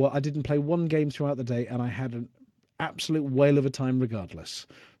do you know what? I didn't play one game throughout the day, and I had an absolute whale of a time regardless.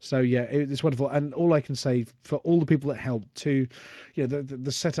 So yeah, it's wonderful. And all I can say for all the people that helped, to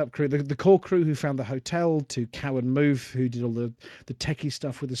the setup crew, the core crew who found the hotel, to Cow and Move who did all the techie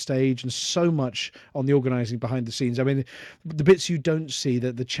stuff with the stage, and so much on the organising behind the scenes. I mean, the bits you don't see,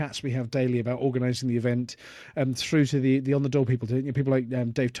 the chats we have daily about organising the event, through to the on the door people, to people like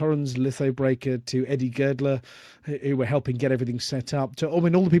Dave Torrens, Lithobreaker, to Eddie Girdler, who were helping get everything set up, to all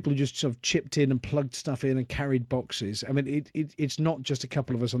the people who just sort of chipped in and plugged stuff in and carried boxes. I mean, it's not just a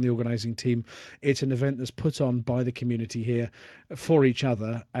couple of us on the organising team. It's an event that's put on by the community here for each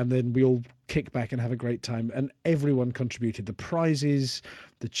other, and then we all kick back and have a great time, and everyone contributed. The prizes,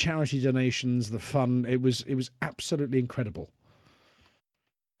 the charity donations, the fun, it was absolutely incredible.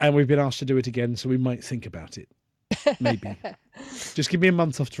 And we've been asked to do it again, so we might think about it. Maybe. Just give me a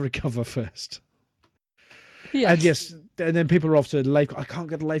month off to recover first. Yes. And yes, and then people are off to LaveCon. I can't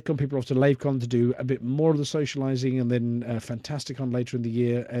get to LaveCon. People are off to LaveCon to do a bit more of the socialising, and then Fantasticon later in the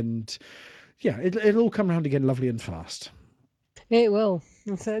year. And yeah, it'll all come around again lovely and fast. It will.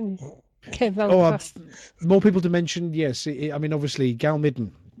 More people to mention, yes. I mean, obviously, Gal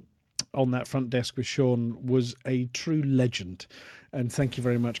Midden on that front desk with Sean was a true legend. And thank you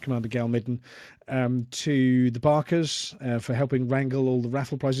very much, Commander Gal Midden, to the Barkers for helping wrangle all the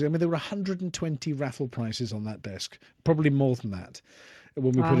raffle prizes. I mean, there were 120 raffle prizes on that desk, probably more than that,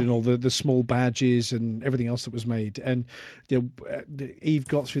 when we put in all the small badges and everything else that was made. And Eve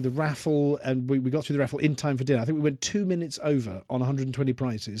got through the raffle, and we got through the raffle in time for dinner. I think we went 2 minutes over on 120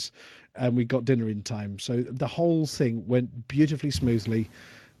 prizes, and we got dinner in time. So the whole thing went beautifully smoothly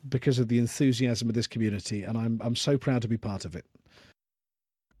because of the enthusiasm of this community, and I'm so proud to be part of it.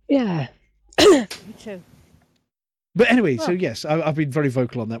 Yeah. Me too. But anyway, so yes, I've been very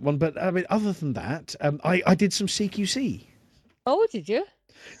vocal on that one. But I mean, other than that, I did some CQC. Oh, did you?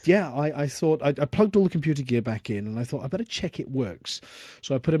 Yeah, I thought I plugged all the computer gear back in, and I thought I better check it works.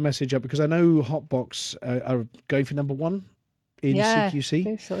 So I put a message up because I know Hotbox are going for number one in CQC. I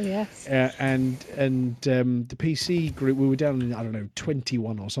think so, yes. And the PC group, we were down in, I don't know,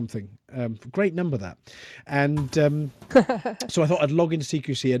 21 or something. Great number, that. And so I thought I'd log into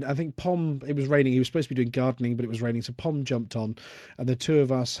CQC, and I think Pom, it was raining. He was supposed to be doing gardening, but it was raining, so Pom jumped on, and the two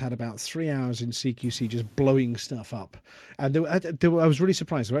of us had about 3 hours in CQC just blowing stuff up. And I was really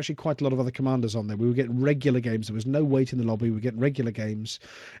surprised. There were actually quite a lot of other commanders on there. We were getting regular games. There was no wait in the lobby. We were getting regular games,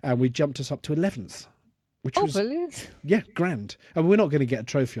 and we jumped us up to 11th. Which was brilliant. Yeah, grand. And we're not going to get a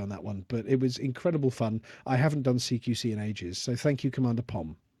trophy on that one, but it was incredible fun. I haven't done CQC in ages, so thank you, Commander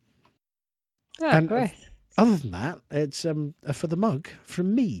Pom. Oh, great. Other than that, it's for the mug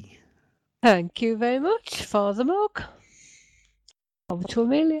from me. Thank you very much for the mug. Over to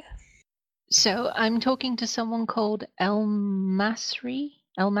Amelia. So I'm talking to someone called El Masri.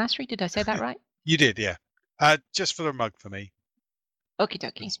 El Masri, did I say that right? You did, yeah. Just for the mug for me. Okie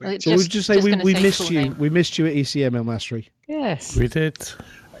dokie. So we'll just say we missed you. Name. We missed you at ECM, El Masri. Yes, we did.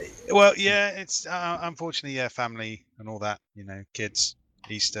 Well, yeah, it's unfortunately, family and all that. Kids,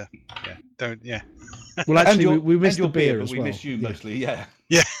 Easter. Yeah, don't. Yeah. Well, actually, we missed the beer as well. We missed you mostly. Yeah.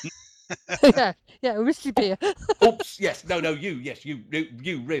 Yeah. yeah, we missed your beer. Oops. Yes. No. You. Yes. You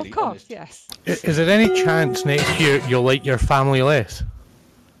really. Of course. Honest. Yes. Is there any chance next year you'll like your family less?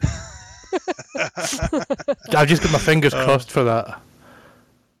 I've just got my fingers crossed for that.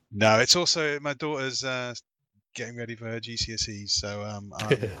 No, it's also my daughter's getting ready for her GCSEs, so I'm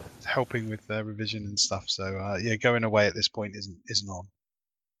helping with revision and stuff. So going away at this point isn't on.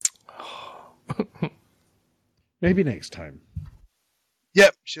 Maybe next time.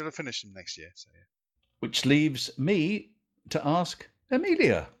 Yep, she'll have finished them next year. So yeah. Which leaves me to ask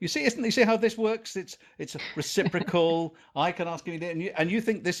Amelia. You see how this works? It's reciprocal. I can ask Amelia, and you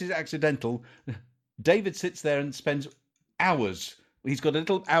think this is accidental. David sits there and spends hours. He's got a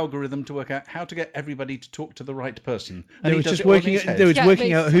little algorithm to work out how to get everybody to talk to the right person. And It was just working. It was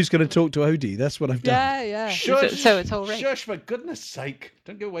working out who's going to talk to Odie. That's what I've done. Yeah. Shush, So it's all right. Shush, for goodness sake!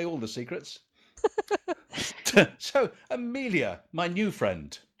 Don't give away all the secrets. So, Amelia, my new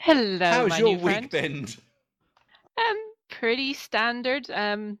friend. Hello, How's my your new week friend. been? Pretty standard.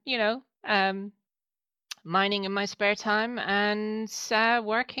 Mining in my spare time and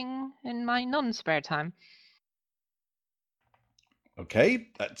working in my non-spare time. Okay,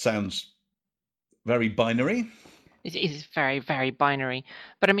 that sounds very binary. It is very, very binary.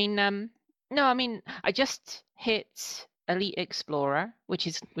 But I mean, I just hit Elite Explorer, which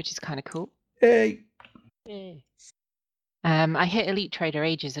is kind of cool. Hey. I hit Elite Trader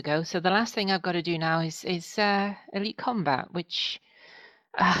ages ago, so the last thing I've got to do now is Elite Combat, which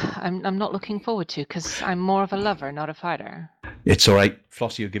I'm not looking forward to because I'm more of a lover, not a fighter. It's all right.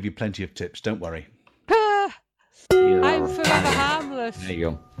 Flossie will give you plenty of tips. Don't worry. I'm forever harmless. There you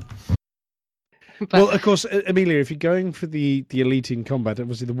go. Well, of course, Amelia, if you're going for the elite in combat,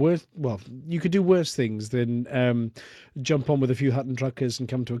 obviously the worst. Well, you could do worse things than jump on with a few Hutton truckers and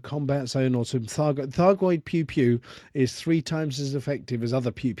come to a combat zone or some Thargoid Pew Pew is 3 times as effective as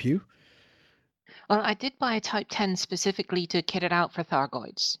other Pew Pew. Well, I did buy a Type 10 specifically to kit it out for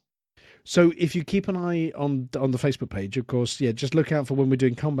Thargoids. So if you keep an eye on the Facebook page, of course, just look out for when we're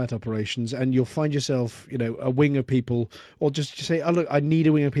doing combat operations, and you'll find yourself, a wing of people, or just say, "Oh look, I need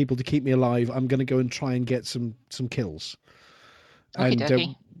a wing of people to keep me alive. I'm going to go and try and get some kills."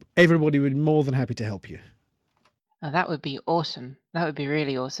 And everybody would be more than happy to help you. Oh, that would be awesome. That would be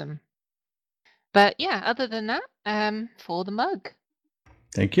really awesome. But yeah, other than that, for the mug.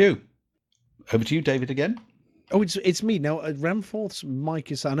 Thank you. Over to you, David, again. Oh, it's me now. Ramforth's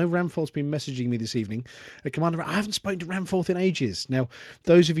mic is. I know Ramforth's been messaging me this evening. Commander, I haven't spoken to Ramforth in ages. Now,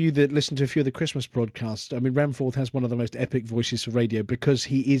 those of you that listen to a few of the Christmas broadcasts, I mean, Ramforth has one of the most epic voices for radio because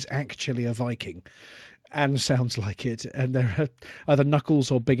he is actually a Viking, and sounds like it. And there are either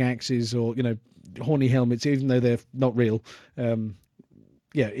knuckles or big axes or horny helmets, even though they're not real. In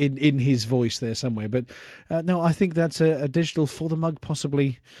his voice there somewhere. But no, I think that's a digital for the mug,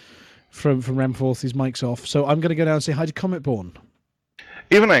 possibly. From Ramforth, his mic's off. So I'm going to go down and say hi to Cometborn.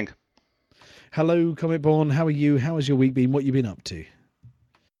 Evening. Hello, Cometborn. How are you? How has your week been? What have you been up to?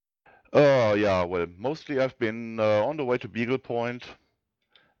 Well, mostly I've been on the way to Beagle Point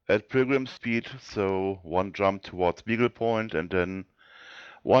at Pilgrim speed. So 1 jump towards Beagle Point and then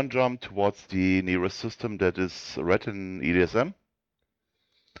 1 jump towards the nearest system that is Red in EDSM.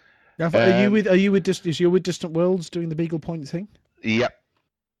 Are you with Distant Worlds doing the Beagle Point thing? Yeah.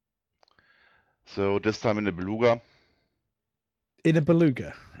 So this time in a beluga. In a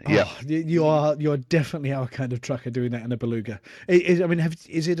beluga? Yeah. Oh, you are definitely our kind of trucker doing that in a beluga.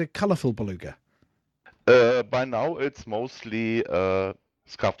 Is it a colourful beluga? By now it's mostly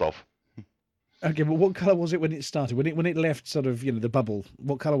scuffed off. Okay, but what colour was it when it started? When it left sort of the bubble,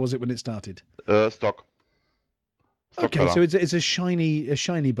 what colour was it when it started? Stock okay, color. So it's a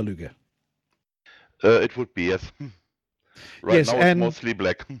shiny beluga. It would be, yes. Right now it's mostly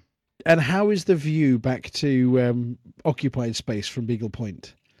black. And how is the view back to occupied space from Beagle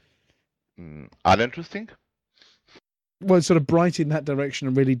Point? Uninteresting. Well, it's sort of bright in that direction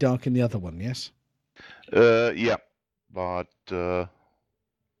and really dark in the other one, yes? Yeah, but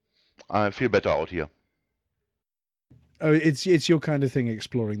I feel better out here. Oh, it's your kind of thing,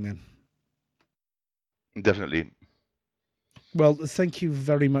 exploring then? Definitely. Well, thank you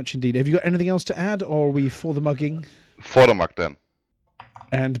very much indeed. Have you got anything else to add, or are we for the mugging? For the mug, then.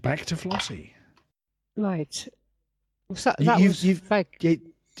 And back to Flossie. Right. You've got the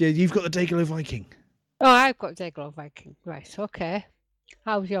Dayglow Viking. Oh, I've got Dayglow Viking. Right, okay.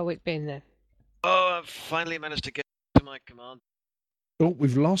 How's your week been then? Oh, I've finally managed to get to my command. Oh,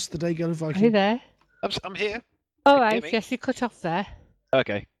 we've lost the Dayglow Viking. Are you there? I'm here. All right, yes, you cut off there.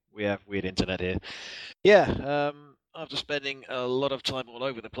 Okay, we have weird internet here. Yeah, after spending a lot of time all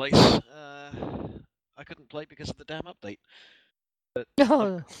over the place, I couldn't play because of the damn update. But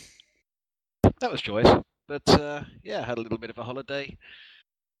that was choice. But yeah, I had a little bit of a holiday,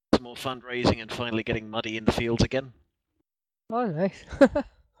 some more fundraising, and finally getting muddy in the fields again. Oh, nice.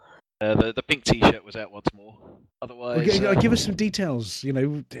 The pink T-shirt was out once more. Otherwise, give us some details.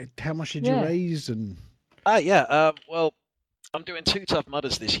 How much did you raise and? Well, I'm doing 2 Tough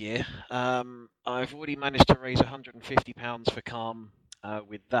Mudders this year. I've already managed to raise £150 for Calm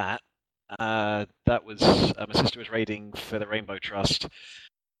with that. That was my sister was raiding for the Rainbow Trust.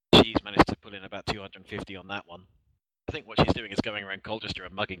 She's managed to pull in about 250 on that one. I think what she's doing is going around Colchester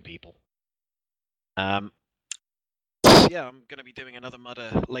and mugging people. Yeah, I'm going to be doing another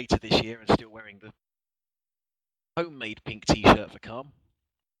mudder later this year and still wearing the homemade pink T-shirt for Calm.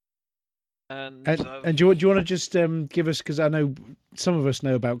 And do you want to just give us, because I know some of us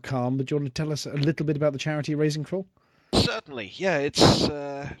know about Calm, but do you want to tell us a little bit about the charity you're raising for? Certainly, yeah. It's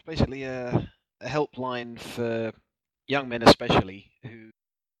basically a helpline for young men especially who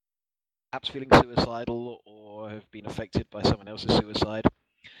perhaps feeling suicidal or have been affected by someone else's suicide.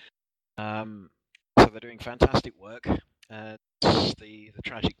 So they're doing fantastic work. The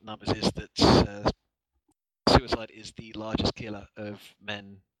tragic numbers is that suicide is the largest killer of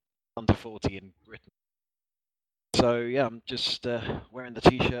men under 40 in Britain. So yeah, I'm just wearing the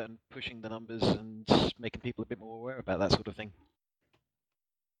T-shirt and pushing the numbers and making people a bit more aware about that sort of thing.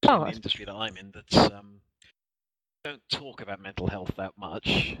 In the industry that I'm in, that don't talk about mental health that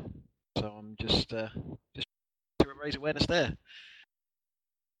much. So I'm just to raise awareness there.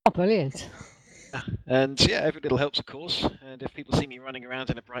 Oh, brilliant! And yeah, every little helps, of course. And if people see me running around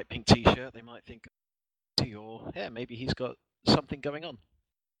in a bright pink T-shirt, they might think, or yeah, maybe he's got something going on.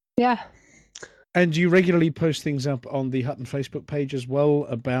 Yeah. And you regularly post things up on the Hutton Facebook page as well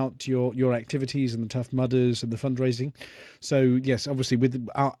about your activities and the Tough Mudders and the fundraising. So yes, obviously with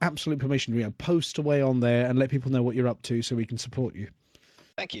our absolute permission, we post away on there and let people know what you're up to so we can support you.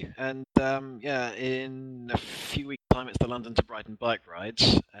 Thank you. And yeah, in a few weeks' time, it's the London to Brighton bike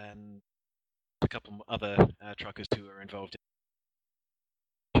rides, and a couple other truckers who are involved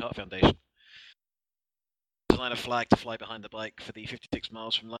in the Heart Foundation. Design a flag to fly behind the bike for the 56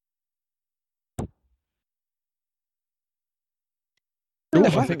 miles from London. Ooh,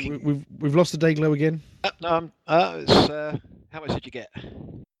 I think we've lost the Dayglow again. No, it's, how much did you get?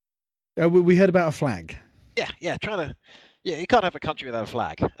 We heard about a flag. Yeah, you can't have a country without a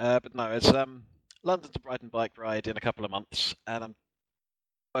flag. But no, it's London to Brighton bike ride in a couple of months, and I'm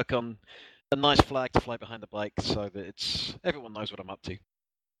work on a nice flag to fly behind the bike so that everyone knows what I'm up to.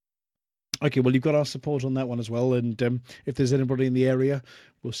 Okay, well, you've got our support on that one as well, and if there's anybody in the area,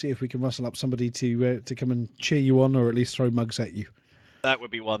 we'll see if we can rustle up somebody to come and cheer you on, or at least throw mugs at you. That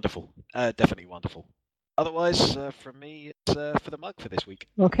would be wonderful. Definitely wonderful. Otherwise, from me, it's for the mug for this week.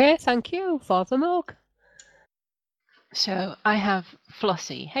 Okay, thank you for the mug. So I have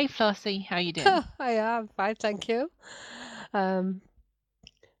Flossie. Hey, Flossie, how you doing? I am fine, thank you.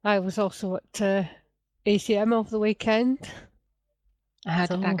 I was also at ECM over the weekend. How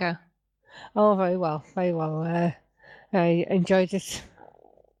did that go? Oh, very well, very well. I enjoyed it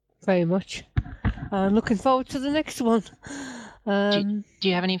very much. I'm looking forward to the next one. Do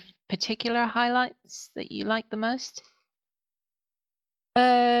you have any particular highlights that you like the most?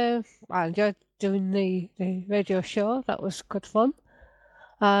 I enjoyed doing the radio show. That was good fun.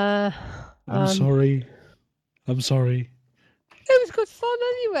 I'm sorry. It was good fun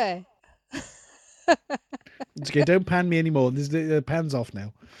anyway. It's okay, don't pan me anymore. The pan's off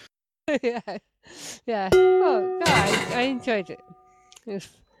now. Yeah. Oh, no, I enjoyed it.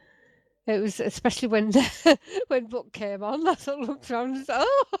 It was especially when when Book came on. I sort of looked around and said,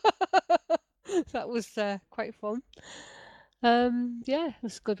 "Oh, that was quite fun." Yeah, it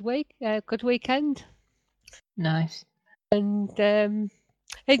was a good week. Good weekend. Nice. And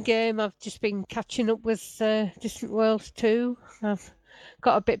in game, I've just been catching up with Distant Worlds 2. I've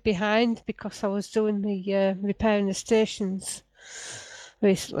got a bit behind because I was doing the repairing the stations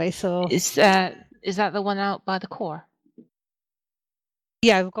recently. So is that the one out by the core?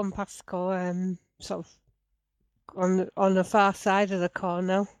 Yeah, we've gone past the core, sort of on the far side of the core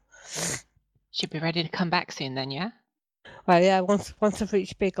now. Should be ready to come back soon then, yeah? Well, yeah, once I've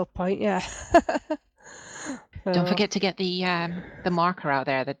reached Beagle Point, yeah. Don't forget to get the marker out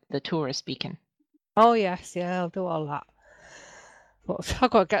there, the tourist beacon. Oh yes, yeah, I'll do all that. But I've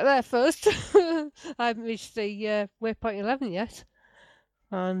got to get there first. I haven't reached the waypoint 11 yet,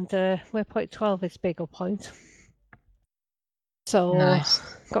 and waypoint 12 is Beagle Point. So nice.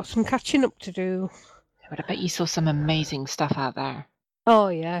 Got some catching up to do. But I bet you saw some amazing stuff out there. Oh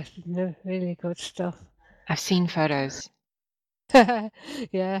yeah, really good stuff. I've seen photos.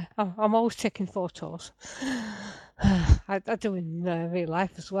 Yeah, I'm always taking photos. I do in real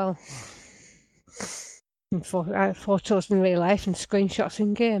life as well. Photos in real life and screenshots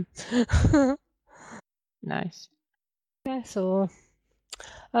in game. Nice. Yeah, so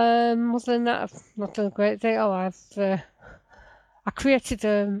other than that, I've not done a great day. I created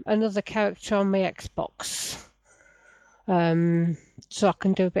another character on my Xbox, so I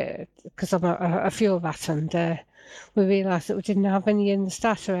can do a bit because I'm a few of that, and we realised that we didn't have any in the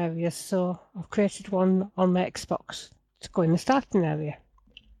starter area, so I've created one on my Xbox to go in the starting area.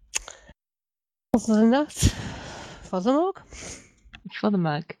 Other than that, for the mug. For the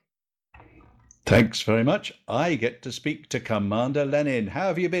mug. Thanks very much. I get to speak to Commander Lenin. How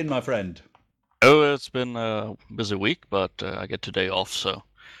have you been, my friend? Oh, it's been a busy week, but I get today off, so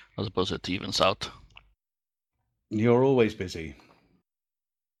I suppose it evens out. You're always busy.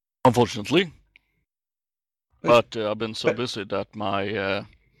 Unfortunately. But I've been so busy that my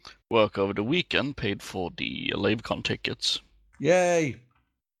work over the weekend paid for the LaveCon tickets. Yay!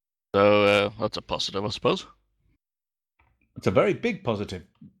 So that's a positive, I suppose. It's a very big positive.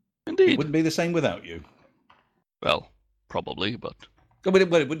 Indeed. It wouldn't be the same without you. Well, probably, but... Well, it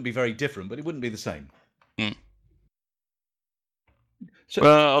wouldn't be very different, but it wouldn't be the same. So,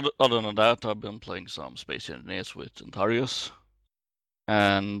 well, other than that, I've been playing some Space Engineers with Antarius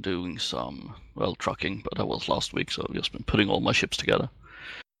and doing some, well, trucking, but that was last week, so I've just been putting all my ships together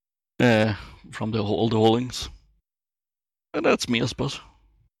from all the haulings. And that's me, I suppose.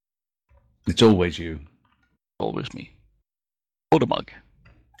 It's always you. Always me. For the mug.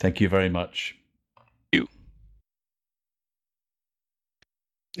 Thank you very much. You.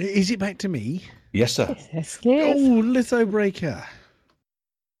 Is it back to me? Yes, sir. Yes, Oh, Lithobreaker.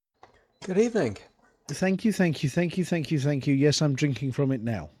 Good evening. Thank you. Yes, I'm drinking from it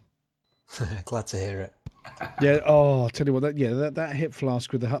now. Glad to hear it. Yeah. Oh, I'll tell you what. That hip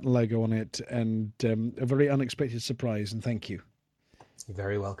flask with the Hutton logo on it, and a very unexpected surprise. And thank you. You're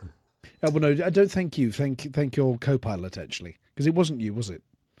very welcome. Well, no, I don't thank you. Thank your co-pilot actually, because it wasn't you, was it?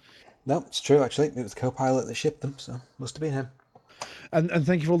 No, it's true actually. It was the co-pilot that shipped them, so must have been him. And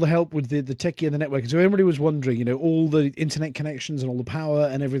thank you for all the help with the techie and the network. So everybody was wondering, all the internet connections and all the power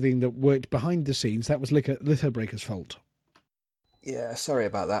and everything that worked behind the scenes, that was Lithobreaker's fault. Yeah, sorry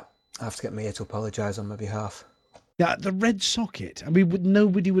about that. I have to get Mia to apologise on my behalf. Yeah, the red socket. I mean,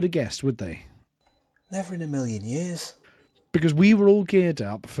 nobody would have guessed, would they? Never in a million years. Because we were all geared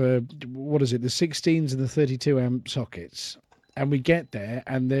up for, the 16s and the 32 amp sockets. And we get there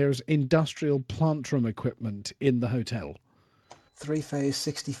and there's industrial plant room equipment in the hotel. 3-phase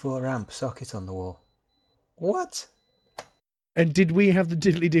 64 amp socket on the wall. What? And did we have the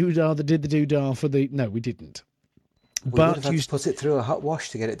diddly-doo-dah that did the doo-dah for the... No, we didn't. We would have had to put it through a hot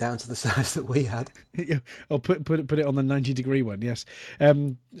wash to get it down to the size that we had. Yeah, or put it on the 90-degree one, yes.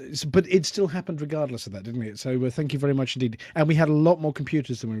 But it still happened regardless of that, didn't it? So thank you very much indeed. And we had a lot more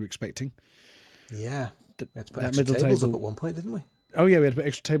computers than we were expecting. Yeah. We had to put extra tables up at one point, didn't we? Oh, yeah, we had to put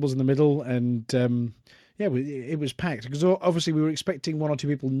extra tables in the middle and... Yeah, it was packed because obviously we were expecting one or two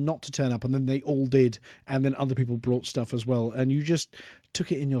people not to turn up, and then they all did, and then other people brought stuff as well, and you just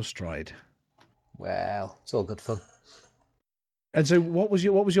took it in your stride. Well, it's all good fun. And so, what was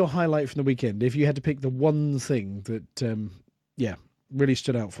your highlight from the weekend? If you had to pick the one thing that, really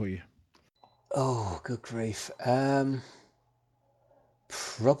stood out for you. Oh, good grief!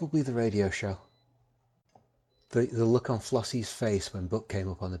 Probably the radio show. The look on Flossie's face when Buck came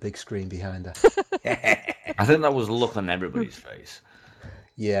up on the big screen behind her. I think that was the look on everybody's face.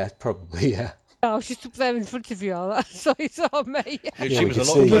 Yeah, probably, yeah. I was just up there in front of you all, so you saw me. She was a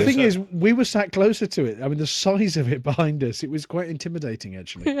lot closer. The thing is, we were sat closer to it. I mean, the size of it behind us, it was quite intimidating,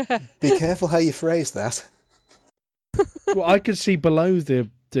 actually. Yeah. Be careful how you phrase that. Well, I could see below the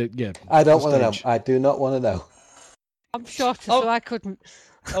I don't want to know. I do not want to know. I'm shorter, so I couldn't.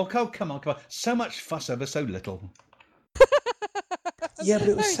 Oh, come on. So much fuss over so little. Yeah, but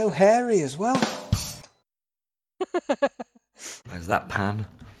it was so hairy as well. Where's that pan?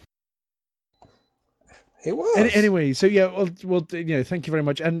 It was. Anyway, so yeah, well, thank you very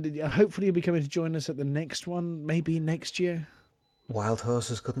much. And hopefully you'll be coming to join us at the next one, maybe next year. Wild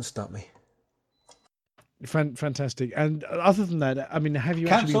horses couldn't stop me. Fantastic. And other than that, I mean, have you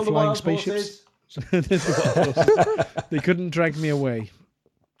Cancel actually been flying spaceships? They couldn't drag me away.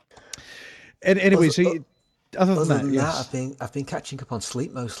 And anyway, other than that, I've been catching up on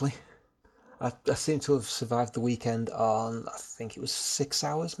sleep mostly. I seem to have survived the weekend on, I think it was 6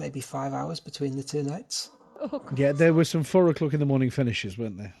 hours, maybe 5 hours between the two nights. Yeah, there were some 4 o'clock in the morning finishes,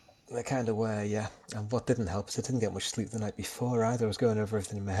 weren't there? They kind of were, yeah. And what didn't help is I didn't get much sleep the night before either. I was going over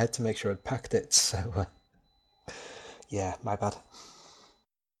everything in my head to make sure I'd packed it. So, yeah, my bad.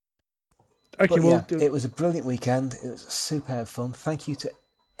 Okay, but it was a brilliant weekend. It was superb fun. Thank you to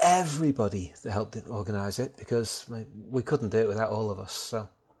everybody that helped organise it, because we couldn't do it without all of us. So,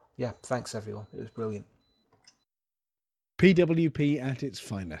 yeah, thanks everyone. It was brilliant. PWP at its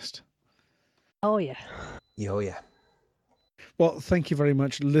finest. Oh, yeah. Oh, yeah. Well, thank you very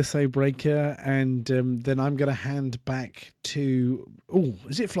much, Lithobreaker. And then I'm going to hand back to... Oh,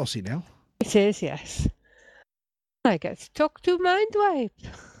 is it Flossie now? It is, yes. I get to talk to Mindwipe.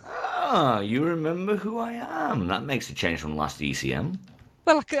 Ah, you remember who I am. That makes a change from last ECM.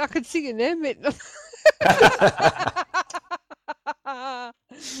 Well, I could see your name.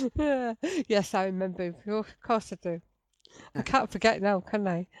 Yes, I remember. Of course I do. I can't forget now, can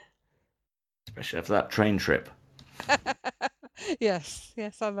I? Especially after that train trip. Yes,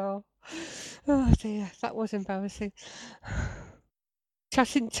 I know. Oh dear, that was embarrassing.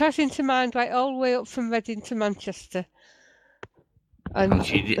 Chatting to Mindwipe all the way up from Reading to Manchester. And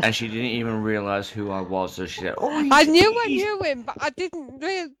she didn't even realise who I was, so she said, "Oh, I knew him, but I didn't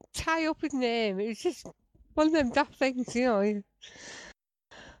really tie up his name. It was just one of them daft things, you know. Is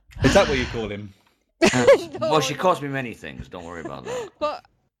that what you call him? Well, she calls me many things. Don't worry about that. But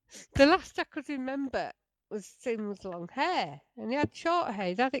the last I could remember was him with long hair, and he had short hair.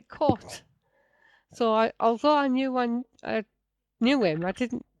 He had it cut. So although I knew him, I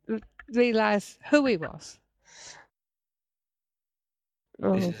didn't realise who he was.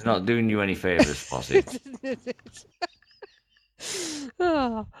 This is not doing you any favours, Flossie.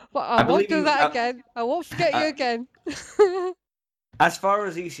 But I won't do that again. I won't forget you again. As far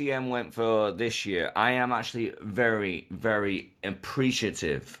as ECM went for this year, I am actually very, very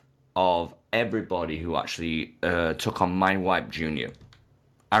appreciative of everybody who actually took on Mindwipe Jr.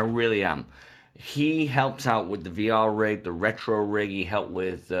 I really am. He helped out with the VR rig, the retro rig. He helped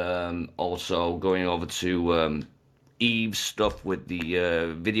with also going over to Eve's stuff with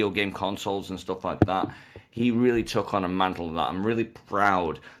the video game consoles and stuff like that. He really took on a mantle of that. I'm really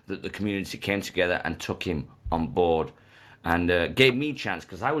proud that the community came together and took him on board and gave me a chance,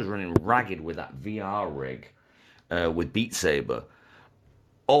 because I was running ragged with that VR rig with Beat Saber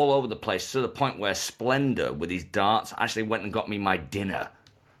all over the place, to the point where Splendor with his darts actually went and got me my dinner.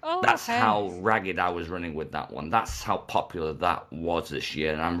 Oh, That's how ragged I was running with that one. That's how popular that was this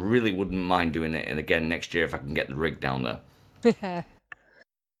year, and I really wouldn't mind doing it again next year if I can get the rig down there.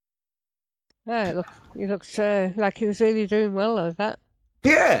 Yeah, he looks like he was really doing well with that.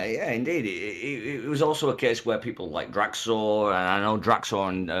 Yeah, indeed. It was also a case where people like Draxor, and I know Draxor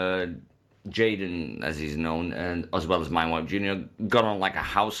and Jaden, as he's known, and as well as Mindwipe Jr., got on like a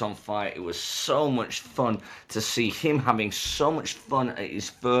house on fire. It was so much fun to see him having so much fun at his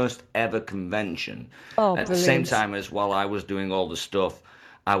first ever convention. Oh, at the same time as while I was doing all the stuff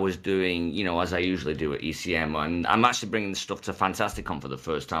I was doing, as I usually do at ECM, and I'm actually bringing the stuff to Fantasticon for the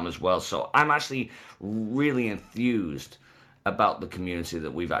first time as well. So I'm actually really enthused about the community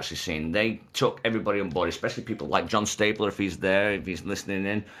that we've actually seen. They took everybody on board, especially people like John Stapler, if he's there, if he's listening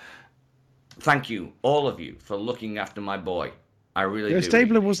in. Thank you, all of you, for looking after my boy. I really do.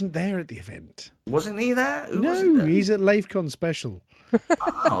 Stabler wasn't there at the event. Wasn't he there? No, he's at LaveCon special.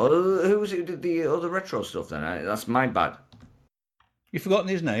 Oh, who was it who did the other retro stuff then? That's my bad. You've forgotten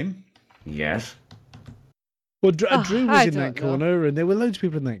his name? Yes. Well, Drew was in that corner, and there were loads of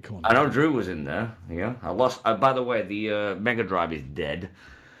people in that corner. I know Drew was in there. Yeah, I lost. By the way, the Mega Drive is dead.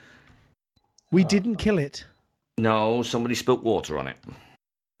 We didn't kill it. No, somebody spilt water on it.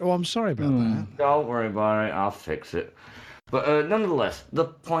 Oh, I'm sorry about that. Don't worry about it. I'll fix it. But nonetheless, the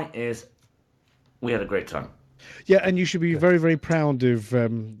point is, we had a great time. Yeah, and you should be very, very proud of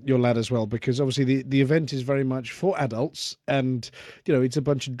your lad as well, because obviously the event is very much for adults, and it's a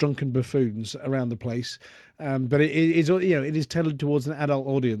bunch of drunken buffoons around the place. But it is tailored towards an adult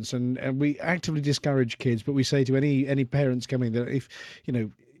audience, and we actively discourage kids. But we say to any parents coming that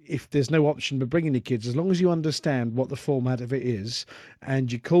if there's no option but bringing the kids, as long as you understand what the format of it is, and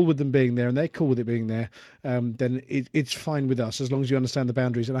you're cool with them being there, and they're cool with it being there, then it's fine with us, as long as you understand the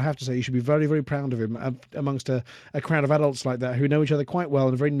boundaries. And I have to say, you should be very, very proud of him amongst a crowd of adults like that who know each other quite well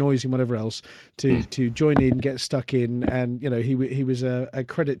and are very noisy and whatever else, to join in, get stuck in, and he was a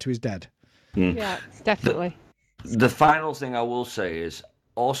credit to his dad. Yeah, definitely. The final thing I will say is,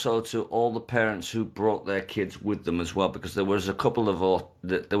 also to all the parents who brought their kids with them as well, because there was a couple of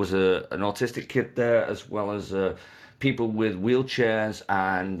there was an autistic kid there, as well as people with wheelchairs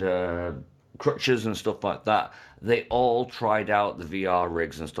and crutches and stuff like that. They all tried out the VR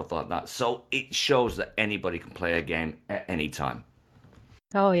rigs and stuff like that, so it shows that anybody can play a game at any time.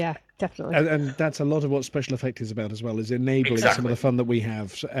 Oh yeah, definitely. And that's a lot of what Special Effect is about as well, is enabling some of the fun that we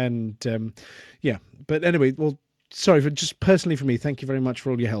have. And yeah, but anyway, well, sorry, just personally for me, thank you very much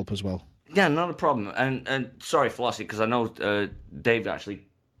for all your help as well. Yeah, not a problem. And sorry, Flossie, because I know Dave actually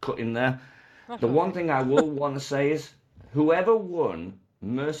cut in there. The one thing I will want to say is, whoever won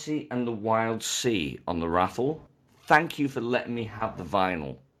Mercy and the Wild Sea on the raffle, thank you for letting me have the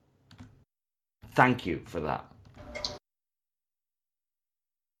vinyl. Thank you for that.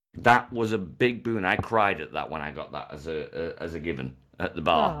 That was a big boon. I cried at that when I got that as a given at the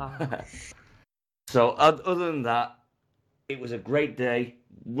bar. So other than that, it was a great day,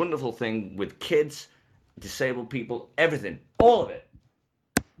 wonderful thing with kids, disabled people, everything, all of it.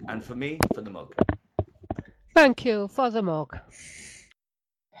 And for me, for the mug. Thank you for the mug.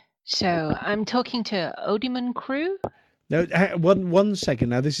 So I'm talking to Odiman Crew. No, one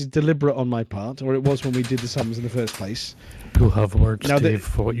second now. This is deliberate on my part, or it was when we did the summons in the first place. You'll have words, Now Dave,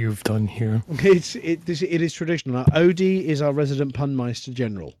 for what you've done here. It is traditional. Now, Odie is our resident Punmeister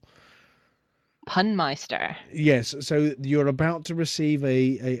General. Punmeister. Yes, so you're about to receive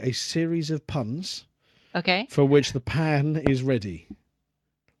a series of puns. Okay. For which the pan is ready.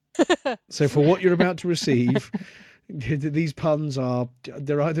 So for what you're about to receive, these puns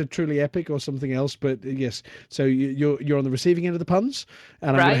they're either truly epic or something else. But yes, so you're on the receiving end of the puns,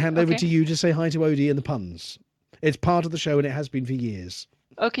 and I'm going to hand over to you to say hi to Odie and the puns. It's part of the show, and it has been for years.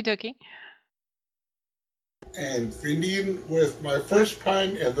 Okie dokie. And Indian with my first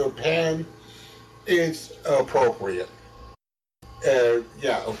pun and the pan is appropriate.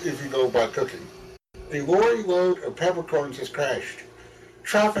 If you go by cooking. A lorry load of peppercorns has crashed.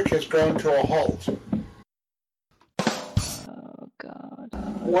 Traffic has ground to a halt. Oh, God.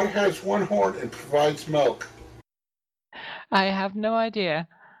 One has one horn and provides milk. I have no idea.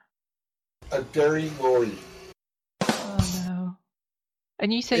 A dairy lorry. Oh, no.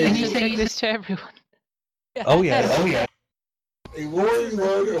 And you say you say this to everyone. Oh, yeah. A lorry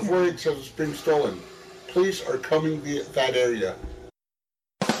load of wigs has been stolen. Police are coming that area.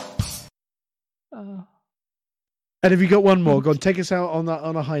 Oh. And have you got one more? Go on, take us out on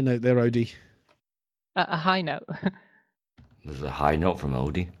a high note there, Odie. A high note. There's a high note from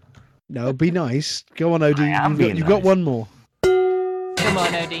Odie. No, be nice. Go on, Odie. You've got one more. Come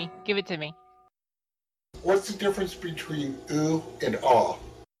on, Odie. Give it to me. What's the difference between ooh and ah?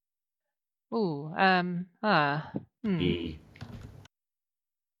 Ooh,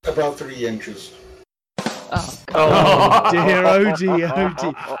 About 3 inches. Oh, God. Dear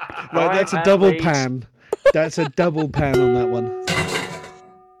Odie. Right, that's a double pan. That's a double pan on that one.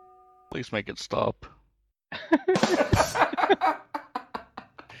 Please make it stop.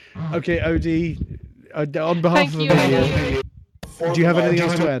 Okay, Odie, on behalf of the video, do you have anything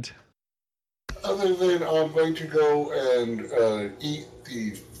else to add? Other than I'm going to go and eat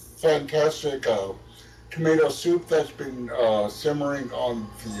the fantastic tomato soup that's been simmering on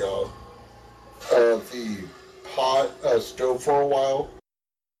the pot stove for a while.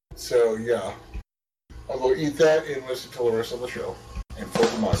 So yeah, I'll go eat that and listen to the rest of the show. And for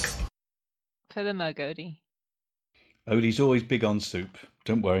the mug. For the mug, Odie. Odie's always big on soup.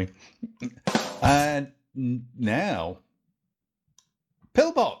 Don't worry. And now,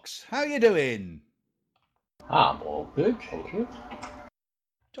 Pillbox, how you doing? I'm all good, thank you.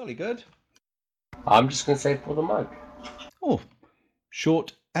 Jolly good. I'm just going to say for the mug. Oh,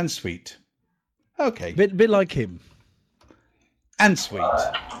 short and sweet. Okay. Bit like him. And sweet.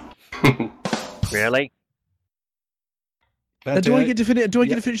 Really? Do I get to finish? Do I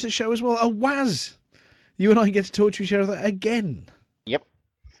get to finish the show as well? Oh, Waz, you and I get to talk to each other again. Yep.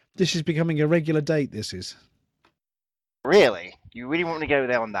 This is becoming a regular date. This is. Really? You really want me to go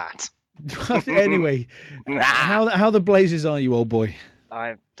there on that? Anyway, how the blazes are you, old boy?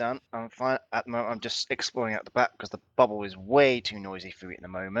 I'm fine at the moment. I'm just exploring out the back because the bubble is way too noisy for me at the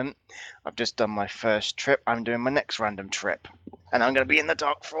moment. I've just done my first trip. I'm doing my next random trip, and I'm going to be in the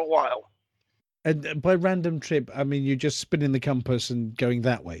dark for a while. And by random trip, I mean you're just spinning the compass and going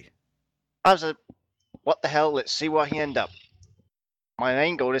that way. I was what the hell? Let's see where I can end up. My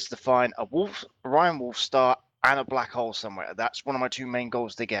main goal is to find a Ryan Wolf star and a black hole somewhere. That's one of my two main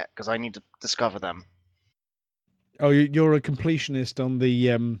goals to get because I need to discover them. Oh, you're a completionist on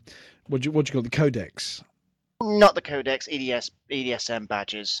the what do you call it, the Codex? Not the Codex, EDSM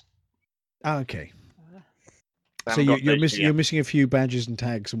badges. Ah, okay. So you're missing a few badges and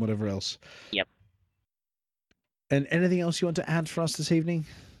tags and whatever else. Yep. And anything else you want to add for us this evening?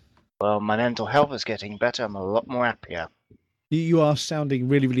 Well, my mental health is getting better. I'm a lot more happier. You are sounding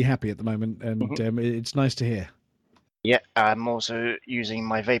really, really happy at the moment, and it's nice to hear. Yeah, I'm also using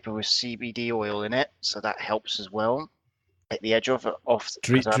my vapor with CBD oil in it, so that helps as well. Take the edge off.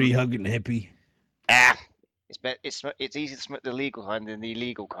 Tree hugging happy. It's easier to smoke the legal kind than the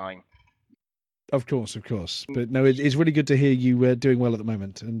illegal kind. Of course. But no, it's really good to hear you doing well at the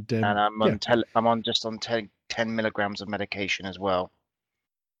moment. And I'm on 10 milligrams of medication as well.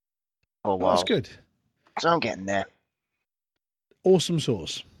 For a while. That's good. So I'm getting there. Awesome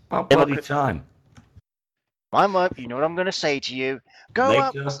sauce. About bloody time. My mug, you know what I'm going to say to you.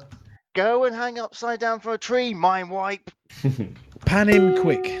 Go and hang upside down for a tree, mind wipe. Pan him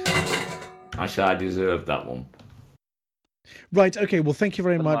quick. Actually, I deserve that one. Right, okay, well, thank you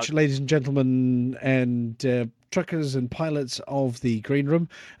very much, ladies and gentlemen, and truckers and pilots of the Green Room.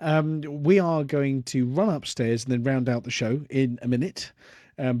 We are going to run upstairs and then round out the show in a minute.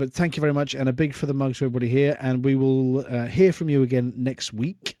 But thank you very much, and a big for the mugs for everybody here, and we will hear from you again next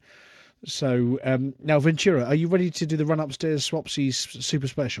week. So, now, Ventura, are you ready to do the run upstairs Swapsies super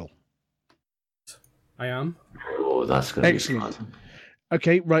special? I am. Oh, that's going to be excellent. fun.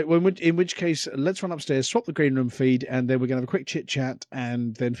 Okay, right. Well, in which case, let's run upstairs, swap the Green Room feed, and then we're going to have a quick chit chat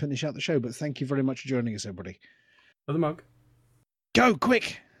and then finish out the show. But thank you very much for joining us, everybody. For the mug. Go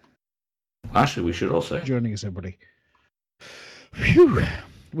quick. Actually, we should also joining us, everybody. Phew,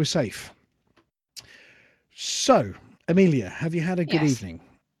 we're safe. So, Amelia, have you had a good evening?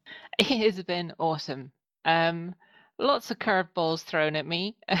 It has been awesome. Lots of curveballs thrown at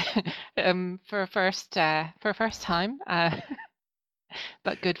me for a first time,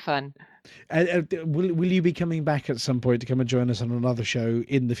 but good fun. Will you be coming back at some point to come and join us on another show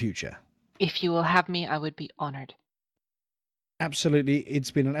in the future? If you will have me, I would be honoured. Absolutely,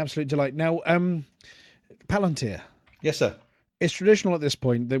 it's been an absolute delight. Now, Palantir. Yes, sir. It's traditional at this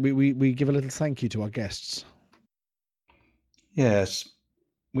point that we give a little thank you to our guests. Yes,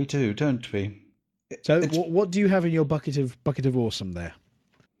 we do, don't we? So, what do you have in your bucket of awesome there?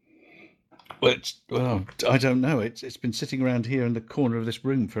 Well, I don't know. It's been sitting around here in the corner of this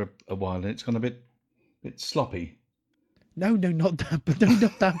room for a while, and it's gone a bit sloppy. No, not that. But no,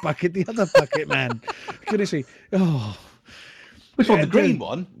 not that bucket. The other bucket, man. Goodness me. Oh, which one? The green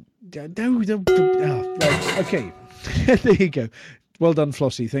one? No. Right. Okay. There you go. Well done,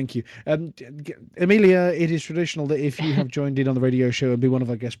 Flossie. Thank you. Amelia, it is traditional that if you have joined in on the radio show and be one of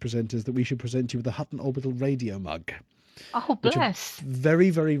our guest presenters, that we should present you with the Hutton Orbital Radio mug. Oh, bless. Very,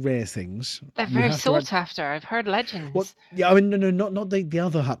 very rare things. They're very sought after. I've heard legends. Yeah, I mean, no, not the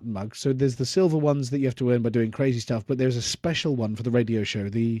other Hutton mug. So there's the silver ones that you have to earn by doing crazy stuff, but there's a special one for the radio show,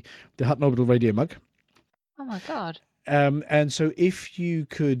 the Hutton Orbital Radio mug. Oh, my God. And so if you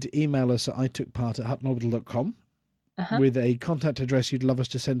could email us at itookpart@huttonorbital.com, with a contact address you'd love us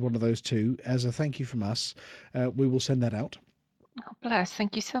to send one of those to, as a thank you from us, we will send that out. Oh, bless.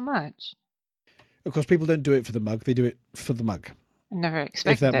 Thank you so much. Of course, people don't do it for the mug. They do it for the mug. I never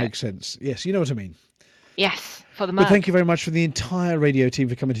expected if that makes sense. Yes, you know what I mean. Yes, for the mug. But thank you very much for the entire radio team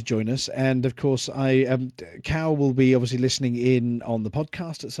for coming to join us. And, of course, Cal will be obviously listening in on the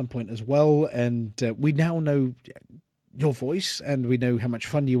podcast at some point as well. And we now know your voice, and we know how much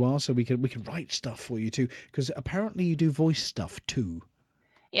fun you are, so we can write stuff for you too, because apparently you do voice stuff too.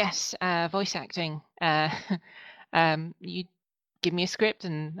 Yes, voice acting. You give me a script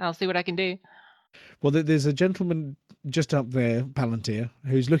and I'll see what I can do. Well, there's a gentleman just up there, Palantir,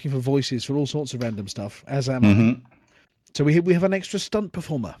 who's looking for voices for all sorts of random stuff, as am I. So we have an extra stunt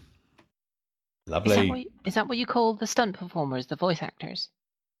performer. Lovely. Is that what you call the stunt performers, the voice actors?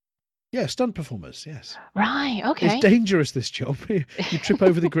 Yeah, stunt performers, yes. Right, okay. It's dangerous, this job. You trip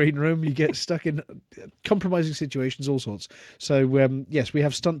over the green room, you get stuck in compromising situations, all sorts. So, yes, we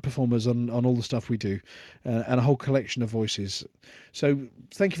have stunt performers on all the stuff we do, and a whole collection of voices. So,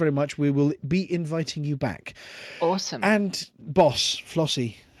 thank you very much. We will be inviting you back. Awesome. And, boss,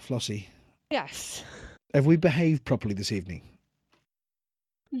 Flossie. Yes. Have we behaved properly this evening?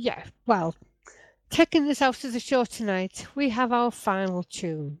 Yeah, well, taking this out of the show tonight, we have our final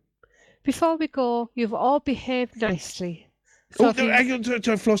tune. Before we go, you've all behaved nicely. So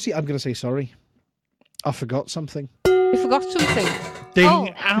Flossie, I'm going to say sorry. I forgot something. You forgot something? Ding! Oh.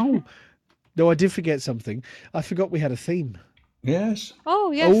 Ow! No, I did forget something. I forgot we had a theme. Yes. Oh,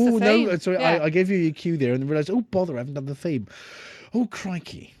 yes, the theme. No, sorry, yeah. I gave you your cue there and then realised, oh, bother, I haven't done the theme. Oh,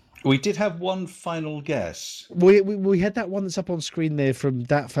 crikey. We did have one final guess. We had that one that's up on screen there from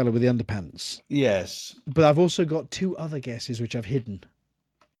that fellow with the underpants. Yes. But I've also got two other guesses which I've hidden.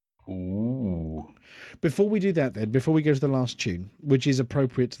 Ooh. Before we do that then, before we go to the last tune, which is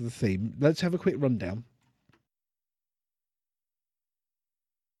appropriate to the theme, let's have a quick rundown.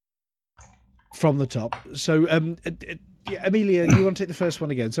 From the top. So, Amelia, you want to take the first one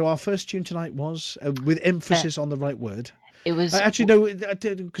again? So our first tune tonight was, with emphasis on the right word. It was... Actually, no,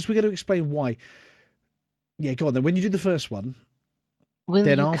 because we're going to explain why. Yeah, go on then. When you do the first one,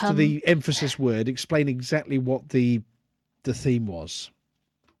 then after the emphasis word, explain exactly what the theme was.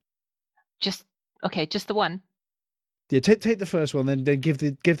 Just the one. Yeah, take the first one, then give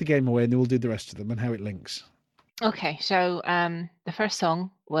the game away, and then we'll do the rest of them and how it links. Okay, so the first song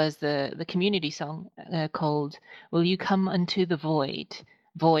was the community song called "Will You Come Unto the Void?"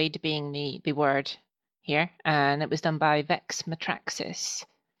 Void being the word here, and it was done by Vex Matraxis.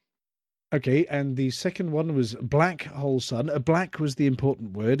 Okay, and the second one was Black Hole Sun. Black was the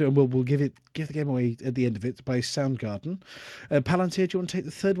important word, and we'll give the game away at the end of it by Soundgarden. Palantir, do you want to take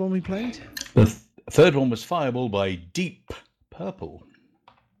the third one we played? The third one was Fireball by Deep Purple.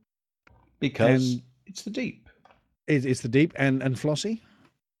 Because it's the Deep. It's the Deep. And Flossie?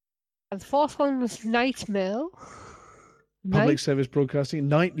 And the fourth one was Night Mail. Public service broadcasting.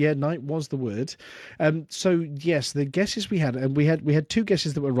 Night was the word. So yes, the guesses we had, and we had two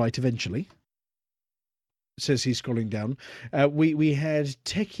guesses that were right eventually. Says he's scrolling down. We had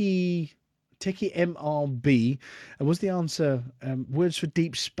Techie MRB, and was the answer words for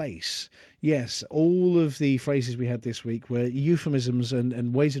deep space? Yes, all of the phrases we had this week were euphemisms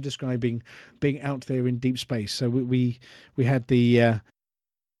and ways of describing being out there in deep space. So we had the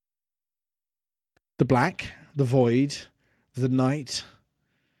black, the void, the night,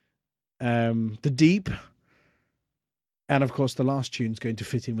 the deep, and of course the last tune's going to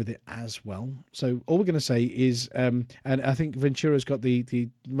fit in with it as well. So all we're going to say is, and I think Ventura's got the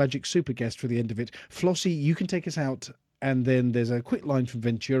magic super guest for the end of it. Flossie, you can take us out, and then there's a quick line from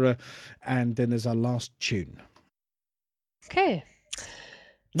Ventura, and then there's our last tune. Okay.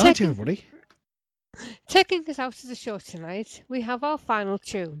 Night, everybody. Taking us out of the show tonight, we have our final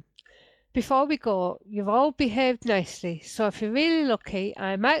tune. Before we go, you've all behaved nicely, so if you're really lucky,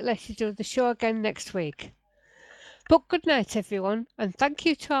 I might let you do the show again next week. But good night, everyone, and thank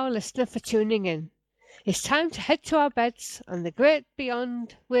you to our listener for tuning in. It's time to head to our beds and the great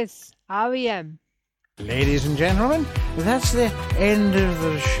beyond with REM. Ladies and gentlemen, that's the end of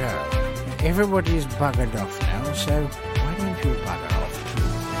the show. Everybody's buggered off now, so why don't you bugger off too?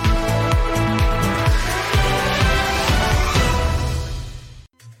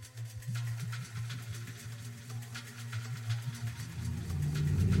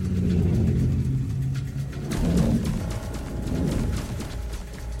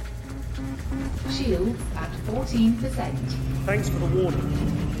 Shields at 14%. Thanks for the warning.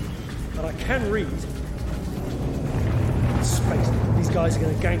 But I can read. Space. These guys are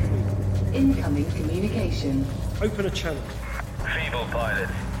going to gank me. Incoming communication. Open a channel. Feeble pilot,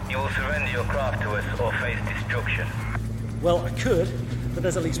 you will surrender your craft to us or face destruction. Well, I could, but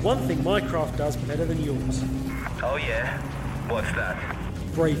there's at least one thing my craft does better than yours. Oh yeah? What's that?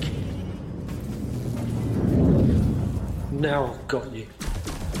 Braking. Now I've got you.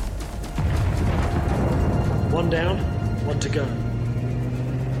 One down, one to go.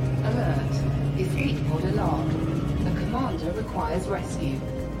 Alert. Escape pod alarm. The commander requires rescue.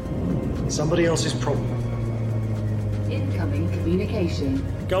 Somebody else's problem. Incoming communication.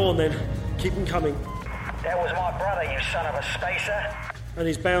 Go on then. Keep them coming. That was my brother, you son of a spacer. And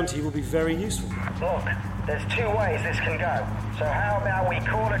his bounty will be very useful. Look, there's two ways this can go. So how about we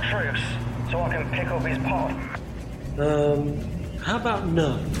call a truce so I can pick up his pod? How about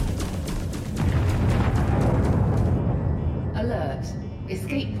no? Alert.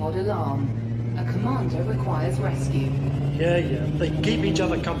 Escape pod alarm. A commander requires rescue. Yeah. They can keep each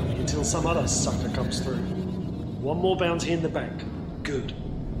other company until some other sucker comes through. One more bounty in the bank. Good.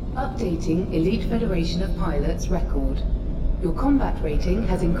 Updating Elite Federation of Pilots record. Your combat rating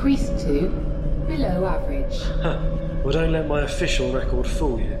has increased to below average. Well, don't let my official record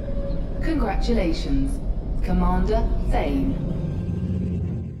fool you. Congratulations. Commander Thane.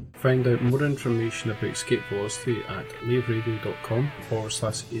 Find out more information about Escape Velocity at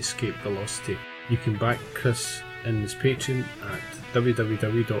laveradio.com/escape velocity. You can back Chris in his Patreon at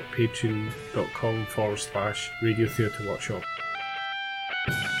www.patreon.com/Radio Theatre Workshop.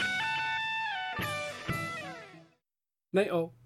 Night all.